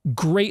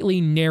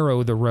 greatly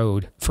narrow the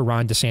road for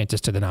Ron DeSantis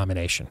to the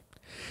nomination.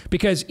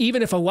 Because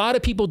even if a lot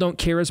of people don't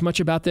care as much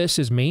about this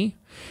as me,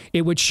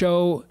 it would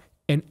show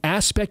an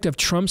aspect of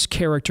Trump's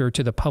character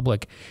to the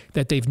public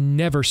that they've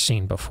never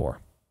seen before.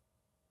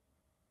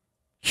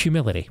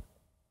 Humility.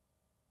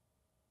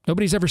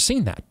 Nobody's ever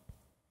seen that.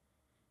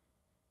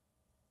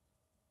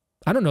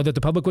 I don't know that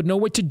the public would know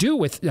what to do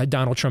with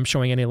Donald Trump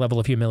showing any level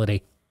of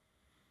humility.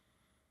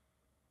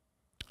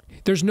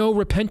 There's no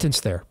repentance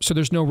there, so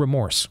there's no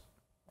remorse.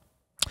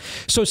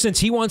 So since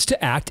he wants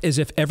to act as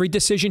if every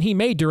decision he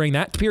made during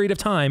that period of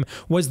time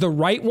was the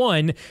right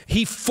one,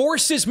 he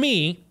forces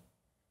me,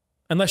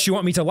 unless you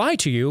want me to lie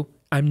to you,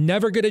 I'm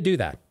never going to do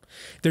that.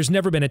 There's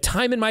never been a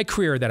time in my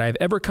career that I've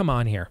ever come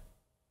on here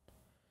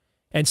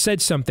and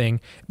said something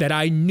that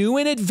I knew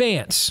in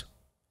advance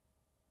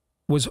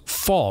was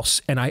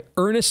false, and I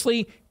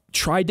earnestly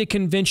tried to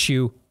convince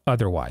you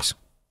otherwise.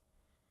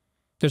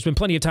 There's been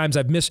plenty of times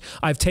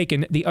I've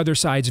taken the other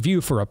side's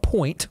view for a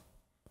point,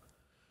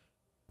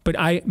 but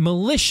I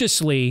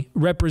maliciously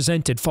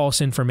represented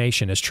false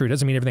information as true.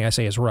 Doesn't mean everything I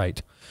say is right.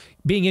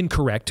 Being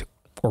incorrect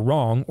or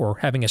wrong or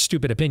having a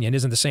stupid opinion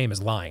isn't the same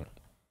as lying.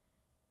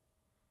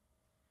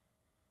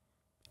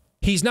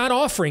 He's not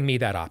offering me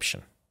that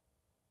option.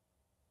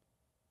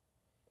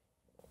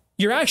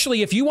 You're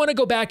actually, if you want to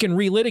go back and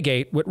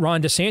relitigate what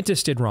Ron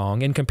DeSantis did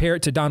wrong and compare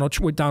it to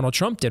what Donald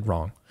Trump did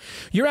wrong,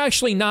 you're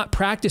actually not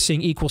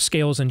practicing equal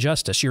scales and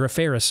justice. You're a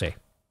Pharisee.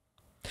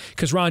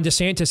 Because Ron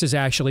DeSantis has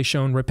actually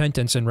shown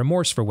repentance and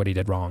remorse for what he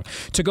did wrong.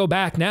 To go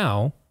back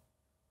now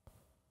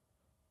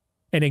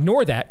and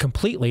ignore that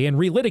completely and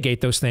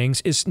relitigate those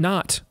things is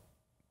not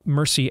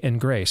mercy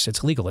and grace.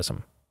 It's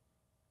legalism.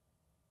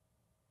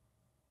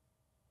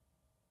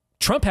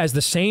 Trump has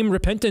the same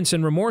repentance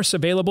and remorse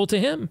available to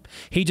him.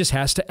 He just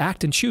has to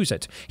act and choose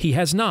it. He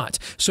has not.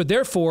 So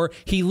therefore,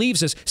 he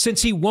leaves us.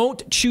 Since he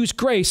won't choose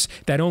grace,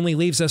 that only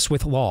leaves us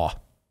with law.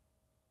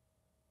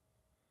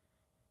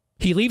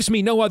 He leaves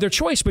me no other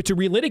choice but to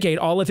relitigate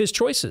all of his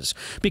choices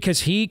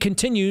because he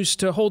continues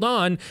to hold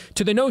on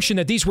to the notion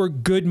that these were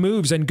good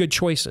moves and good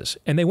choices.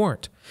 And they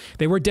weren't.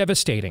 They were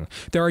devastating.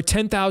 There are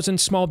 10,000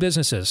 small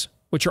businesses,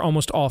 which are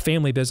almost all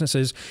family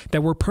businesses,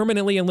 that were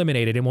permanently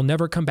eliminated and will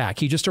never come back.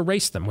 He just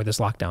erased them with his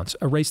lockdowns.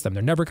 Erased them.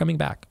 They're never coming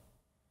back.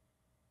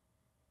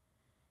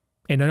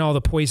 And then all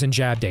the poison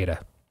jab data.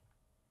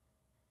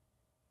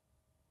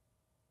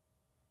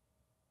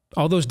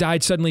 All those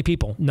died suddenly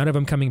people, none of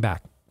them coming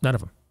back. None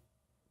of them.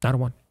 Not a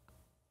one.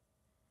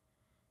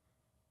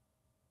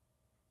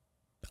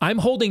 I'm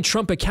holding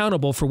Trump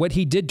accountable for what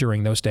he did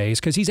during those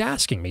days because he's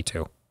asking me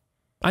to.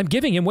 I'm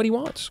giving him what he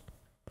wants.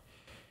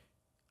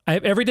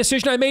 Every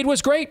decision I made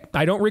was great.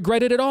 I don't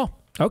regret it at all.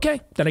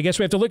 Okay, then I guess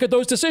we have to look at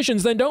those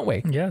decisions then, don't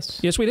we?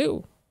 Yes. Yes, we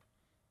do.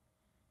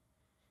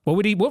 What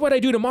would I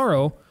do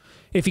tomorrow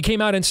if he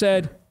came out and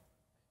said,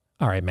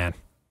 all right, man,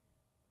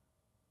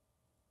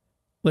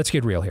 let's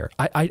get real here.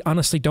 I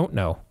honestly don't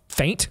know.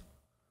 Faint?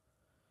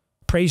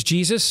 Praise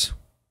Jesus?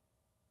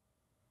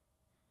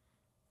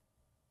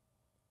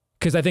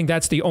 Because I think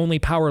that's the only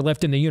power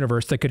left in the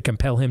universe that could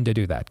compel him to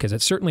do that. Because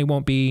it certainly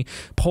won't be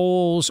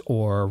polls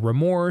or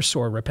remorse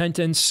or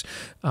repentance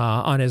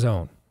on his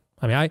own.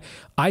 I mean,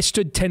 I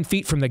stood 10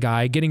 feet from the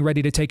guy getting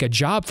ready to take a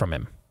job from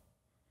him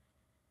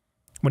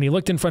when he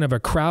looked in front of a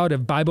crowd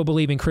of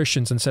Bible-believing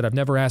Christians and said, I've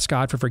never asked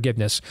God for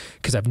forgiveness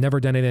because I've never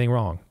done anything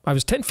wrong. I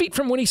was 10 feet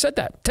from when he said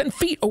that. 10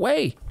 feet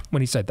away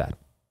when he said that.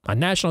 On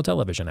national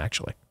television,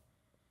 actually.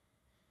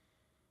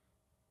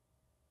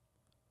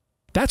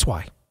 That's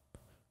why.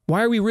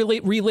 Why are we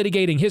really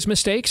relitigating his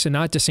mistakes and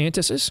not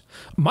DeSantis's?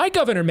 My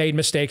governor made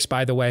mistakes,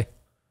 by the way.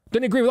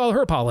 Didn't agree with all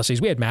her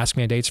policies. We had mask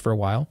mandates for a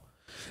while.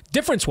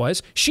 Difference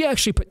was she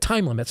actually put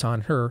time limits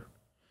on her.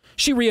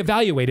 She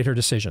reevaluated her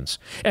decisions.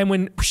 And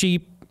when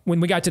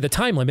we got to the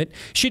time limit,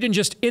 she didn't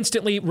just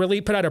instantly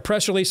put out a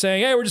press release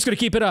saying, hey, we're just going to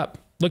keep it up.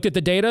 Looked at the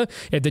data.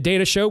 If the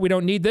data showed we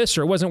don't need this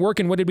or it wasn't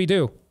working, what did we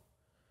do?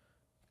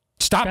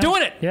 Stop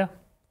doing it. Yeah.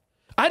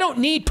 I don't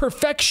need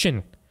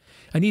perfection.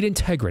 I need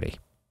integrity.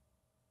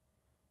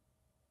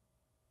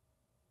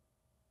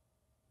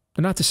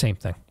 They're not the same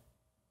thing.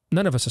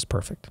 None of us is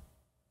perfect.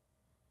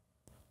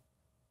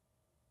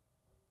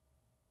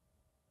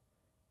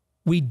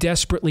 We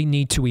desperately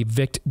need to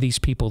evict these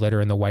people that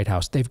are in the White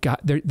House.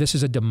 This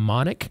is a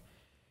demonic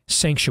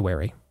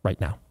sanctuary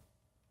right now.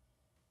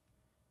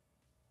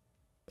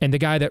 And the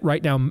guy that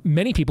right now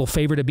many people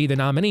favor to be the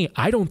nominee,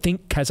 I don't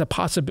think has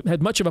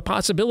much of a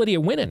possibility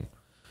of winning.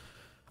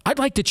 I'd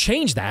like to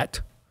change that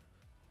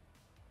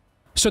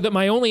so that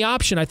my only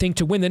option, I think,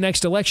 to win the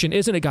next election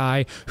isn't a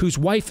guy whose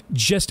wife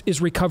just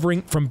is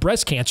recovering from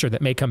breast cancer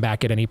that may come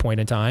back at any point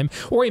in time,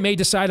 or he may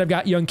decide I've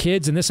got young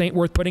kids and this ain't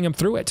worth putting him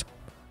through it.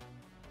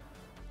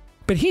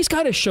 But he's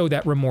got to show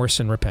that remorse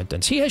and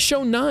repentance. He has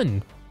shown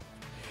none.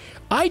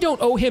 I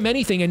don't owe him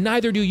anything, and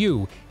neither do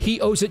you.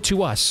 He owes it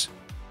to us.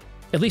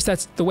 At least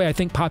that's the way I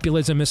think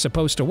populism is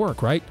supposed to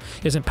work, right?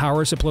 Isn't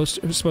power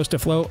supposed to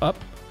flow up,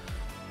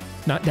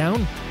 not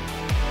down?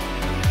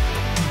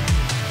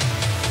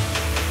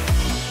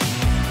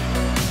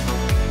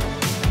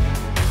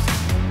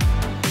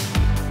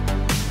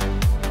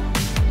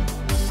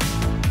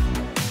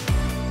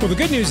 Well, the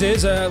good news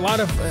is a lot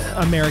of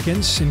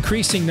Americans,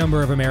 increasing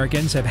number of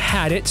Americans, have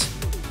had it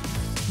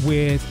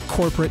with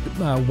corporate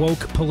woke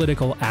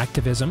political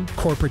activism,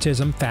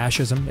 corporatism,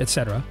 fascism,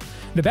 etc.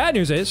 The bad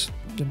news is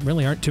there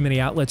really aren't too many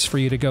outlets for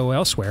you to go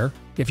elsewhere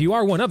if you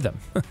are one of them.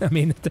 I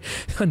mean,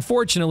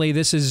 unfortunately,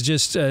 this is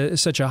just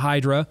such a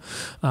hydra.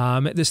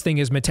 This thing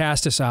is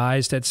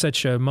metastasized at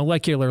such a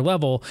molecular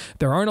level.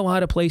 There aren't a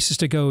lot of places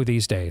to go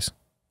these days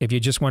if you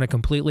just want to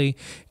completely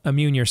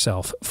immune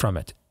yourself from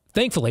it.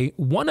 Thankfully,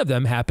 one of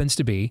them happens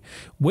to be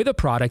with a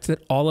product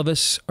that all of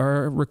us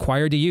are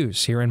required to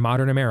use here in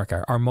modern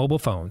America, our mobile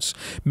phones.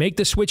 Make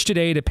the switch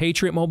today to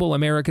Patriot Mobile,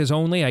 America's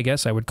only, I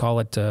guess I would call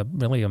it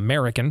really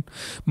American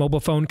mobile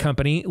phone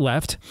company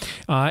left.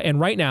 And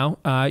right now,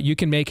 you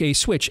can make a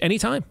switch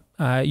anytime.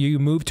 You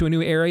move to a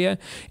new area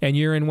and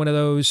you're in one of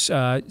those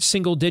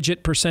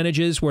single-digit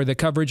percentages where the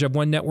coverage of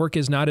one network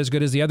is not as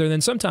good as the other. Then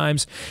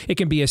sometimes it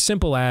can be as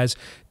simple as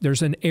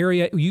there's an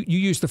area, you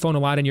use the phone a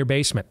lot in your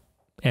basement.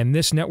 And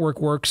this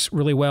network works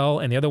really well,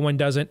 and the other one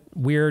doesn't.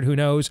 Weird, who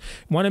knows?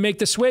 Want to make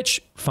the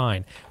switch?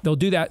 Fine. They'll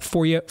do that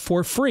for you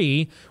for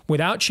free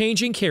without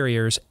changing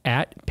carriers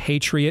at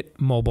Patriot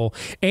Mobile.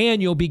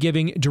 And you'll be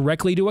giving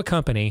directly to a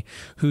company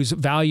whose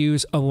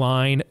values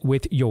align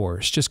with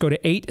yours. Just go to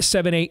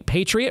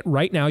 878-PATRIOT.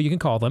 Right now, you can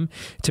call them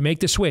to make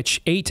the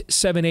switch.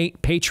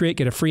 878-PATRIOT.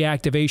 Get a free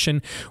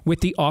activation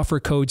with the offer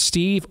code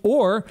Steve,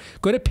 or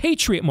go to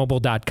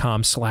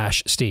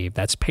patriotmobile.com/Steve.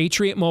 That's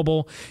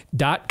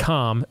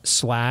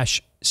patriotmobile.com/Steve.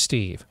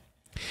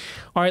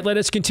 All right, let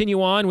us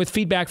continue on with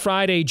Feedback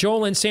Friday.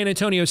 Joel in San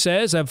Antonio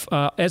says, I've,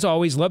 as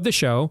always, love the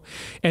show,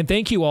 and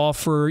thank you all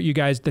for you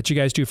guys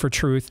do for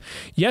truth.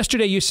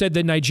 Yesterday, you said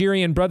the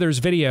Nigerian brothers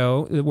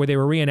video where they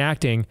were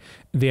reenacting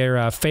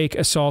their fake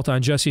assault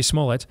on Jussie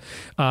Smollett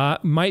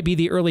might be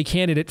the early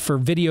candidate for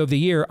Video of the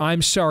Year.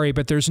 I'm sorry,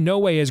 but there's no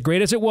way, as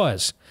great as it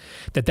was,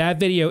 that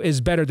video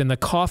is better than the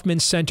Kaufman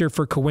Center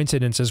for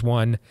Coincidences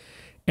one,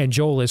 and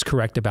Joel is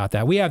correct about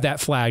that. We have that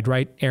flagged,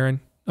 right,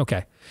 Aaron?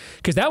 Okay.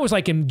 Because that was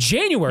like in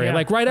January,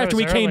 like right after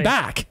we came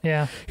back.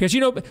 Yeah. Because,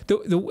 you know,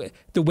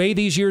 the way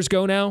these years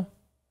go now,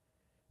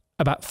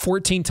 about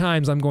 14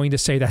 times I'm going to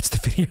say that's the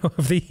Video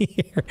of the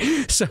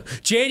Year. So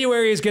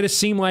January is going to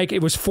seem like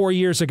it was 4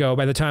 years ago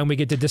by the time we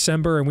get to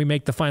December and we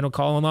make the final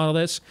call on all of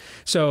this.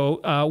 So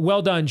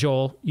well done,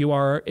 Joel. You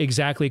are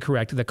exactly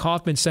correct. The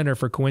Kaufman Center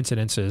for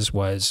Coincidences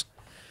was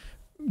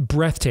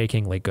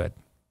breathtakingly good.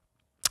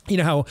 You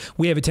know how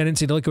we have a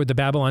tendency to look at what the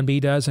Babylon Bee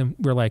does and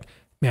we're like,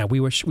 man,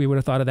 we wish we would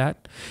have thought of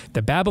that.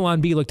 The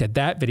Babylon Bee looked at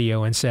that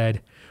video and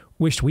said,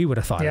 wished we would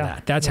have thought of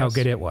that. That's how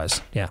good it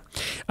was. Yeah.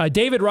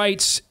 David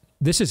writes,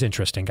 this is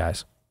interesting,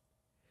 guys.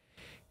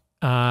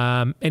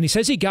 And he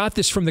says he got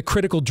this from the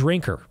Critical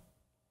Drinker.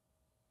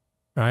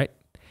 All right.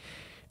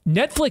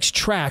 Netflix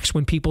tracks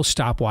when people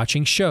stop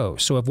watching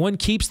shows. So if one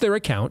keeps their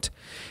account,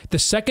 the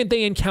second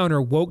they encounter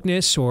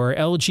wokeness or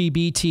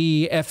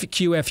LGBT,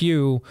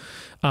 FQFU,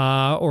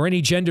 or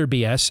any gender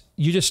BS,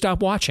 you just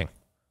stop watching.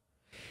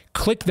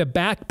 Click the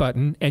back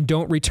button and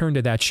don't return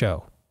to that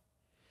show.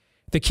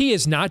 The key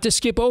is not to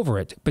skip over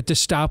it, but to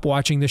stop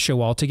watching the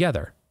show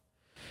altogether.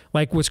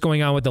 Like what's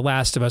going on with The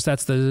Last of Us.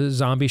 That's the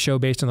zombie show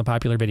based on the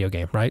popular video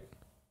game, right?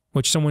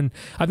 Which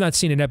I've not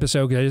seen an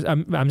episode.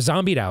 I'm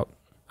zombied out.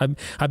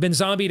 I've been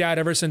zombied out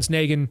ever since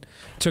Negan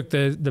took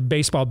the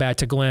baseball bat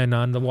to Glenn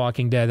on The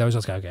Walking Dead. I was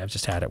just like, okay, I've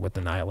just had it with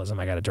the nihilism.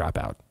 I got to drop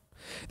out.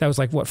 That was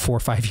like, 4 or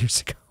 5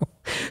 years ago.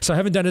 So I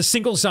haven't done a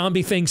single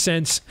zombie thing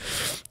since.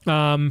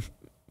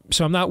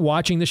 So I'm not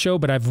watching the show,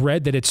 but I've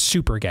read that it's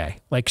super gay.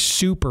 Like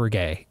super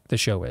gay, the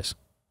show is.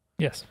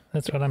 Yes,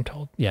 that's what I'm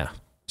told. Yeah.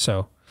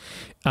 So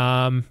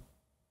if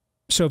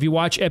you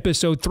watch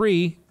episode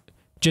 3,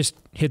 just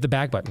hit the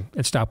back button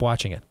and stop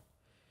watching it.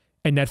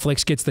 And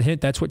Netflix gets the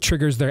hint. That's what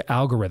triggers their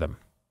algorithm.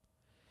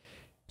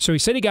 So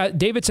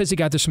David says he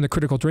got this from the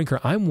Critical Drinker.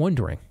 I'm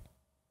wondering,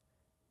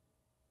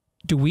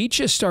 do we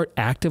just start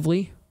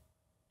actively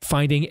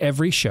finding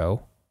every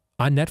show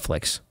on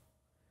Netflix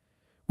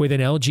with an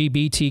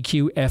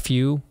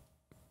LGBTQFU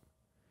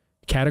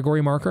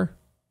category marker?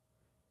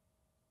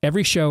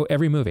 Every show,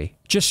 every movie.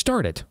 Just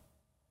start it.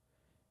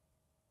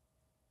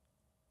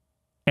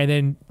 And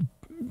then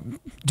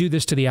do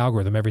this to the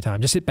algorithm every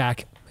time. Just sit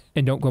back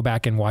and don't go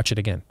back and watch it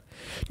again.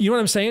 You know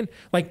what I'm saying?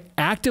 Like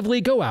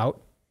actively go out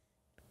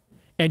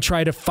and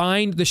try to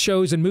find the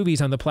shows and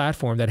movies on the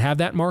platform that have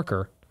that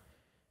marker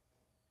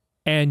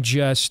and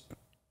just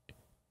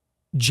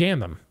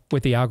jam them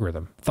with the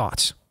algorithm.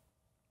 Thoughts?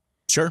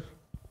 Sure.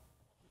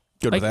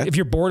 Good with that. If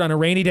you're bored on a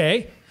rainy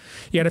day,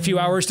 you got a few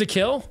hours to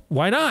kill,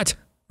 why not?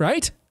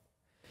 Right?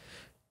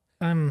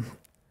 I'm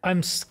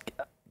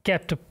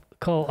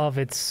skeptical of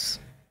its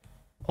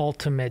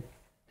ultimate.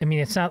 I mean,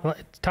 it's not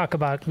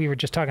we were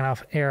just talking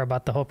off air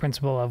about the whole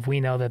principle of we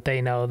know that they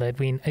know that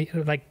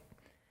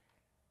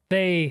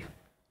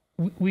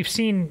we've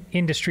seen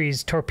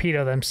industries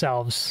torpedo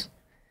themselves.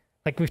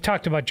 Like we've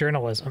talked about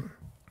journalism.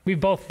 We've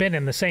both been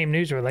in the same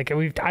newsroom. Like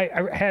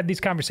I had these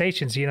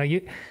conversations,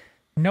 you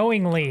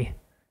knowingly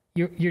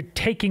you're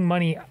taking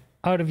money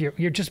out of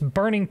you're just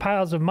burning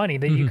piles of money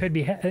that you could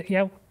be,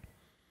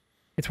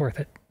 it's worth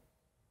it.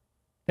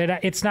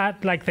 It's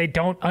not like they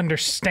don't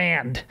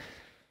understand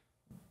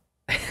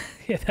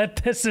that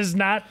this is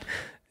not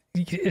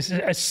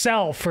a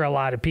sell for a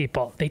lot of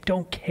people. They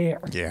don't care.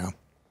 Yeah.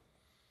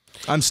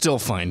 I'm still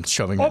fine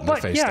shoving it in their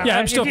face. Yeah,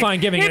 I'm still fine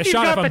giving it a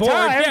shot if I'm bored.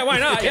 Yeah, why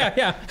not?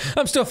 Yeah.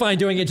 I'm still fine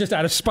doing it just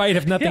out of spite,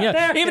 if nothing else.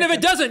 Even if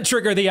it doesn't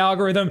trigger the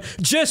algorithm,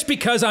 just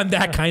because I'm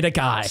that kind of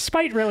guy.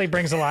 Spite really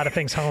brings a lot of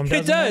things home, doesn't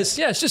it? It does.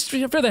 Yes, just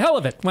for the hell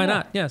of it. Why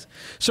not? Yes.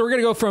 So we're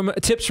going to go from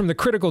tips from the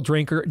Critical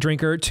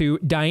Drinker to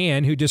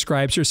Diane, who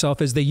describes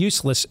herself as the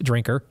useless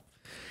drinker.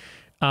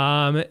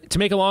 To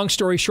make a long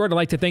story short, I'd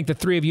like to thank the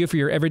three of you for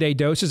your everyday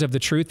doses of the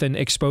truth and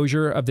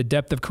exposure of the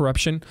depth of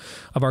corruption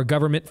of our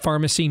government,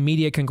 pharmacy,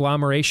 media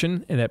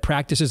conglomeration and that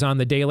practices on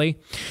the daily.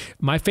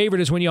 My favorite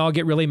is when you all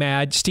get really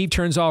mad. Steve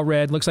turns all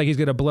red, looks like he's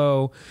going to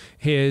blow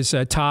his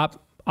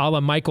top, a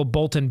la Michael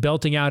Bolton,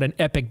 belting out an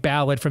epic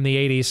ballad from the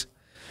 80s.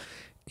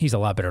 He's a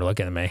lot better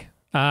looking than me.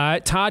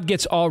 Todd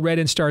gets all red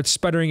and starts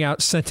sputtering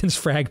out sentence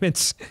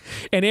fragments.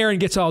 And Aaron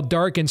gets all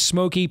dark and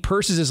smoky,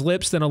 purses his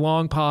lips, then a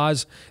long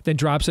pause, then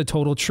drops a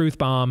total truth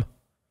bomb.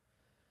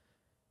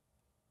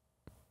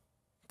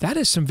 That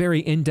is some very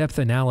in-depth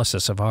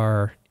analysis of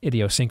our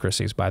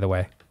idiosyncrasies, by the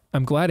way.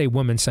 I'm glad a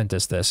woman sent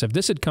us this. If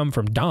this had come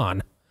from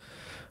Don,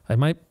 I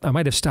might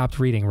have stopped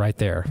reading right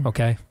there,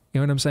 okay? You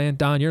know what I'm saying?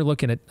 Don, you're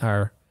looking at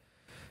our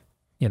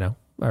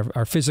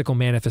physical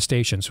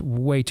manifestations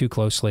way too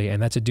closely,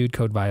 and that's a dude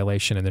code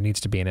violation, and there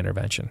needs to be an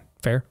intervention.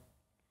 Fair?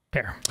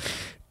 Fair.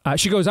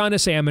 She goes on to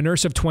say, I'm a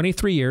nurse of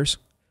 23 years,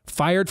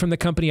 fired from the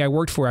company I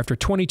worked for after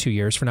 22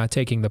 years for not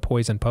taking the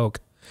poison poke.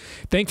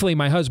 Thankfully,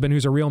 my husband,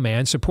 who's a real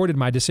man, supported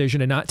my decision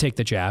to not take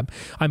the jab.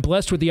 I'm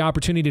blessed with the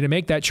opportunity to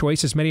make that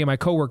choice, as many of my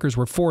coworkers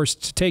were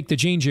forced to take the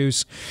gene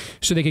juice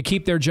so they could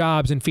keep their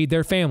jobs and feed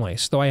their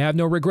families. Though I have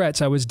no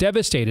regrets, I was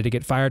devastated to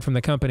get fired from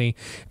the company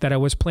that I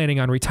was planning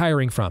on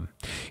retiring from.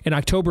 In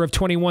October of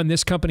 21,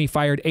 this company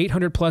fired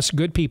 800 plus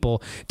good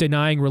people,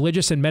 denying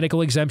religious and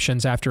medical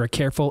exemptions after a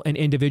careful and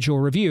individual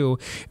review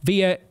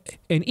via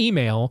an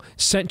email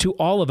sent to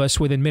all of us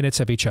within minutes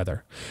of each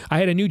other. I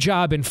had a new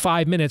job in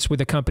 5 minutes with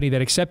a company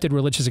that accepted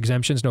religious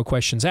exemptions, no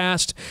questions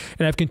asked,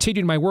 and I've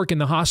continued my work in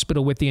the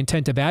hospital with the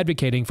intent of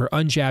advocating for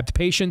unjabbed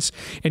patients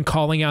and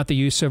calling out the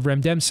use of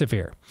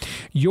remdesivir.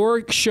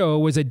 Your show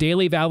was a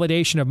daily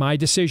validation of my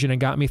decision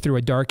and got me through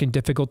a dark and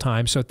difficult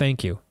time, so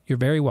thank you. You're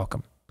very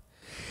welcome.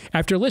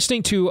 After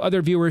listening to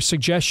other viewers'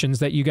 suggestions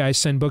that you guys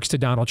send books to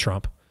Donald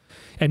Trump,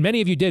 and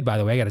many of you did, by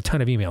the way, I got a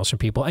ton of emails from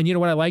people, and you know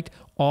what I liked?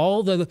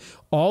 All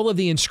of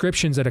the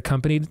inscriptions that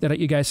accompanied that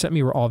you guys sent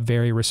me were all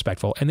very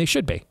respectful, and they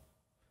should be.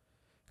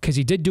 Because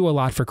he did do a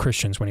lot for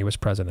Christians when he was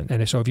president.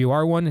 And so if you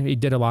are one, he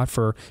did a lot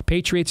for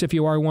patriots if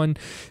you are one.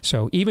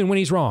 So even when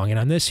he's wrong, and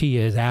on this he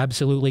is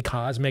absolutely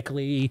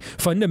cosmically,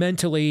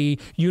 fundamentally,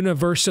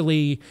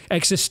 universally,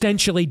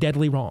 existentially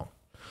deadly wrong.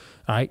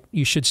 All right?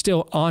 You should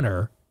still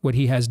honor what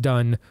he has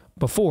done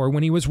before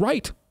when he was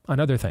right on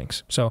other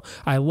things. So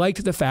I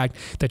liked the fact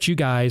that you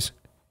guys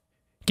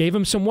gave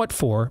him some what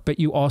for, but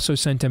you also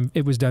sent him,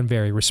 it was done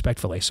very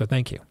respectfully. So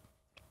thank you.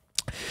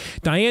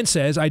 Diane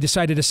says, I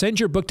decided to send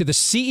your book to the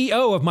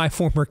CEO of my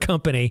former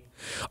company,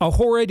 a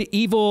horrid,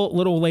 evil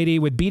little lady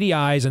with beady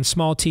eyes and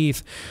small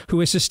teeth who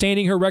is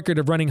sustaining her record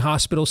of running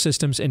hospital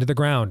systems into the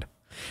ground.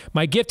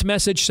 My gift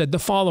message said the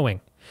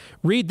following: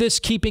 read this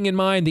keeping in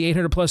mind the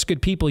 800 plus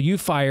good people you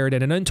fired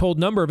and an untold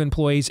number of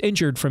employees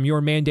injured from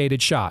your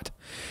mandated shot.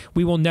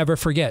 We will never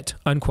forget,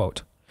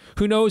 unquote.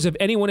 Who knows if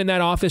anyone in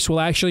that office will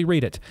actually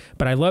read it,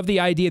 but I love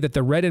the idea that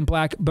the red and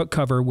black book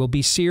cover will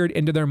be seared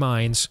into their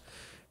minds.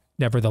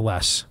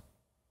 Nevertheless,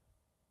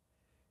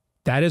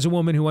 that is a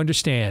woman who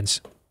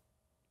understands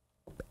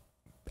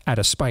out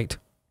of spite,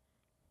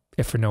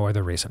 if for no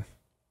other reason.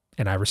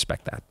 And I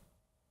respect that.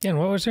 Yeah, and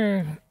what was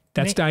her...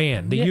 That's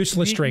Diane, the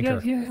useless drinker.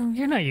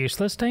 You're not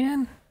useless,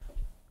 Diane.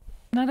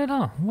 Not at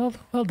all.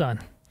 Well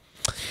done.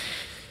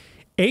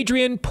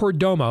 Adrian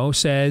Perdomo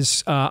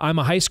says, I'm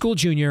a high school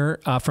junior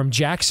from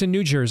Jackson,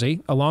 New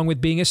Jersey. Along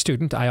with being a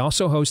student, I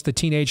also host the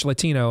Teenage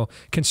Latino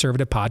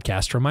Conservative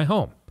podcast from my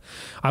home.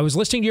 I was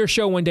listening to your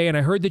show one day and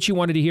I heard that you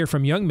wanted to hear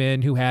from young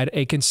men who had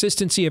a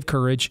consistency of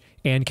courage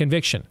and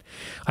conviction.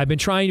 I've been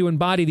trying to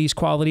embody these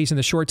qualities in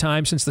the short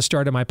time since the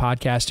start of my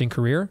podcasting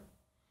career.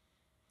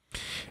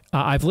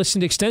 I've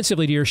listened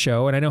extensively to your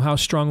show, and I know how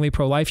strongly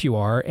pro-life you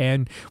are,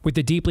 and with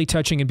the deeply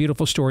touching and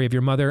beautiful story of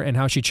your mother and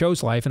how she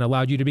chose life and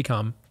allowed you to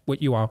become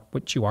what you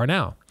are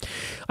now.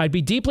 I'd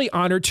be deeply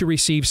honored to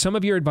receive some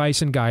of your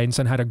advice and guidance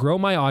on how to grow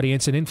my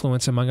audience and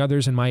influence among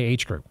others in my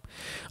age group.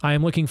 I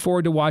am looking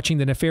forward to watching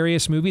The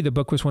Nefarious Movie. The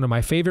book was one of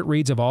my favorite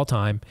reads of all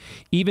time,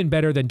 even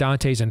better than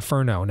Dante's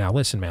Inferno. Now,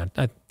 listen, man,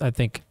 I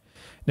think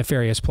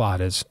Nefarious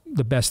Plot is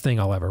the best thing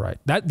I'll ever write.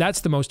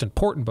 That's the most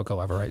important book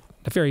I'll ever write.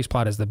 Nefarious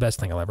Plot is the best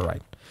thing I'll ever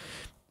write.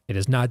 It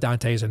is not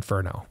Dante's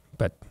Inferno,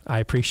 but I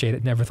appreciate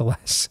it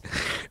nevertheless.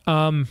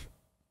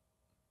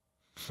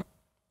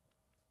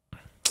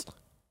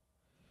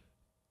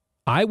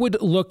 I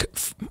would look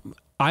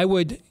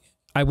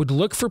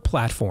for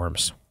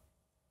platforms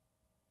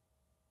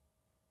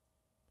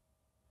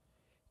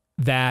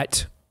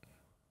that,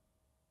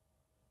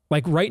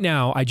 like right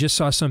now, I just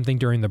saw something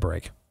during the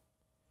break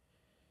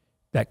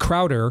that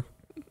Crowder,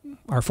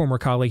 our former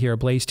colleague here at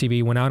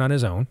BlazeTV, went out on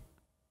his own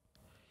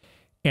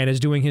and is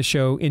doing his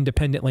show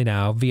independently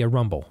now via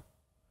Rumble.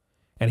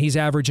 And he's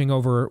averaging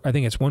over, I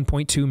think it's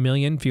 1.2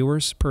 million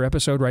viewers per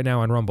episode right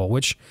now on Rumble,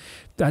 which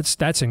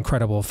that's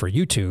incredible for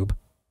YouTube,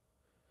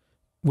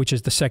 which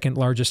is the second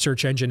largest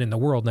search engine in the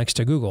world next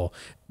to Google.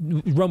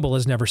 Rumble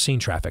has never seen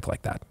traffic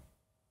like that.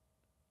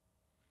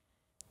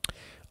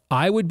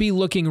 I would be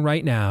looking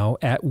right now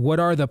at what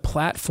are the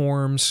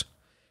platforms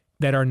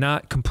that are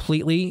not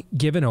completely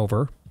given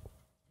over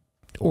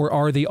or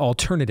are the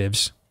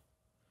alternatives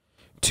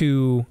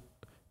to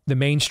the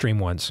mainstream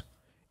ones,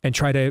 and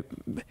try to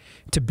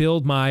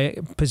build my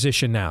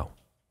position now.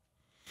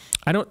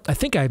 I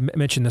think I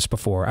mentioned this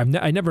before.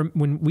 I never,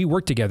 when we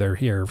worked together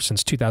here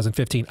since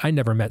 2015, I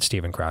never met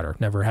Steven Crowder,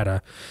 never had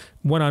a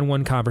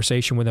one-on-one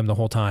conversation with him the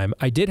whole time.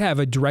 I did have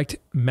a direct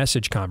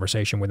message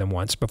conversation with him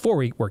once before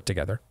we worked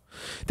together,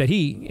 that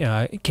he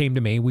came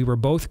to me. We were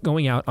both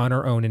going out on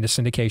our own into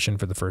syndication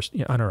for the first,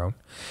 on our own.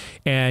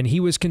 And he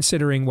was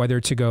considering whether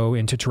to go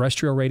into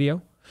terrestrial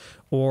radio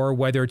or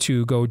whether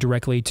to go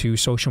directly to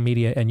social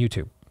media and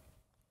YouTube.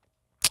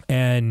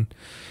 And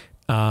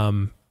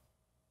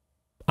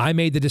I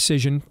made the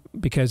decision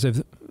because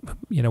of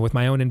with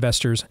my own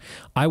investors,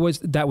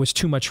 that was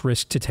too much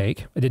risk to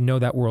take. I didn't know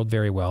that world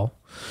very well.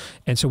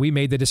 And so we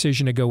made the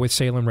decision to go with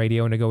Salem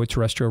Radio and to go with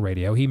terrestrial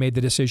radio. He made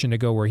the decision to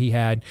go where he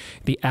had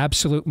the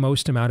absolute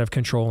most amount of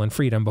control and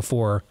freedom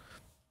before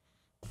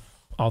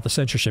all the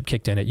censorship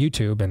kicked in at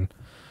YouTube. And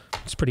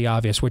it's pretty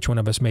obvious which one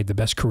of us made the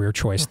best career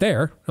choice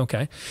there.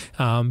 Okay.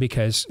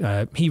 Because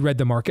he read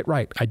the market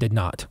right. I did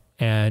not.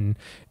 And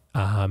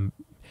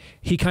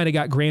he kind of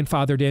got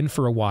grandfathered in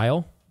for a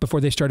while before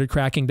they started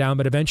cracking down,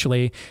 but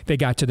eventually they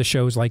got to the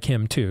shows like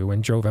him too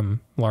and drove him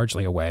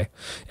largely away.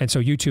 And so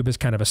YouTube is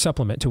kind of a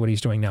supplement to what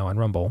he's doing now on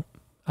Rumble,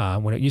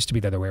 when it used to be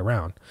the other way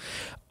around.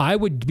 I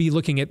would be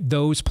looking at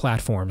those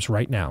platforms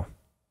right now.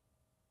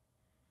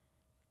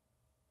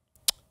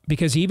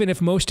 Because even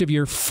if most of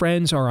your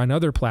friends are on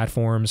other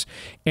platforms,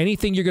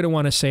 anything you're going to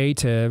want to say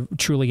to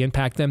truly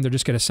impact them, they're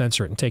just going to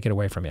censor it and take it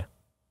away from you.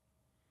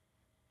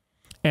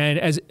 And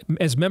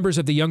as members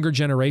of the younger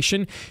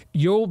generation,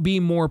 you'll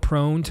be more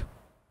prone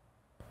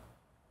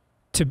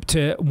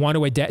to want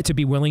to adapt, to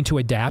be willing to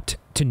adapt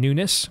to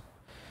newness.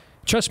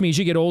 Trust me, as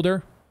you get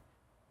older,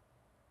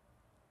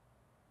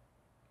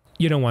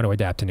 you don't want to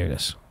adapt to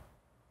newness.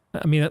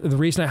 I mean, the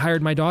reason I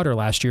hired my daughter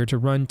last year to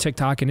run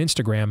TikTok and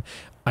Instagram,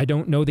 I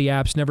don't know the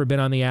apps, never been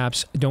on the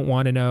apps, don't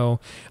want to know.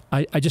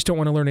 I just don't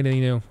want to learn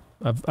anything new.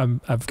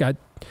 I've got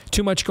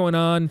too much going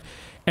on.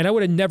 And I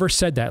would have never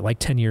said that like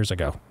 10 years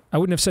ago. I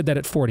wouldn't have said that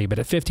at 40, but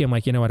at 50, I'm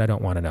like, you know what? I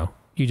don't want to know.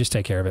 You just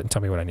take care of it and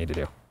tell me what I need to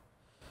do.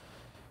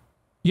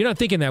 You're not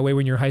thinking that way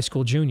when you're a high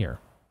school junior.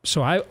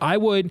 So I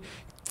would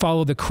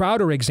follow the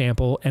Crowder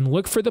example and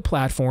look for the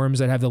platforms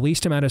that have the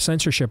least amount of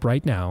censorship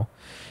right now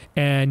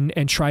and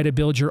try to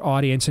build your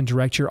audience and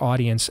direct your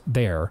audience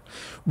there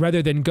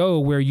rather than go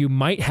where you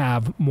might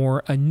have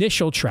more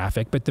initial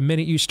traffic, but the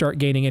minute you start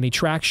gaining any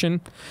traction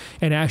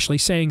and actually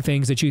saying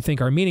things that you think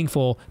are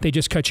meaningful, they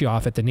just cut you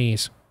off at the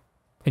knees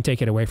and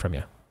take it away from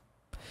you.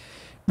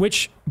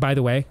 Which, by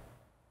the way,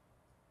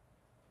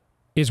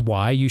 is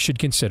why you should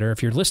consider,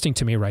 if you're listening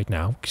to me right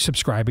now,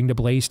 subscribing to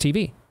Blaze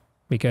TV.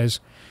 Because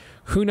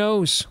who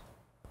knows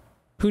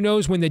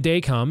when the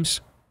day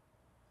comes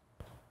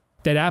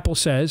that Apple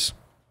says,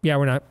 yeah,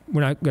 we're not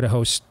going to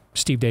host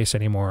Steve Deace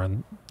anymore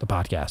on the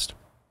podcast.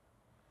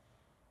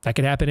 That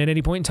could happen at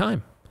any point in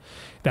time.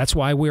 That's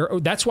why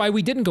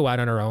we didn't go out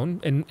on our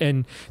own,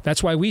 and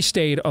that's why we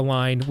stayed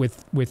aligned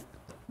with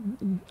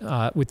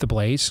the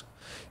Blaze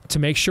to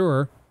make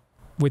sure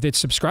with its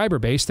subscriber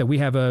base that we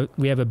have a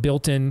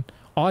built-in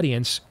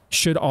audience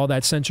should all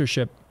that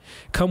censorship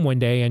come one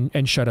day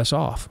and shut us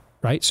off,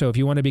 right? So if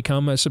you want to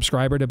become a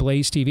subscriber to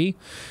Blaze TV,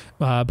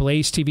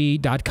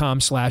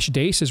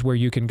 blazetv.com/Deace is where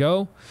you can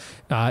go.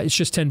 It's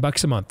just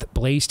 $10 a month,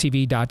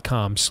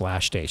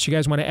 blazetv.com/Deace. You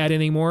guys want to add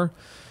any more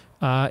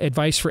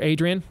advice for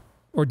Adrian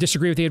or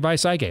disagree with the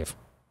advice I gave?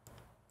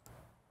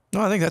 No,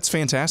 I think that's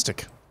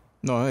fantastic.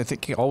 No, I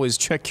think you always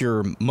check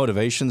your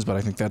motivations, but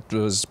I think that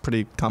was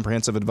pretty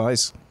comprehensive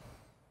advice.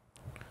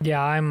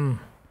 Yeah, I'm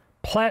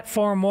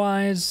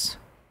platform-wise,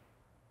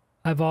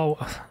 I've all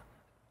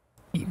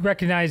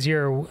recognize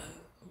your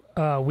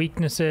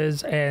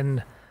weaknesses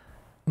and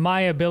my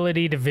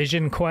ability to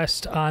vision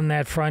quest on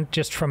that front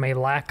just from a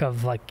lack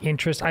of like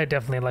interest. I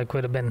definitely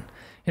would have been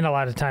in a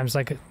lot of times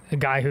like a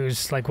guy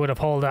who's would have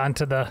held on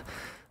to the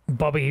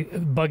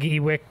buggy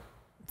wick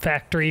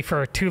factory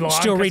for too long.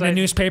 Still reading a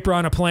newspaper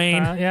on a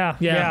plane.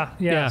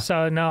 Yeah.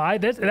 So no,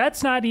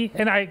 that's not.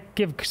 And I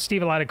give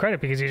Steve a lot of credit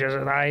because he just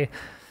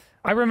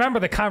I remember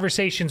the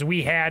conversations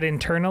we had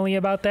internally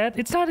about that.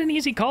 It's not an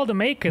easy call to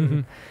make,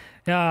 and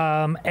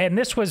and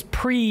this was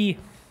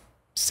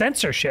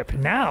pre-censorship.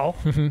 Now,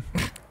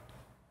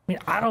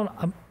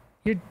 I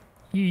mean,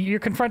 you're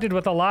confronted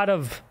with a lot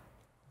of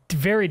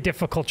very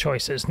difficult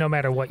choices, no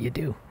matter what you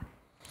do.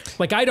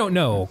 Like I don't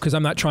know because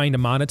I'm not trying to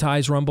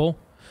monetize Rumble,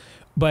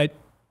 but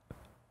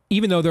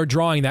even though they're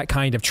drawing that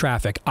kind of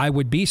traffic, I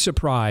would be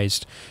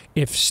surprised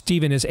if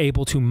Steven is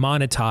able to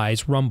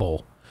monetize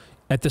Rumble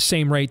at the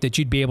same rate that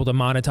you'd be able to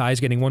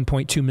monetize getting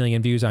 1.2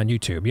 million views on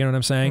YouTube. You know what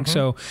I'm saying?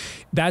 So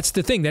that's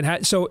the thing that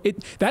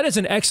that is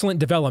an excellent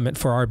development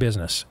for our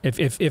business.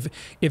 If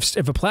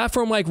a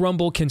platform like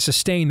Rumble can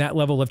sustain that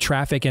level of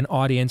traffic and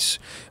audience,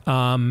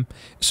 so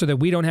that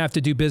we don't have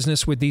to do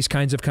business with these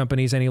kinds of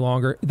companies any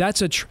longer,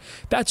 that's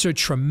a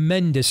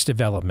tremendous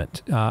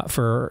development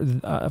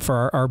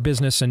for our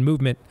business and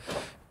movement.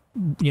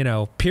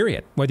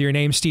 Period. Whether your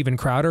name's Steven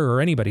Crowder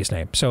or anybody's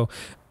name. So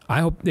I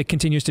hope it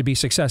continues to be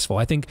successful.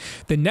 I think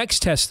the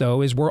next test,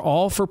 though, is we're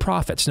all for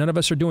profits. None of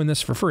us are doing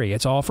this for free.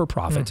 It's all for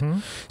profit.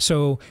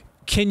 So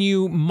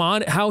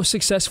how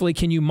successfully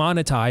can you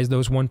monetize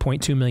those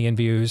 1.2 million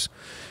views,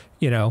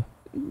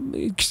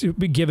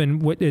 given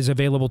what is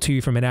available to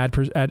you from an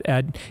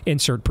ad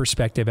insert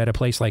perspective at a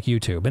place like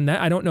YouTube? And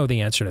I don't know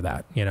the answer to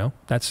that.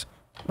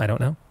 I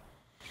don't know.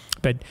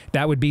 But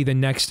that would be the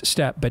next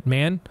step. But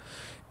man,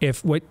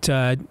 if what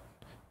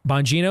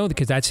Bongino,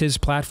 because that's his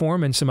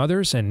platform, and some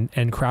others,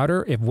 and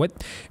Crowder, if what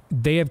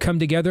they have come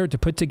together to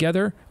put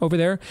together over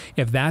there,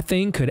 if that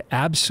thing could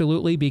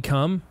absolutely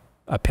become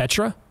a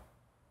Petra,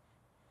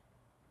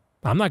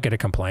 I'm not going to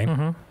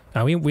complain.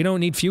 We don't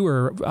need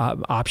fewer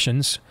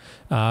options,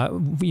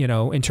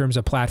 in terms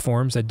of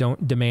platforms that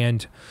don't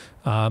demand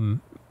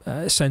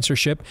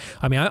censorship.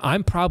 I mean,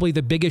 I'm probably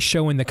the biggest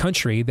show in the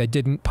country that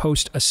didn't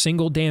post a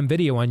single damn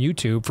video on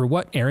YouTube for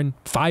what, Aaron?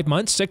 5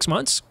 months, 6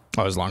 months?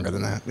 Oh, it was longer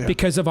than that. Yeah.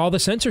 Because of all the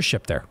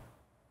censorship there.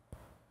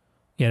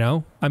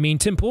 I mean,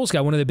 Tim Pool's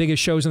got one of the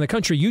biggest shows in the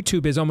country.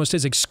 YouTube is almost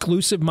his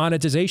exclusive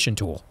monetization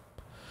tool.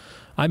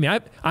 I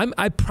mean,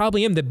 I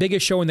probably am the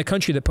biggest show in the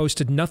country that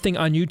posted nothing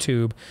on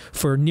YouTube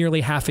for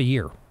nearly half a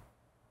year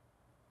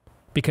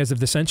because of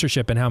the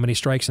censorship and how many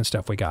strikes and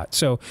stuff we got.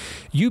 So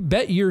you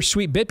bet your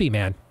sweet bippy,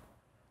 man.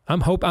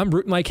 I'm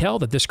rooting like hell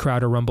that this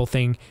Crowder Rumble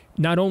thing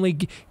not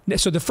only...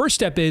 So the first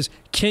step is,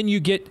 can you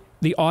get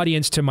the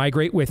audience to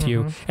migrate with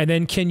you? And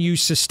then can you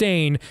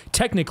sustain,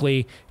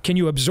 technically, can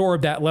you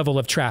absorb that level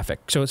of traffic?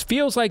 So it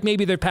feels like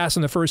maybe they're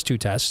passing the first two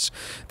tests.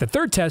 The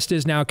third test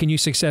is now, can you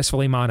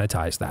successfully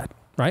monetize that?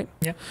 Right?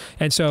 Yeah.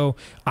 And so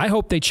I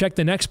hope they check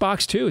the next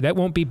box too. That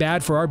won't be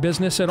bad for our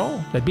business at all.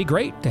 That'd be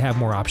great to have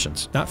more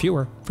options, not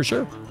fewer, for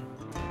sure.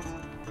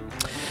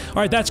 All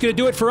right, that's going to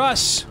do it for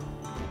us.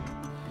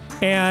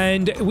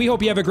 And we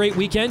hope you have a great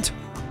weekend.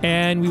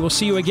 And we will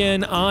see you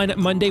again on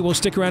Monday. We'll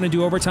stick around and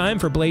do overtime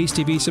for Blaze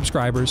TV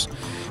subscribers.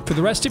 For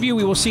the rest of you,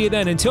 we will see you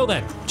then. Until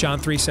then, John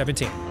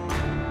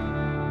 3:17.